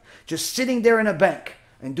nothing, just sitting there in a bank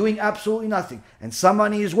and doing absolutely nothing. And some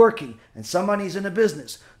money is working, and some money is in a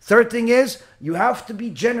business. Third thing is you have to be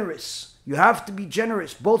generous. You have to be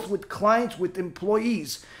generous, both with clients, with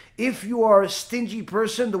employees. If you are a stingy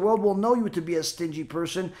person, the world will know you to be a stingy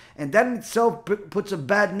person, and that in itself puts a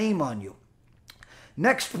bad name on you.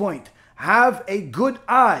 Next point, have a good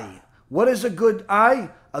eye. What is a good eye?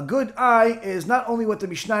 A good eye is not only what the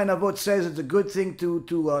Mishnah in Avot says, it's a good thing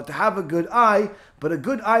to have a good eye, but a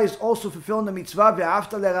good eye is also fulfilling the mitzvah,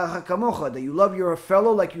 ve'afta le'racha kamocha, that you love your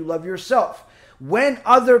fellow like you love yourself. When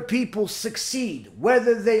other people succeed,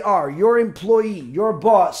 whether they are your employee, your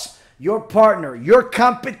boss, your partner, your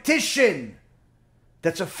competition,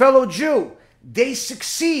 that's a fellow Jew, they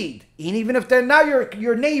succeed, and even if they're not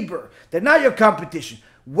your neighbor, they're not your competition.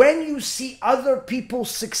 When you see other people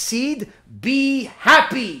succeed, be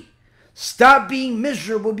happy. Stop being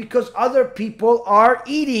miserable because other people are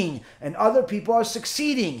eating and other people are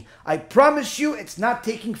succeeding. I promise you, it's not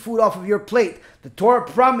taking food off of your plate. The Torah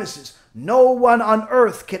promises no one on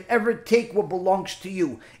earth can ever take what belongs to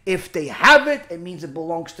you. If they have it, it means it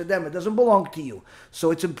belongs to them. It doesn't belong to you.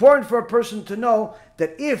 So it's important for a person to know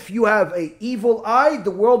that if you have an evil eye,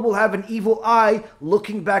 the world will have an evil eye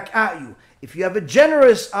looking back at you. If you have a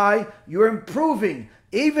generous eye, you're improving.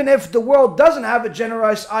 Even if the world doesn't have a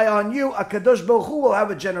generous eye on you, HaKadosh Baruch Hu will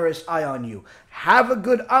have a generous eye on you. Have a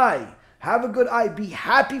good eye. Have a good eye. Be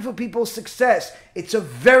happy for people's success. It's a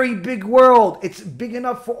very big world. It's big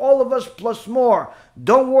enough for all of us plus more.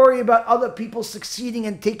 Don't worry about other people succeeding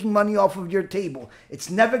and taking money off of your table. It's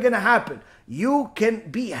never going to happen. You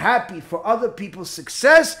can be happy for other people's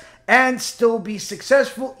success and still be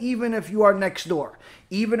successful even if you are next door.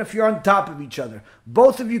 Even if you're on top of each other.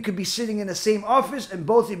 Both of you could be sitting in the same office and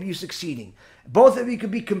both of you succeeding. Both of you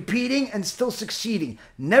could be competing and still succeeding.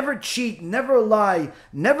 Never cheat, never lie,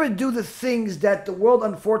 never do the things that the world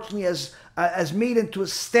unfortunately has made into a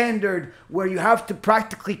standard where you have to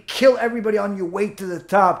practically kill everybody on your way to the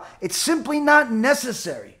top. It's simply not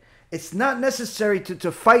necessary. It's not necessary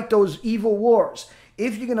to fight those evil wars.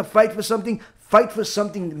 If you're going to fight for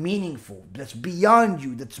something meaningful, that's beyond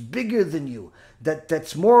you, that's bigger than you,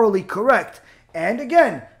 that's morally correct. And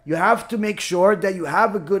again, you have to make sure that you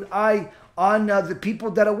have a good eye on the people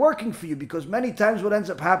that are working for you, because many times what ends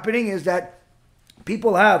up happening is that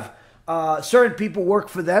people have certain people work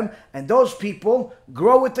for them, and those people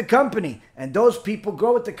grow with the company, and those people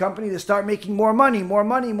grow with the company. They start making more money,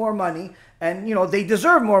 and they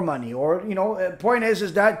deserve more money. Or point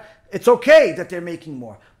is that it's okay that they're making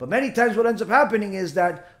more. But many times what ends up happening is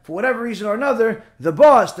that for whatever reason or another, the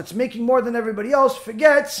boss that's making more than everybody else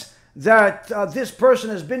forgets that this person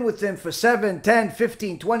has been with them for 7, 10,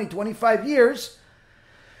 15, 20, 25 years.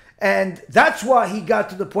 And that's why he got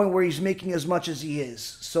to the point where he's making as much as he is.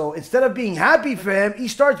 So instead of being happy for him, he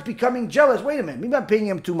starts becoming jealous. Wait a minute, maybe I'm paying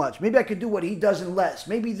him too much. Maybe I could do what he does in less.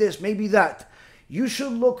 Maybe this, maybe that. You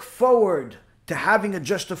should look forward to having a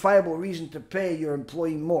justifiable reason to pay your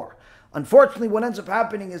employee more. Unfortunately, what ends up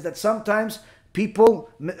happening is that sometimes people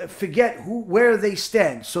forget where they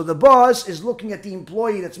stand. So the boss is looking at the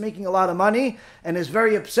employee that's making a lot of money and is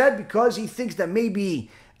very upset because he thinks that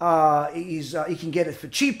maybe he can get it for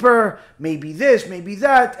cheaper, maybe this, maybe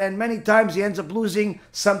that, and many times he ends up losing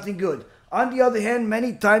something good. On the other hand,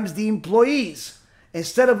 many times the employees,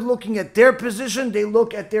 instead of looking at their position, they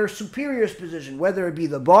look at their superior's position, whether it be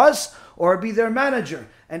the boss or it be their manager.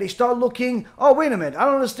 And they start looking, oh, wait a minute, I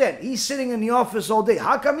don't understand. He's sitting in the office all day.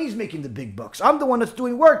 How come he's making the big bucks? I'm the one that's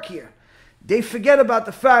doing work here. They forget about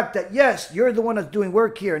the fact that, yes, you're the one that's doing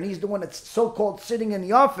work here, and he's the one that's so-called sitting in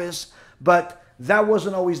the office, but that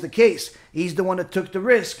wasn't always the case. He's the one that took the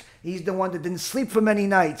risk. He's the one that didn't sleep for many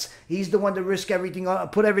nights. He's the one that risked everything,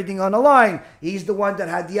 put everything on the line. He's the one that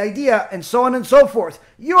had the idea, and so on and so forth.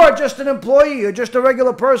 You are just an employee. You're just a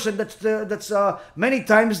regular person that's many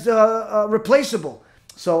times replaceable,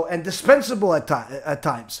 and dispensable at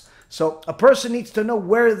times. So a person needs to know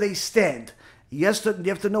where they stand. You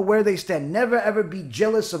have to know where they stand. Never ever be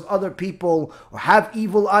jealous of other people or have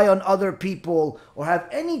evil eye on other people or have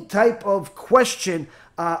any type of question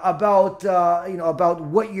about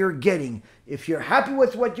what you're getting. If you're happy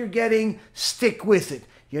with what you're getting, stick with it.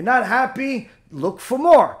 You're not happy, look for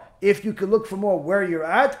more. If you can look for more where you're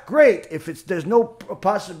at, great. If there's no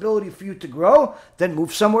possibility for you to grow, then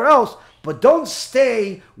move somewhere else. But don't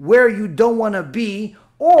stay where you don't want to be,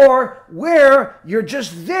 or where you're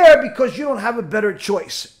just there because you don't have a better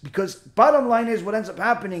choice. Because bottom line is, what ends up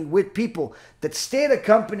happening with people that stay at a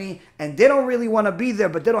company and they don't really want to be there,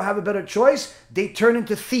 but they don't have a better choice, they turn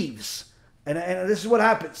into thieves. And this is what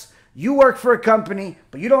happens. You work for a company,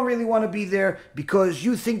 but you don't really want to be there because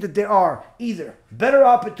you think that there are either better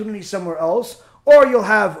opportunities somewhere else, or you'll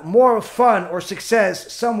have more fun or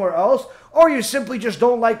success somewhere else, or you simply just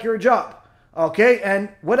don't like your job. Okay? And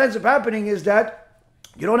what ends up happening is that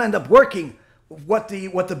you don't end up working what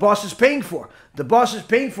the boss is paying for. The boss is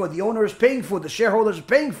paying for, the owner is paying for, the shareholders are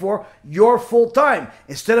paying for your full time.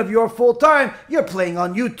 Instead of your full time, you're playing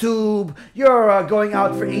on YouTube, you're going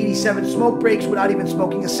out for 87 smoke breaks without even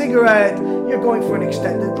smoking a cigarette, you're going for an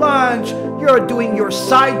extended lunch, you're doing your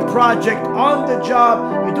side project on the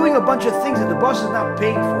job, you're doing a bunch of things that the boss is not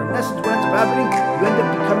paying for. In essence, what ends up happening, you end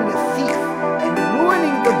up becoming a thief and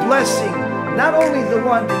ruining the blessing, not only the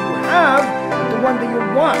one that you have, but the one that you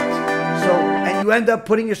want. And you end up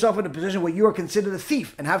putting yourself in a position where you are considered a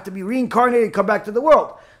thief and have to be reincarnated and come back to the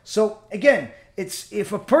world. So again, it's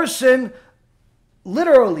if a person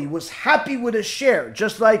literally was happy with a share,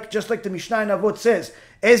 just like the Mishnah in Avot says,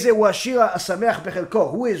 Eze washira asamech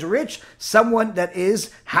bechelko. Who is rich? Someone that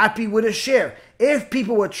is happy with a share. If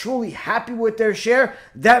people were truly happy with their share,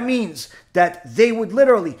 that means that they would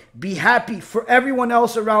literally be happy for everyone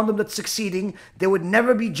else around them that's succeeding. They would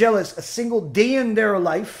never be jealous a single day in their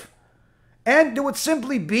life. And they would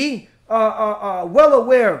simply be well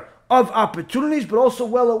aware of opportunities, but also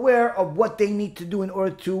well aware of what they need to do in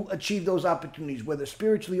order to achieve those opportunities, whether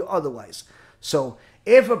spiritually or otherwise. So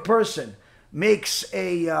if a person makes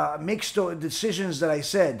the decisions that I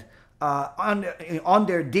said on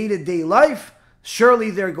their day-to-day life, surely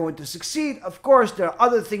they're going to succeed. Of course, there are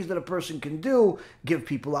other things that a person can do. Give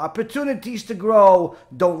people opportunities to grow.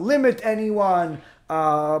 Don't limit anyone.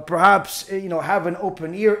 Perhaps, have an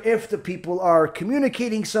open ear if the people are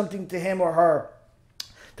communicating something to him or her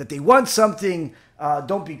that they want something.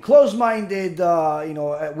 Don't be closed-minded,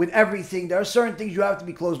 with everything. There are certain things you have to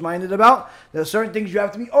be closed-minded about. There are certain things you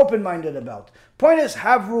have to be open-minded about. Point is,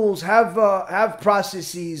 have rules, have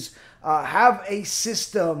processes, have a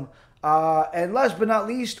system, and last but not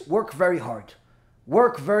least, work very hard.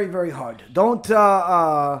 Work very, very hard. Don't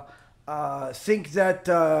think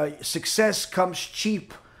that success comes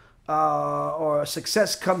cheap or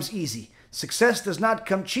success comes easy. Success does not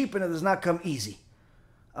come cheap and it does not come easy.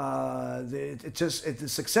 The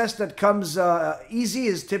success that comes easy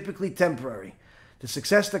is typically temporary. The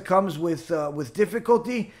success that comes with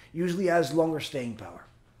difficulty usually has longer staying power.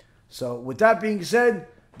 So with that being said,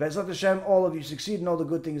 Be'ezrat Hashem, all of you succeed in all the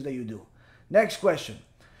good things that you do. Next question.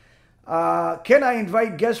 Can I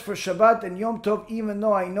invite guests for Shabbat and Yom Tov even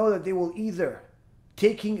though I know that they will either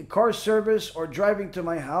taking a car service or driving to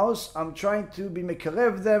my house? I'm trying to be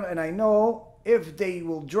mekarev them and I know if they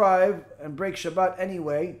will drive and break Shabbat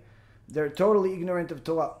anyway, they're totally ignorant of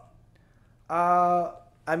Torah.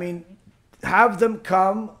 Have them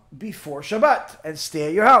come before Shabbat and stay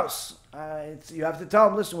at your house. You have to tell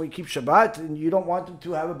them, listen, we keep Shabbat and you don't want them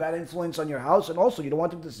to have a bad influence on your house, and also you don't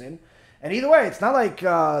want them to sin. And either way, it's not like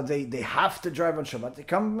they have to drive on Shabbat. They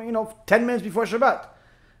come, 10 minutes before Shabbat.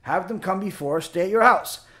 Have them come before, stay at your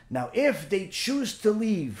house. Now, if they choose to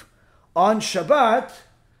leave on Shabbat,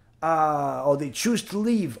 or they choose to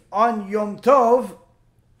leave on Yom Tov,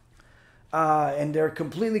 and they're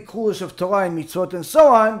completely clueless of Torah and mitzvot and so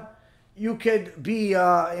on, you could be,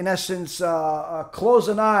 in essence, close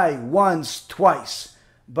an eye once, twice.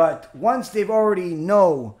 But once they've already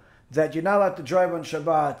know that you're not allowed to drive on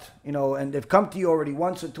Shabbat, and they've come to you already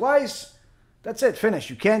once or twice, that's it, finish.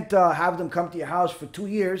 You can't have them come to your house for 2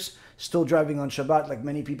 years still driving on Shabbat like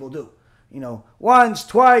many people do. Once,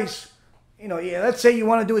 twice, let's say you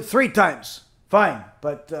want to do it 3 times, fine.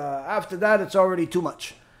 But after that, it's already too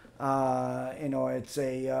much. It's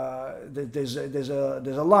there's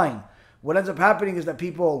a line. What ends up happening is that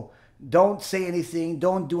people don't say anything,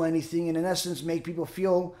 don't do anything, and in essence make people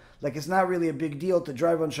feel like it's not really a big deal to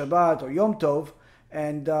drive on Shabbat or Yom Tov.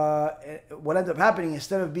 And what ends up happening,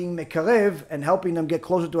 instead of being mekarev and helping them get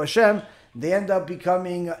closer to Hashem, they end up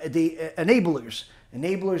becoming the enablers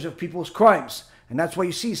of people's crimes. And that's why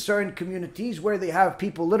you see certain communities where they have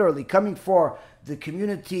people literally coming for the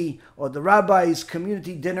community or the rabbi's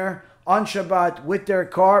community dinner on Shabbat with their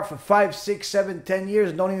car for 5, 6, 7, 10 years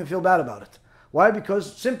and don't even feel bad about it. Why?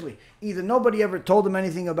 Because simply, either nobody ever told them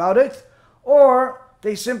anything about it, or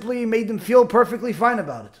they simply made them feel perfectly fine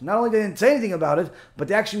about it. Not only they didn't say anything about it, but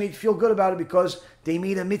they actually made feel good about it because they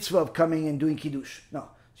made a mitzvah of coming and doing kiddush. No.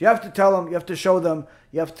 So you have to tell them, you have to show them,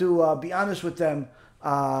 you have to be honest with them,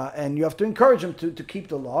 and you have to encourage them to keep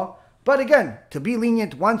the law. But again, to be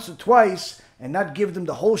lenient once or twice and not give them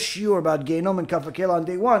the whole shiur about Gehinom and Kafakela on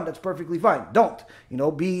day 1, that's perfectly fine. Don't.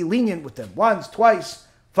 Be lenient with them. Once, twice,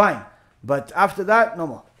 fine. But after that, no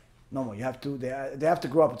more. No more. You have to. They have to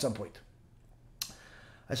grow up at some point.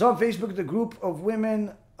 I saw on Facebook the group of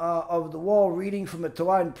women of the wall reading from the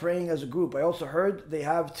Torah and praying as a group. I also heard they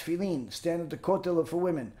have tefillin, stand at the kotel for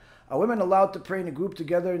women. Are women allowed to pray in a group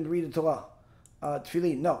together and read the Torah?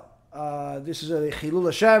 Tefillin, no. This is a Chilul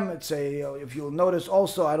Hashem. It's if you'll notice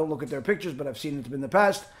also, I don't look at their pictures, but I've seen it in the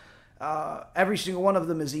past. Every single one of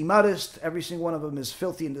them is immodest. Every single one of them is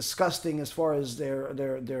filthy and disgusting as far as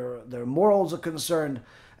their morals are concerned.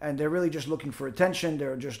 And they're really just looking for attention.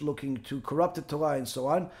 They're just looking to corrupt the Torah and so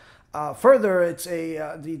on. Further, it's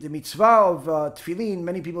the mitzvah of tefillin.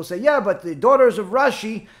 Many people say, yeah, but the daughters of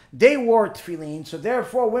Rashi, they wore tefillin, so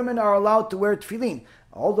therefore women are allowed to wear tefillin.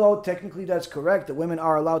 Although technically that's correct, the women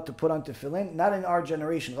are allowed to put on tefillin, not in our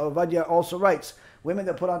generation. Rabbi Vadia also writes, women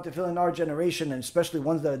that put on tefillin in our generation, and especially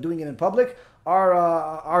ones that are doing it in public,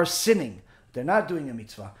 are sinning. They're not doing a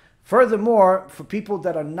mitzvah. Furthermore, for people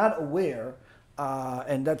that are not aware,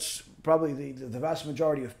 and that's probably the vast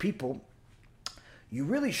majority of people, you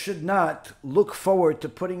really should not look forward to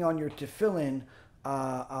putting on your tefillin,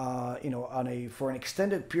 for an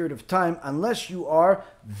extended period of time, unless you are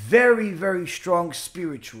very, very strong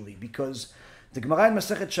spiritually, because the Gemara in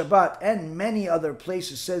Masechet Shabbat and many other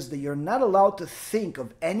places says that you're not allowed to think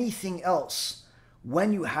of anything else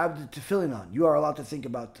when you have the tefillin on. You are allowed to think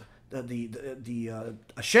about the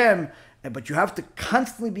Hashem, but you have to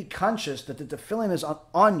constantly be conscious that the tefillin is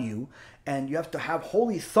on you, and you have to have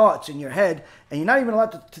holy thoughts in your head, and you're not even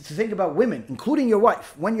allowed to think about women, including your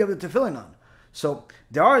wife, when you have the tefillin on. So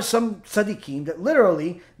there are some tzaddikim that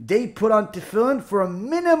literally they put on tefillin for a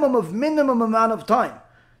minimum amount of time.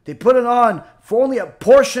 They put it on for only a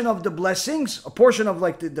portion of the blessings, a portion of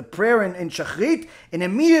like the prayer in Shachrit, and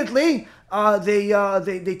immediately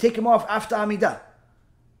they take him off after Amidah.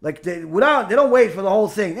 Like they don't wait for the whole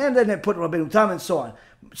thing, and then they put Rabbeinu Tam and so on.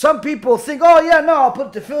 Some people think, oh yeah, no, I'll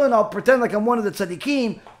put tefillin, I'll pretend like I'm one of the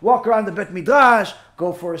tzaddikim, walk around the Bet Midrash,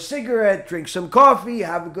 go for a cigarette, drink some coffee,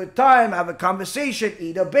 have a good time, have a conversation,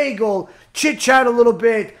 eat a bagel, chit-chat a little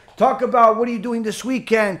bit, talk about what are you doing this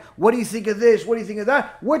weekend, what do you think of this, what do you think of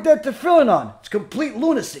that, with that tefillin on. It's complete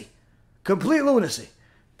lunacy. Complete lunacy.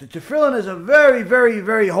 The tefillin is a very, very,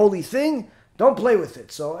 very holy thing. Don't play with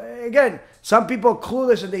it. So again, some people are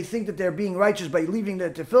clueless and they think that they're being righteous by leaving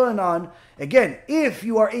their tefillin on. Again, if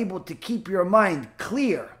you are able to keep your mind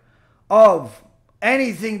clear of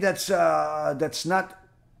anything that's not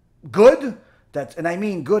good, and I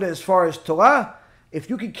mean good as far as Torah, if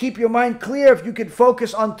you can keep your mind clear, if you can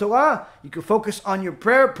focus on Torah, you can focus on your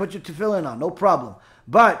prayer, put your tefillin on, no problem.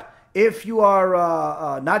 But if you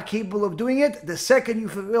are not capable of doing it, the second you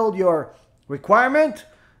fulfilled your requirement,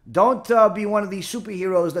 don't be one of these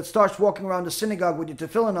superheroes that starts walking around the synagogue with your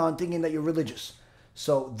tefillin on thinking that you're religious.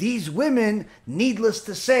 So these women, needless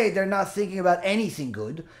to say, they're not thinking about anything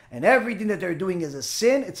good, and everything that they're doing is a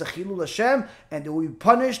sin. It's a chilul Hashem, and they will be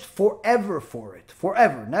punished forever for it.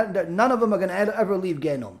 Forever. None of them are going to ever leave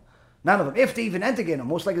Gehenom. None of them. If they even enter Gehenom,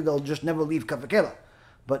 most likely they'll just never leave Kafakela.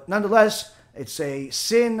 But nonetheless, it's a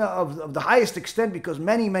sin of the highest extent, because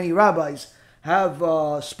many, many rabbis have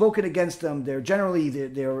spoken against them. They're generally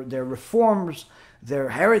they're reforms, they're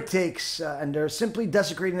heretics, and they're simply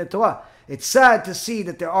desecrating the Torah. It's sad to see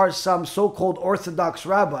that there are some so-called Orthodox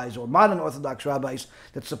rabbis or modern Orthodox rabbis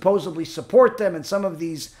that supposedly support them, and some of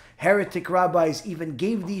these heretic rabbis even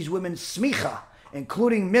gave these women smicha,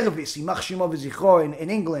 including Mirvis, Yimach Shemo v'Zichro in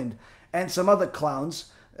England, and some other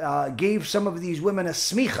clowns, gave some of these women a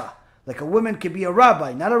smicha, like a woman could be a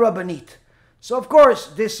rabbi, not a rabbanit. So of course,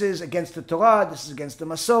 this is against the Torah, this is against the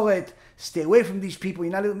Masoret. Stay away from these people.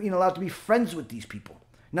 You're not even allowed to be friends with these people.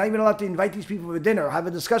 You're not even allowed to invite these people for dinner or have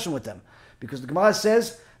a discussion with them. Because the Gemara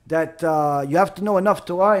says that you have to know enough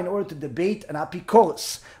Torah in order to debate an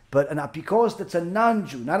apikoros. But an apikoros that's a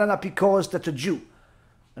non-Jew, not an apikoros that's a Jew.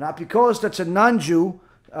 An apikoros that's a non-Jew,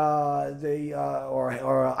 or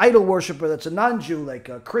an idol worshiper that's a non-Jew, like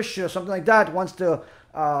a Christian or something like that, wants to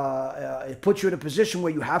put you in a position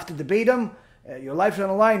where you have to debate him. Your life's on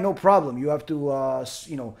the line, no problem. You have to,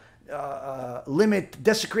 limit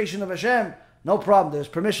desecration of Hashem, no problem. There's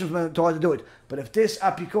permission from the Torah to do it. But if this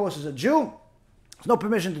apikoros is a Jew, there's no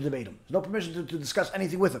permission to debate him. There's no permission to discuss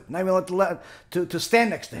anything with him. Not even allowed to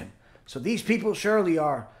stand next to him. So these people surely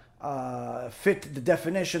are fit the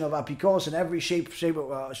definition of apikoros in every shape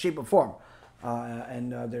or form.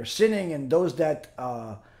 And they're sinning, and those that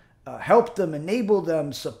help them, enable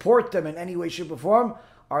them, support them in any way, shape, or form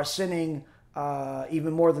are sinning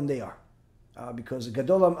even more than they are. Because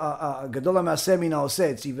Gadola Ma'aseh Min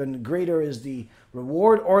Ha'oseh, it's even greater is the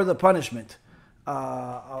reward or the punishment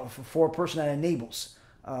for a person that enables.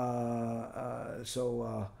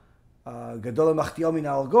 Gadola Machtiel Min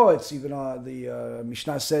Ha'orgo, it's even the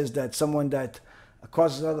Mishnah says that someone that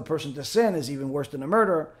causes another person to sin is even worse than a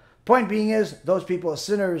murderer. Point being is, those people are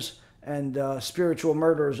sinners and spiritual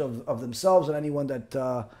murderers of themselves and anyone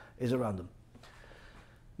that is around them.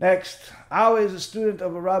 Next, how is a student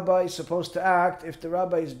of a rabbi supposed to act if the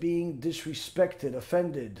rabbi is being disrespected,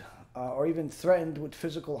 offended, or even threatened with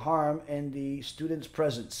physical harm in the student's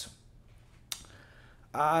presence?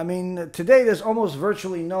 I mean, today there's almost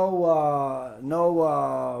virtually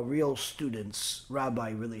no real students-rabbi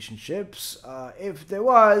relationships. If there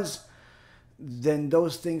was, then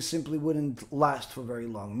those things simply wouldn't last for very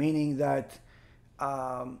long. Meaning that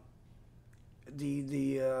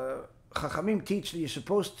the Chachamim teach that you're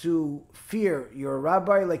supposed to fear your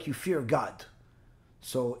rabbi like you fear God.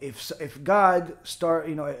 So if God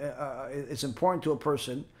it's important to a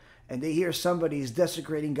person, and they hear somebody is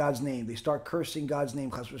desecrating God's name, they start cursing God's name,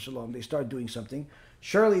 chas v'shalom, they start doing something,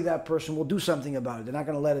 surely that person will do something about it. They're not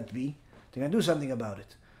going to let it be. They're going to do something about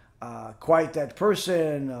it. Quiet that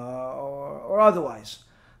person or otherwise.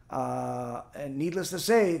 And needless to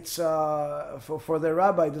say, it's for their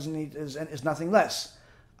rabbi is nothing less.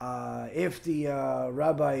 If the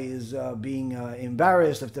rabbi is being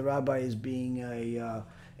embarrassed, if the rabbi is being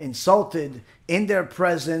insulted in their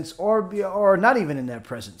presence or not even in their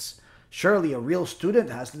presence, surely a real student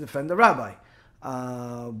has to defend the rabbi.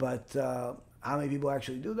 But how many people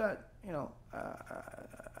actually do that?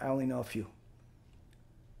 I only know a few.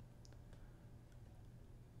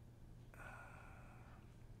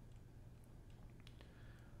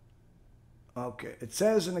 Okay, it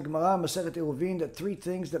says in the Gemara Masechet Eruvin that 3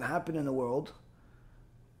 things that happen in the world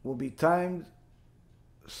will be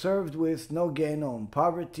served with no genom: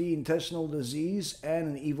 poverty, intestinal disease, and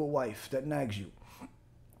an evil wife that nags you.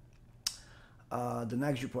 The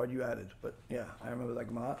nags you part you added, but yeah, I remember that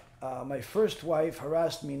Gemara. My first wife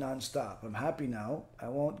harassed me nonstop. I'm happy now. I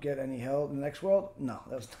won't get any hell in the next world. No,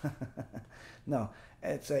 that's no.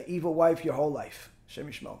 It's an evil wife your whole life. Shem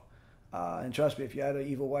Yishmo. And trust me, if you had an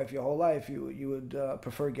evil wife your whole life, you would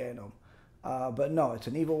prefer Gehinom. But no, it's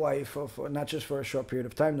an evil wife for not just for a short period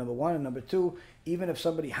of time, number one. And number two, even if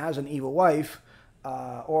somebody has an evil wife,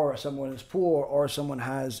 or someone is poor, or someone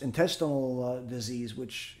has intestinal disease,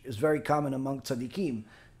 which is very common among tzaddikim,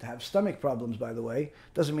 to have stomach problems, by the way.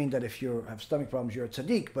 Doesn't mean that if you have stomach problems, you're a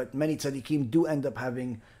tzaddik, but many tzaddikim do end up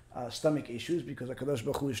having stomach issues because HaKadosh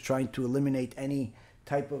Baruch Hu is trying to eliminate any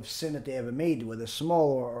type of sin that they ever made, whether small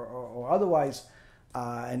or otherwise,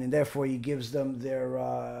 and therefore he gives them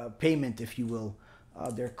their payment, if you will,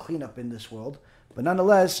 their cleanup in this world. But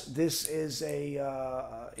nonetheless, this is these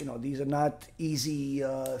are not easy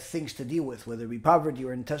things to deal with, whether it be poverty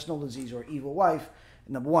or intestinal disease or evil wife.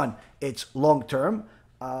 Number one, it's long term,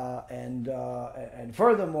 and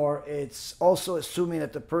furthermore, it's also assuming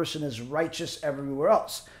that the person is righteous everywhere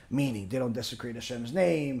else, meaning they don't desecrate Hashem's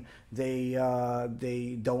name, they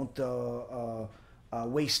don't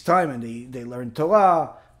waste time, and they learn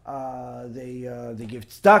Torah, they give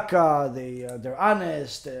tzedakah, they're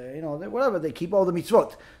honest, whatever, they keep all the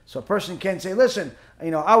mitzvot. So a person can't say, listen,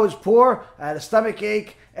 I was poor, I had a stomach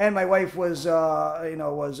ache, and my wife was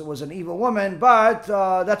an evil woman, but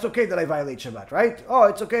that's okay that I violate Shabbat, right? Oh,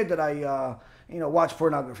 it's okay that I watch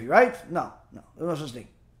pornography, right? No, there's no such thing.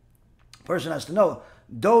 A person has to know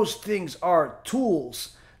those things are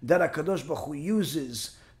tools that HaKadosh Baruch Hu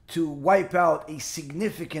uses to wipe out a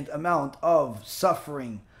significant amount of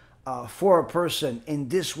suffering for a person in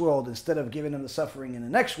this world instead of giving them the suffering in the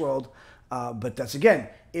next world. But that's, again,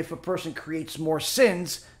 if a person creates more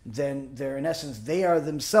sins, then in essence, they are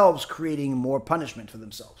themselves creating more punishment for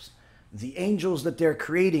themselves. The angels that they're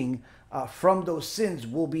creating from those sins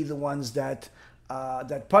will be the ones that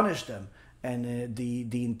punish them. And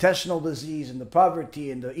the intestinal disease and the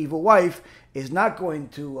poverty and the evil wife is not going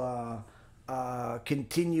to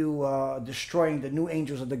continue destroying the new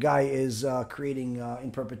angels that the guy is creating in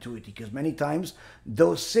perpetuity, because many times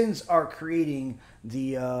those sins are creating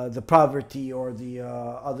the poverty or the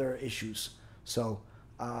other issues. So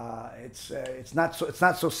it's not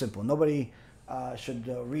so simple. Nobody should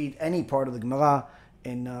read any part of the Gemara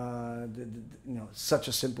in such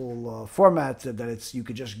a simple format that it's you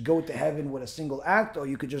could just go to heaven with a single act, or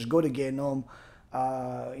you could just go to Gehinom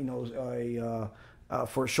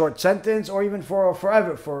for a short sentence, or even for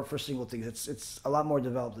forever for single things. It's a lot more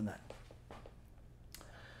developed than that.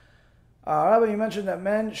 Rabbi, you mentioned that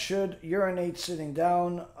men should urinate sitting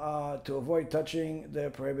down to avoid touching the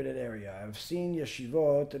prohibited area. I've seen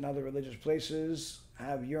yeshivot and other religious places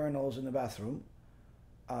have urinals in the bathroom.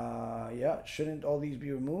 Shouldn't all these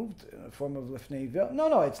be removed in a form of lifnei vel?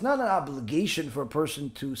 No, it's not an obligation for a person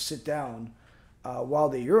to sit down while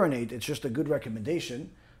they urinate. It's just a good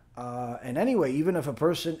recommendation. And anyway, even if a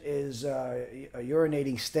person is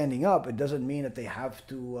urinating standing up, it doesn't mean that they have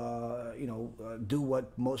to, do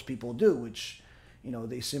what most people do, which,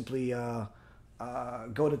 they simply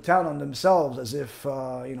go to town on themselves as if,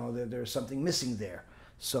 there's something missing there.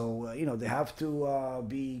 So, they have to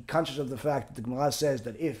be conscious of the fact that the Gemara says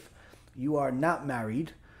that if you are not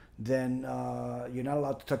married, then you're not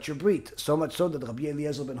allowed to touch your brit. So much so that Rabbi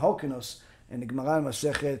Eliezer ben Horkinos in the Gemara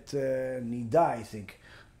Masechet Nida, I think,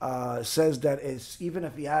 says that it's even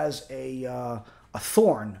if he has a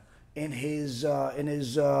thorn in his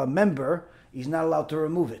member, he's not allowed to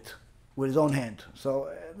remove it with his own hand.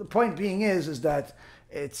 So the point being is that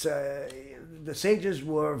it's the sages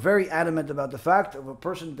were very adamant about the fact that a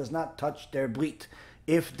person does not touch their brit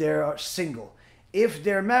if they are single. If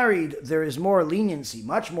they're married, there is more leniency,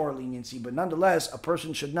 much more leniency, but nonetheless, a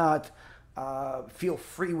person should not feel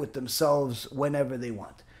free with themselves whenever they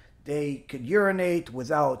want. They could urinate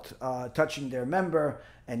without touching their member,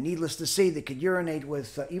 and needless to say, they could urinate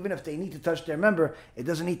with, even if they need to touch their member, it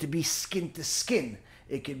doesn't need to be skin to skin.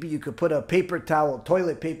 It could be, you could put a paper towel,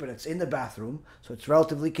 toilet paper that's in the bathroom, so it's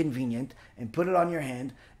relatively convenient, and put it on your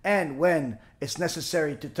hand. And when it's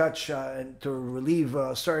necessary to touch and to relieve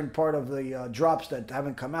a certain part of the drops that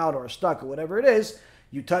haven't come out or stuck or whatever it is,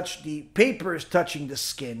 you touch the papers touching the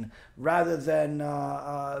skin rather than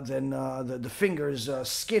the fingers.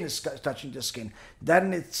 Skin is touching the skin. That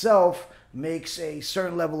in itself makes a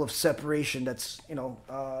certain level of separation that's,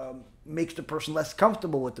 makes the person less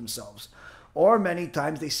comfortable with themselves. Or many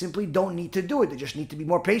times they simply don't need to do it. They just need to be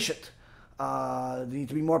more patient. They need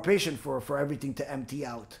to be more patient for everything to empty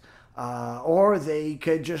out. Or they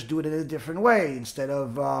could just do it in a different way. Instead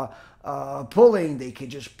of pulling, they could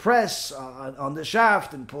just press on the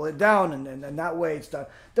shaft and pull it down, and that way it's done.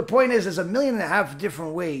 The point is, there's 1.5 million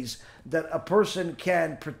different ways that a person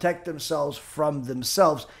can protect themselves from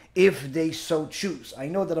themselves if they so choose. I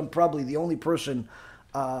know that I'm probably the only person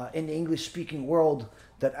in the English-speaking world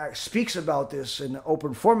that speaks about this in an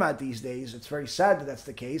open format these days. It's very sad that that's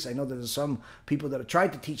the case. I know that there's some people that have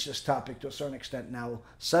tried to teach this topic to a certain extent now,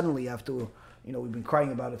 suddenly after, we've been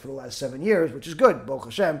crying about it for the last 7 years, which is good, Baruch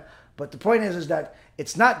Hashem. But the point is that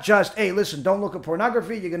it's not just, hey, listen, don't look at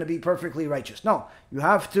pornography, you're going to be perfectly righteous. No, you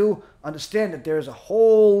have to understand that there's a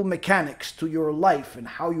whole mechanics to your life and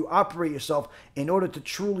how you operate yourself in order to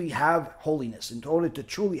truly have holiness, in order to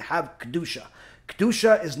truly have Kedusha.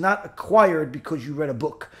 Kedusha is not acquired because you read a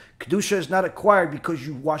book. Kedusha is not acquired because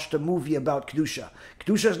you watched a movie about Kedusha.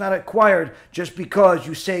 Kedusha is not acquired just because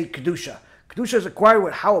you say Kedusha. Kedusha is acquired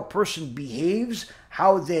with how a person behaves,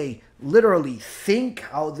 how they literally think,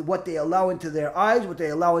 what they allow into their eyes, what they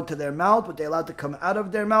allow into their mouth, what they allow to come out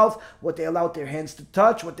of their mouth, what they allow their hands to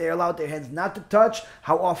touch, what they allow their hands not to touch,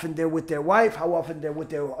 how often they're with their wife, how often they're with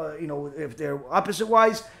their, if they're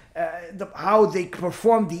opposite-wise, how they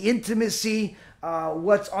perform the intimacy,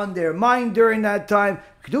 what's on their mind during that time.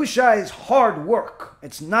 Kedusha is hard work.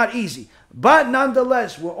 It's not easy. But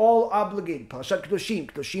nonetheless, we're all obligated. Parashat Kedoshim,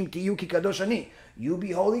 Kedoshim tiyu ki kadosh ani. You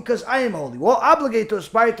be holy because I am holy. We're all obligated to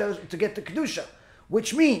aspire to get to Kedusha.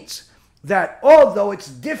 Which means that although it's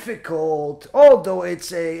difficult, although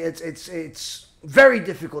it's very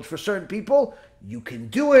difficult for certain people, you can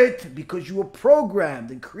do it because you were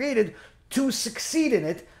programmed and created to succeed in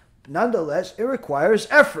it. Nonetheless, it requires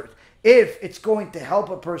effort. If it's going to help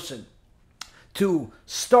a person to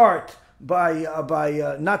start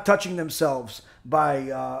by not touching themselves,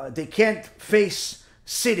 they can't face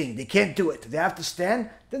sitting, they can't do it, they have to stand,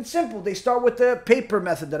 then simple, they start with the paper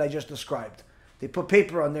method that I just described. They put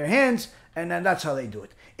paper on their hands, and then that's how they do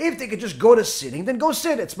it. If they could just go to sitting, then go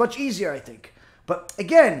sit. It's much easier, I think. But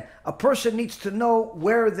again, a person needs to know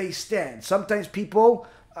where they stand. Sometimes people,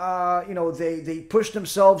 they push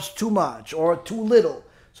themselves too much or too little.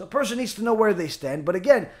 So a person needs to know where they stand. But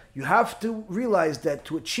again, you have to realize that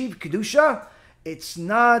to achieve Kedusha, it's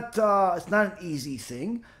not an easy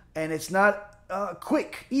thing, and it's not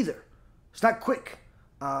quick either. It's not quick.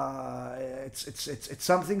 It's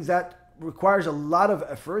something that requires a lot of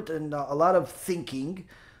effort and a lot of thinking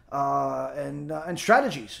and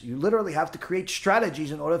strategies. You literally have to create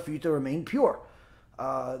strategies in order for you to remain pure.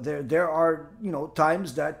 There are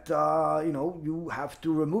times that you have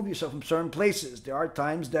to remove yourself from certain places. There are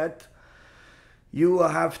times that you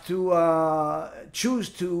have to choose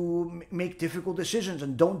to make difficult decisions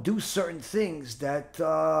and don't do certain things that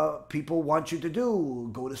people want you to do.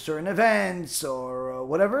 Go to certain events or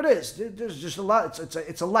whatever it is. There's just a lot.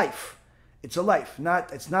 It's a life. It's a life.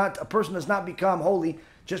 A person does not become holy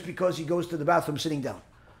just because he goes to the bathroom sitting down.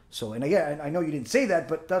 So, and again, I know you didn't say that,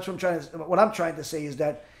 but that's what I'm trying to say is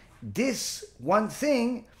that this one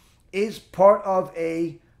thing is part of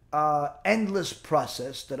a endless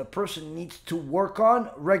process that a person needs to work on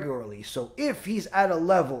regularly. So if he's at a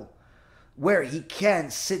level where he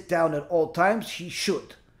can sit down at all times, he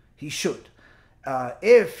should. He should.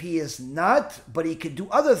 If he is not, but he can do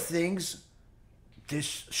other things,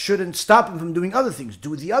 this shouldn't stop him from doing other things.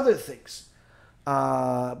 Do the other things.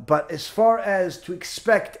 But as far as to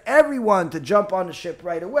expect everyone to jump on the ship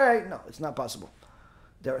right away, no, it's not possible.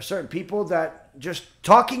 There are certain people that just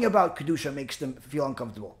talking about Kedusha makes them feel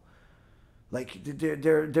uncomfortable. Like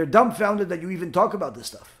they're dumbfounded that you even talk about this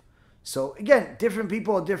stuff. So again, different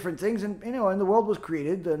people are different things, and and the world was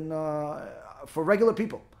created and for regular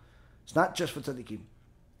people. It's not just for tzaddikim.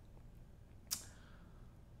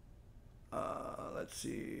 Let's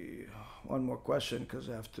see, one more question because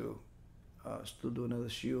I have to Still do another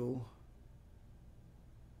shiur.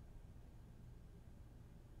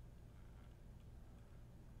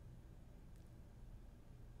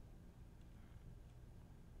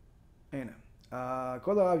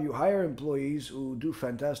 You hire employees who do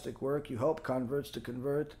fantastic work. You help converts to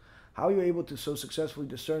convert. How are you able to so successfully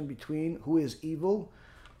discern between who is evil,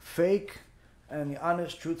 fake, and the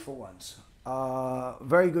honest, truthful ones?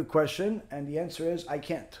 Very good question. And the answer is I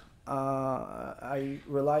can't. I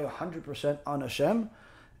rely 100% on Hashem.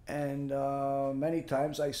 And many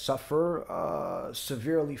times I suffer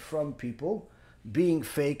severely from people being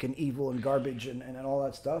fake and evil and garbage and all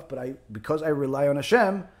that stuff. But because I rely on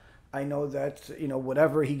Hashem, I know that,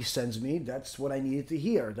 whatever he sends me, that's what I needed to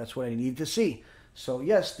hear. That's what I needed to see. So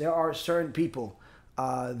yes, there are certain people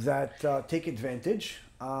that take advantage,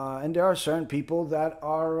 and there are certain people that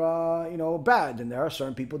are, bad, and there are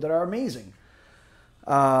certain people that are amazing.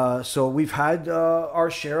 So we've had our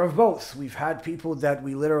share of both. We've had people that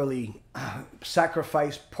we literally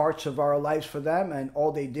sacrificed parts of our lives for them, and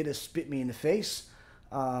all they did is spit me in the face.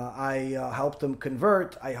 I helped them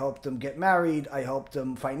convert. I helped them get married. I helped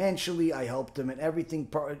them financially. I helped them in everything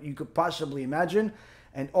you could possibly imagine.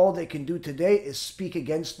 And all they can do today is speak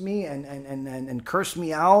against me and curse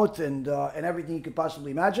me out and everything you could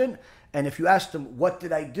possibly imagine. And if you ask them, what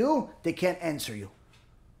did I do? They can't answer you.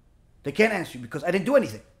 They can't answer you because I didn't do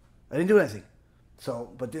anything. I didn't do anything. So,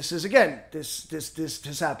 but this is, again,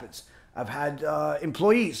 this happens. I've had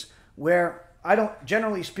employees where I don't,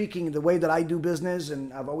 generally speaking, the way that I do business,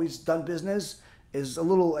 and I've always done business, is a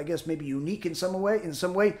little, I guess, maybe unique in some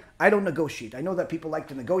way. I don't negotiate. I know that people like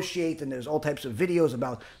to negotiate, and there's all types of videos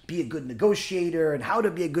about be a good negotiator and how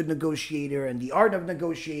to be a good negotiator and the art of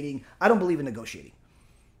negotiating. I don't believe in negotiating.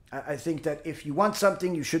 I think that if you want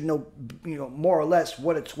something, you should know, more or less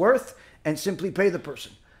what it's worth and simply pay the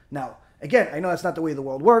person. Now, again, I know that's not the way the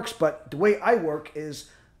world works, but the way I work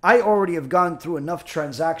is I already have gone through enough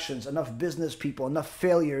transactions, enough business people, enough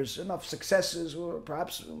failures, enough successes, or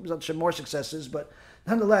perhaps some more successes, but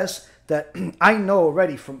nonetheless, that I know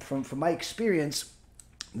already from my experience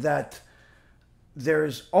that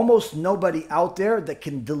there's almost nobody out there that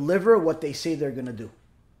can deliver what they say they're going to do.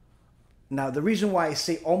 Now, the reason why I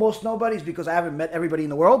say almost nobody is because I haven't met everybody in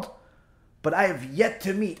the world, but I have yet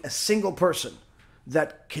to meet a single person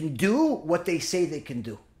that can do what they say they can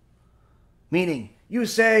do. Meaning, you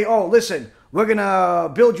say, oh, listen, we're going to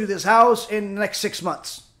build you this house in the next 6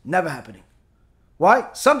 months. Never happening. Why?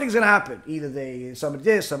 Something's going to happen. Either somebody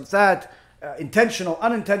this, some that, intentional,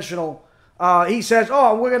 unintentional. He says,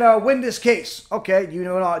 oh, we're going to win this case. Okay, have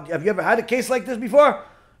you ever had a case like this before?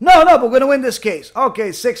 No, but we're going to win this case.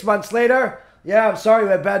 Okay, 6 months later, yeah, I'm sorry, we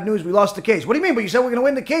had bad news, we lost the case. What do you mean? But you said we're going to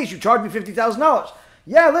win the case. You charged me $50,000.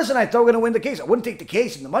 Yeah, listen, I thought we were going to win the case. I wouldn't take the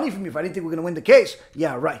case and the money from you if I didn't think we were going to win the case.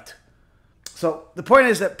 Yeah, right. So the point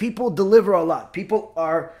is that people deliver a lot. People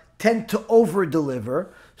tend to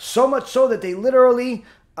over-deliver, so much so that they literally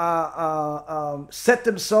set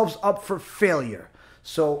themselves up for failure.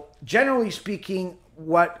 So generally speaking,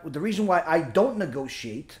 the reason why I don't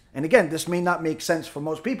negotiate, and again, this may not make sense for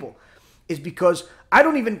most people, is because I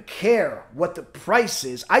don't even care what the price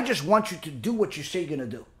is. I just want you to do what you say you're going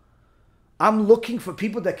to do. I'm looking for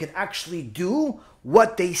people that can actually do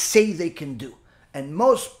what they say they can do. And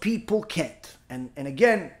most people can't. And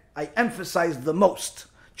again, I emphasize the most,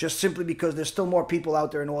 just simply because there's still more people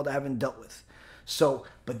out there in the world I haven't dealt with. So,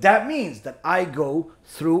 but that means that I go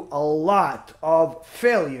through a lot of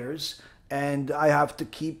failures, and I have to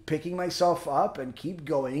keep picking myself up and keep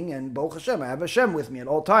going. And Baruch Hashem, I have Hashem with me at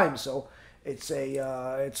all times. So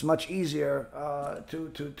it's much easier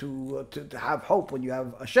to have hope when you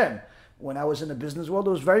have Hashem. When I was in the business world,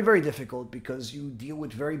 it was very, very difficult because you deal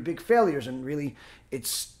with very big failures, and really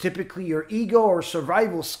it's typically your ego or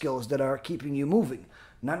survival skills that are keeping you moving,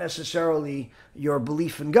 not necessarily your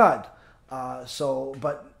belief in God.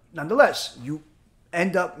 But nonetheless, you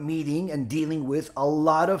end up meeting and dealing with a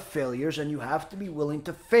lot of failures, and you have to be willing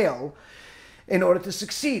to fail in order to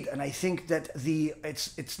succeed. And I think that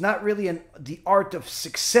it's not really the art of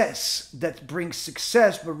success that brings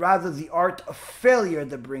success, but rather the art of failure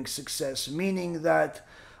that brings success, meaning that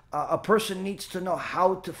a person needs to know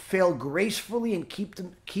how to fail gracefully and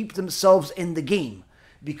keep themselves in the game,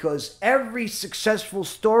 because every successful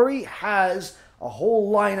story has a whole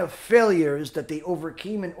line of failures that they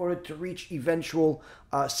overcame in order to reach eventual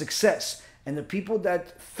success. And the people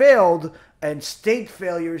that failed and stayed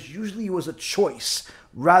failures, usually was a choice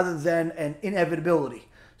rather than an inevitability.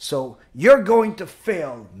 So you're going to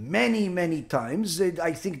fail many, many times.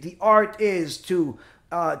 I think the art is to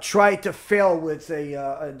try to fail with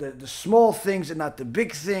the small things and not the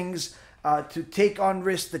big things. to take on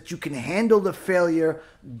risks, that you can handle the failure.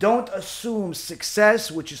 Don't assume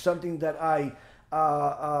success, which is something that I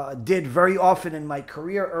did very often in my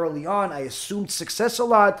career early on. I assumed success a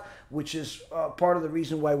lot, which is part of the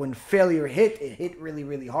reason why when failure hit, it hit really,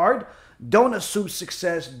 really hard. Don't assume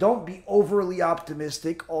success. Don't be overly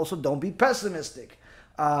optimistic. Also, don't be pessimistic.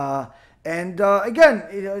 Again,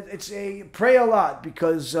 it's pray a lot,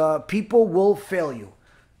 because people will fail you.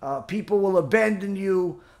 People will abandon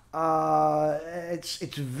you. It's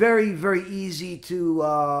very, very easy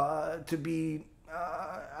to be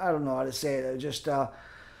I don't know how to say it. Just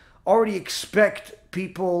already expect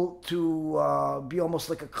people to be almost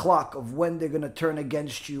like a clock of when they're going to turn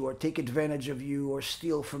against you or take advantage of you or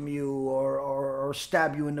steal from you or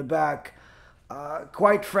stab you in the back.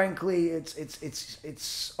 Quite frankly,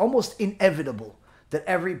 it's almost inevitable that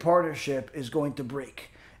every partnership is going to break.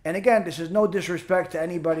 And again, this is no disrespect to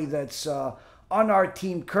anybody that's on our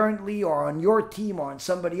team currently or on your team or on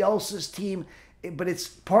somebody else's team, but it's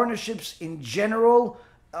partnerships in general.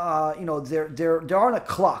 They're on a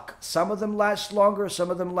clock. Some of them last longer, some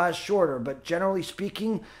of them last shorter, but generally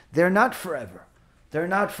speaking, they're not forever. They're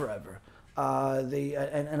not forever.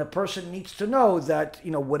 And a person needs to know that,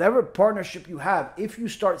 whatever partnership you have, if you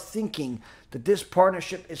start thinking that this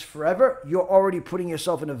partnership is forever, you're already putting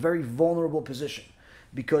yourself in a very vulnerable position,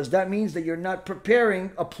 because that means that you're not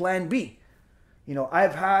preparing a plan B.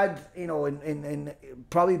 I've had, in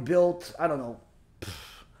probably built, I don't know,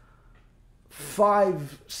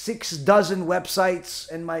 5-6 dozen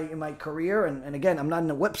websites in my career, and again, I'm not in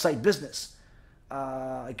the website business.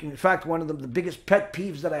 In fact, one of the biggest pet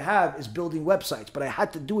peeves that I have is building websites, but I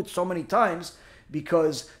had to do it so many times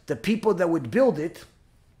because the people that would build it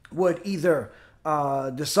would either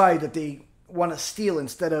decide that they want to steal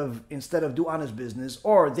instead of do honest business,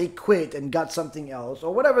 or they quit and got something else,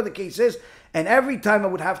 or whatever the case is. And every time I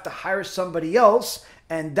would have to hire somebody else,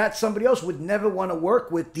 and that somebody else would never want to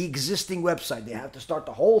work with the existing website. They have to start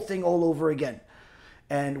the whole thing all over again.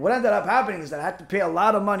 And what ended up happening is that I had to pay a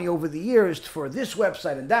lot of money over the years for this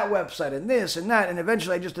website and that website and this and that. And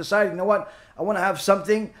eventually I just decided, you know what? I want to have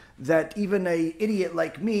something that even an idiot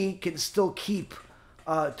like me can still keep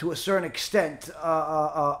to a certain extent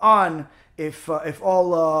on if all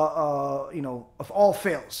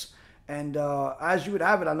fails. And as you would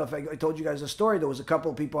have it, I don't know if I told you guys a story. There was a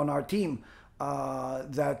couple of people on our team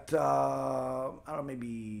that I don't know,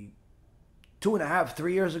 maybe 2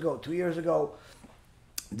 years ago,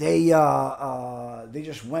 they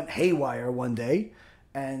just went haywire one day,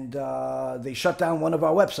 and they shut down one of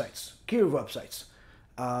our websites, Kiruv websites.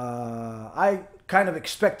 I kind of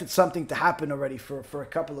expected something to happen already for a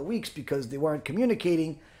couple of weeks because they weren't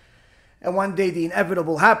communicating. And one day the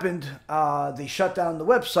inevitable happened. They shut down the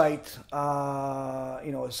website.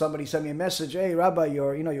 Somebody sent me a message, "Hey, Rabbi,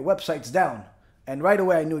 your website's down." And right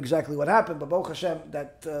away I knew exactly what happened. But Baruch Hashem,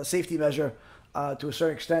 that safety measure, to a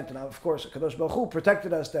certain extent, and of course, Kadosh Baruch Hu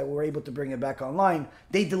protected us that we were able to bring it back online.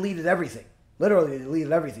 They deleted everything. Literally, they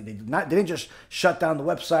deleted everything. They didn't just shut down the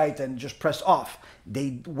website and just press off.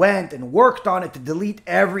 They went and worked on it to delete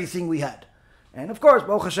everything we had. And of course,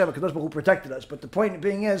 Baruch Hashem, Kadosh Baruch Hu protected us. But the point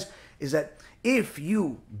being is that if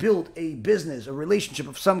you build a business, a relationship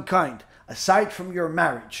of some kind, aside from your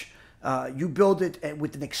marriage, you build it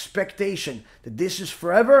with an expectation that this is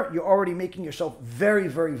forever, you're already making yourself very,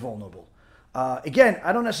 very vulnerable. Again,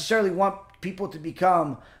 I don't necessarily want people to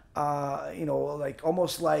become,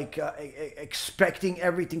 almost like expecting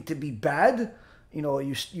everything to be bad.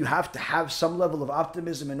 You have to have some level of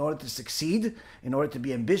optimism in order to succeed, in order to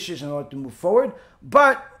be ambitious, in order to move forward.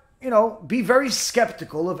 But, be very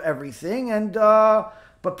skeptical of everything, and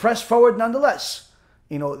but press forward nonetheless.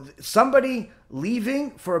 Somebody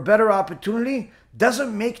leaving for a better opportunity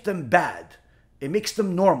doesn't make them bad. It makes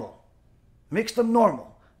them normal. It makes them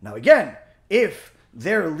normal. Now again, if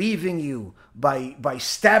they're leaving you by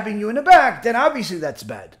stabbing you in the back, then obviously that's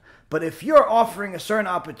bad. But if you're offering a certain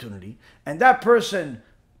opportunity and that person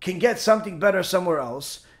can get something better somewhere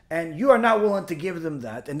else, and you are not willing to give them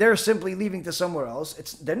that, and they're simply leaving to somewhere else,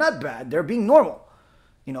 they're not bad. They're being normal.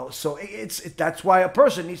 So that's why a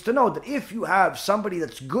person needs to know that if you have somebody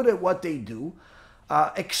that's good at what they do,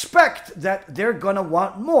 expect that they're gonna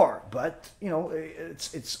want more. But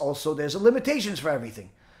it's also, there's limitations for everything.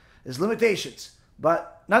 There's limitations,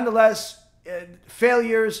 but nonetheless,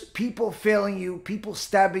 failures, people failing you, people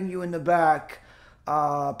stabbing you in the back,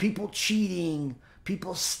 people cheating,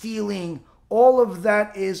 people stealing, all of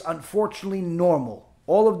that is unfortunately normal.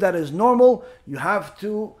 All of that is normal. You have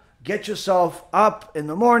to get yourself up in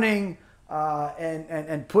the morning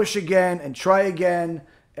and push again and try again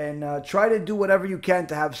and try to do whatever you can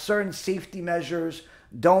to have certain safety measures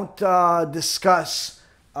Don't discuss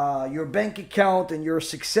your bank account and your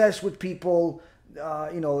success with people.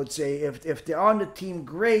 It's if they're on the team,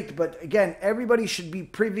 great. But again, everybody should be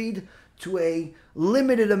privy to a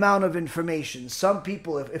limited amount of information. Some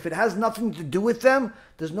people, if it has nothing to do with them,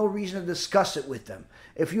 there's no reason to discuss it with them.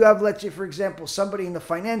 If you have, let's say, for example, somebody in the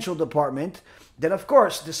financial department, then of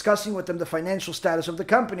course, discussing with them the financial status of the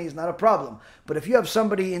company is not a problem. But if you have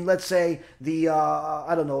somebody in, let's say,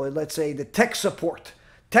 let's say the tech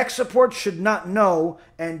support should not know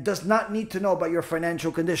and does not need to know about your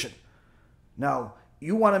financial condition. Now,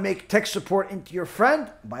 you want to make tech support into your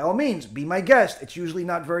friend? By all means, be my guest. It's usually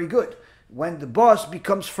not very good. When the boss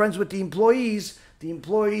becomes friends with the employees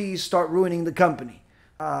start ruining the company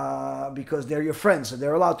because they're your friends and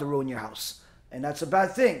they're allowed to ruin your house. And that's a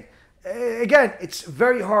bad thing. Again, it's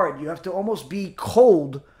very hard. You have to almost be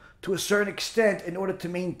cold to a certain extent in order to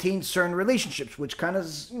maintain certain relationships, which kind of,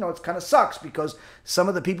 it kind of sucks because some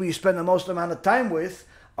of the people you spend the most amount of time with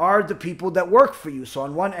are the people that work for you. So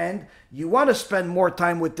on one end, you want to spend more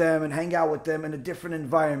time with them and hang out with them in a different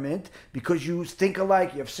environment because you think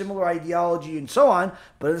alike, you have similar ideology and so on.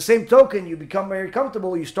 But at the same token, you become very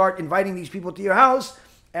comfortable. You start inviting these people to your house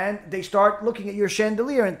and they start looking at your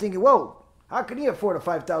chandelier and thinking, whoa, how can he afford a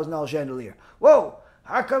 $5,000 chandelier? Whoa,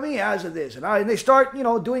 how come he has this? And they start,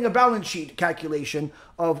 doing a balance sheet calculation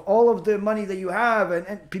of all of the money that you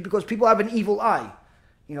have because people have an evil eye.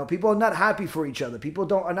 People are not happy for each other. People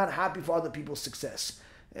are not happy for other people's success.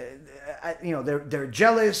 They're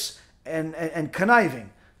jealous and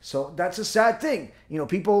conniving. So that's a sad thing.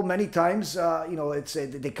 People many times,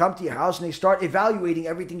 they come to your house and they start evaluating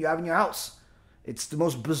everything you have in your house. It's the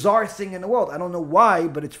most bizarre thing in the world. I don't know why,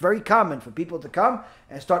 but it's very common for people to come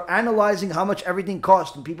and start analyzing how much everything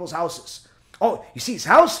costs in people's houses. Oh, you see his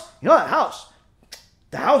house? You know that house?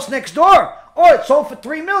 The house next door? Oh, it sold for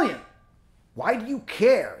 $3 million. Why do you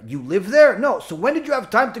care? You live there? No. So when did you have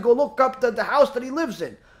time to go look up the house that he lives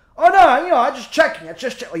in? Oh, no, I'm just checking.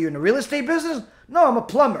 Are you in the real estate business? No, I'm a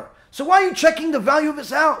plumber. So why are you checking the value of his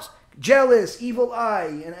house? Jealous, evil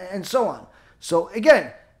eye, and so on. So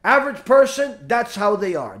again, average person, that's how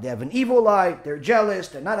they are. They have an evil eye. They're jealous.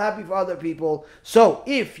 They're not happy for other people. So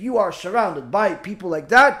if you are surrounded by people like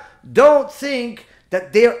that, don't think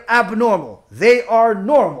that they're abnormal. They are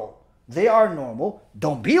normal. They are normal.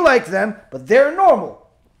 Don't be like them, but they're normal.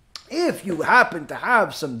 If you happen to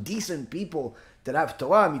have some decent people that have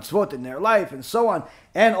Torah, mitzvot in their life and so on,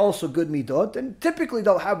 and also good midot, then typically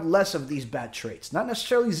they'll have less of these bad traits. Not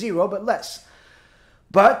necessarily zero, but less.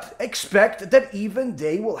 But expect that even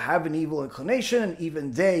they will have an evil inclination, and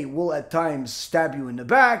even they will at times stab you in the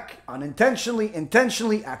back, unintentionally,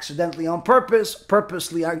 intentionally, accidentally on purpose,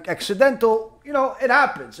 purposely accidental. It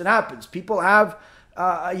happens. It happens. People have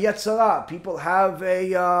a yetzirah. People have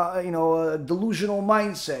a delusional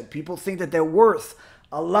mindset. People think that they're worth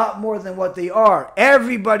a lot more than what they are.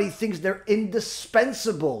 Everybody thinks they're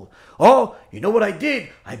indispensable. Oh, you know what I did?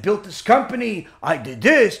 I built this company. I did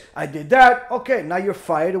this. I did that. Okay, now you're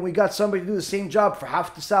fired and we got somebody to do the same job for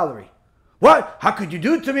half the salary. What? How could you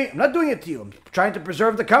do it to me? I'm not doing it to you. I'm trying to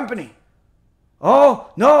preserve the company.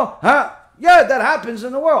 Oh, no, huh? Yeah, that happens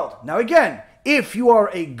in the world. Now again, if you are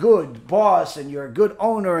a good boss and you're a good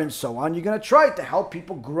owner and so on, you're going to try to help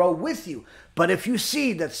people grow with you. But if you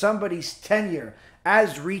see that somebody's tenure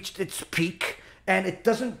has reached its peak and it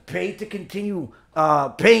doesn't pay to continue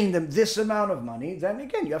paying them this amount of money, then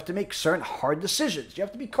again, you have to make certain hard decisions. You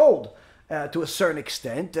have to be cold to a certain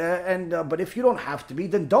extent. But if you don't have to be,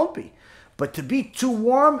 then don't be. But to be too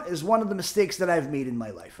warm is one of the mistakes that I've made in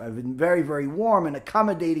my life. I've been very, very warm and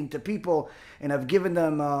accommodating to people, and I've given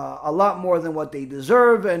them a lot more than what they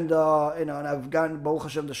deserve. And I've gotten, Baruch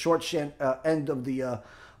Hashem, the short end of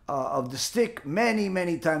the stick many,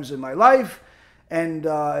 many times in my life. And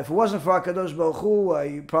if it wasn't for HaKadosh Baruch Hu,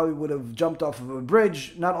 you probably would have jumped off of a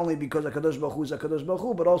bridge, not only because HaKadosh Baruch Hu is HaKadosh Baruch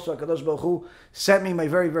Hu, but also HaKadosh Baruch Hu sent me my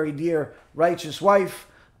very, very dear, righteous wife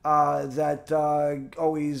that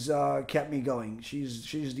always kept me going. She's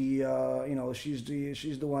the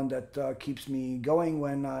one that keeps me going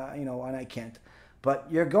when when I can't. But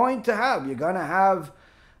you're gonna have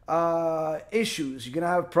issues. You're gonna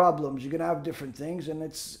have problems. You're gonna have different things, and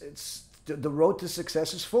it's the road to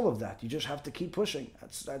success is full of that. You just have to keep pushing.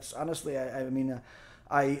 That's honestly,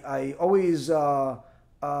 I always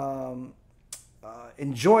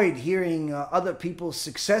enjoyed hearing other people's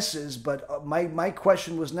successes, but my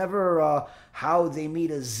question was never how they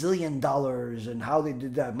made $1 zillion and how they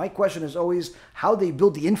did that. My question is always how they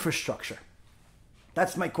build the infrastructure.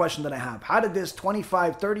 That's my question that I have. How did this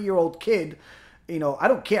 25, 30-year-old kid, I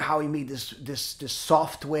don't care how he made this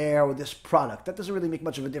software or this product. That doesn't really make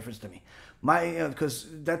much of a difference to me. Because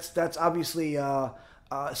that's obviously a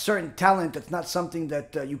certain talent. That's not something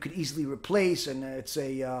that you could easily replace, and it's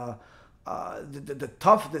the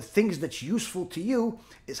things that's useful to you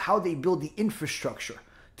is how they build the infrastructure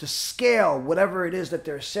to scale whatever it is that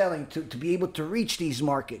they're selling to be able to reach these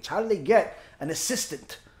markets. How do they get an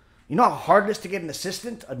assistant? You know how hard it is to get an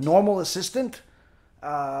assistant, a normal assistant?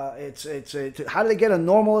 How do they get a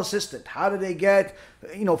normal assistant? How do they get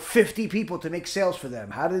 50 people to make sales for them?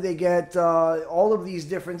 How do they get all of these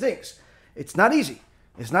different things? It's not easy.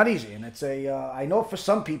 It's not easy, and I know for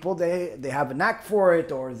some people they have a knack for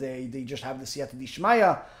it, or they just have the siyata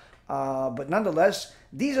dishmaya. But nonetheless,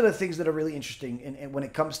 these are the things that are really interesting when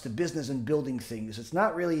it comes to business and building things. It's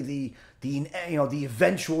not really the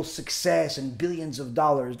eventual success and billions of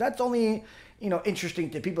dollars. That's only interesting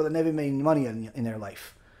to people that never made money in their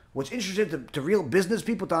life. What's interesting to real business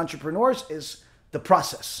people, to entrepreneurs, is the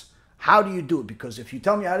process. How do you do it? Because if you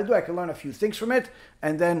tell me how to do it, I can learn a few things from it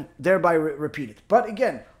and then thereby repeat it. But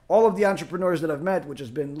again, all of the entrepreneurs that I've met, which has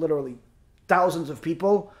been literally thousands of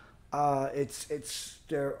people,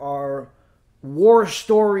 there are war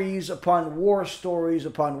stories upon war stories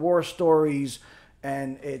upon war stories,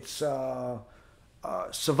 and it's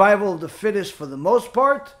survival of the fittest for the most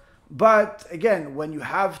part. But again, when you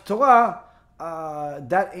have Torah,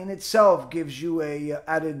 that in itself gives you a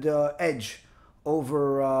added edge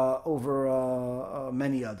over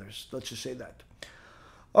many others. Let's just say that.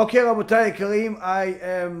 Okay, Rabotai Karim, I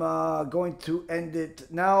am going to end it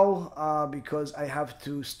now because I have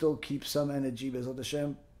to still keep some energy, Bezrat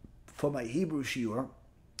Hashem, for my Hebrew Shiur.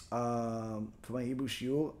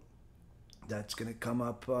 That's going to come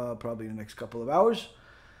up probably in the next couple of hours.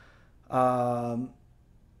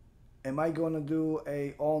 Am I going to do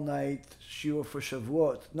a all-night shiur for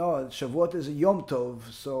Shavuot? No, Shavuot is a Yom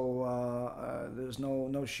Tov, so there's no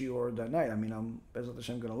shiur that night. I mean, I'm Bezrat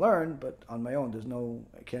Hashem going to learn, but on my own,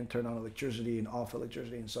 I can't turn on electricity and off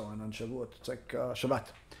electricity and so on Shavuot. It's like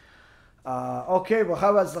Shabbat. Okay,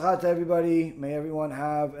 bracha v'atzlacha to everybody. May everyone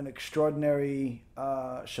have an extraordinary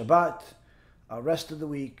Shabbat, rest of the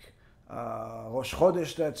week. Rosh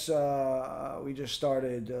Chodesh, we just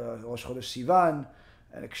started, Rosh Chodesh Sivan.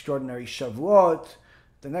 An extraordinary Shavuot.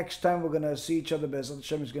 The next time we're going to see each other, Bezrat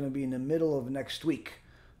Hashem, is going to be in the middle of next week,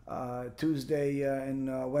 Tuesday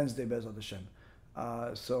and Wednesday, Bezrat Hashem.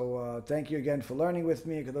 So thank you again for learning with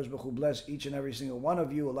me. Kadosh Baruch Hu bless each and every single one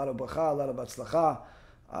of you. A lot of bracha, a lot of batzlacha,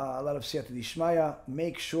 a lot of siyata dishmaya.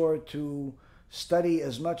 Make sure to study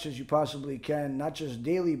as much as you possibly can, not just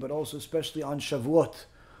daily, but also especially on Shavuot.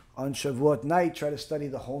 On Shavuot night, try to study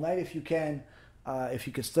the whole night if you can. If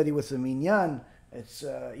you could study with the minyan, it's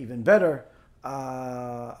even better,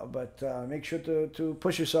 but make sure to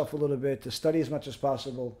push yourself a little bit, to study as much as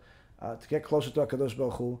possible, to get closer to HaKadosh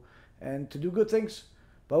Baruch Hu, and to do good things.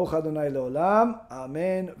 Baruch Adonai Le'olam,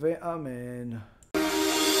 Amen ve'amen.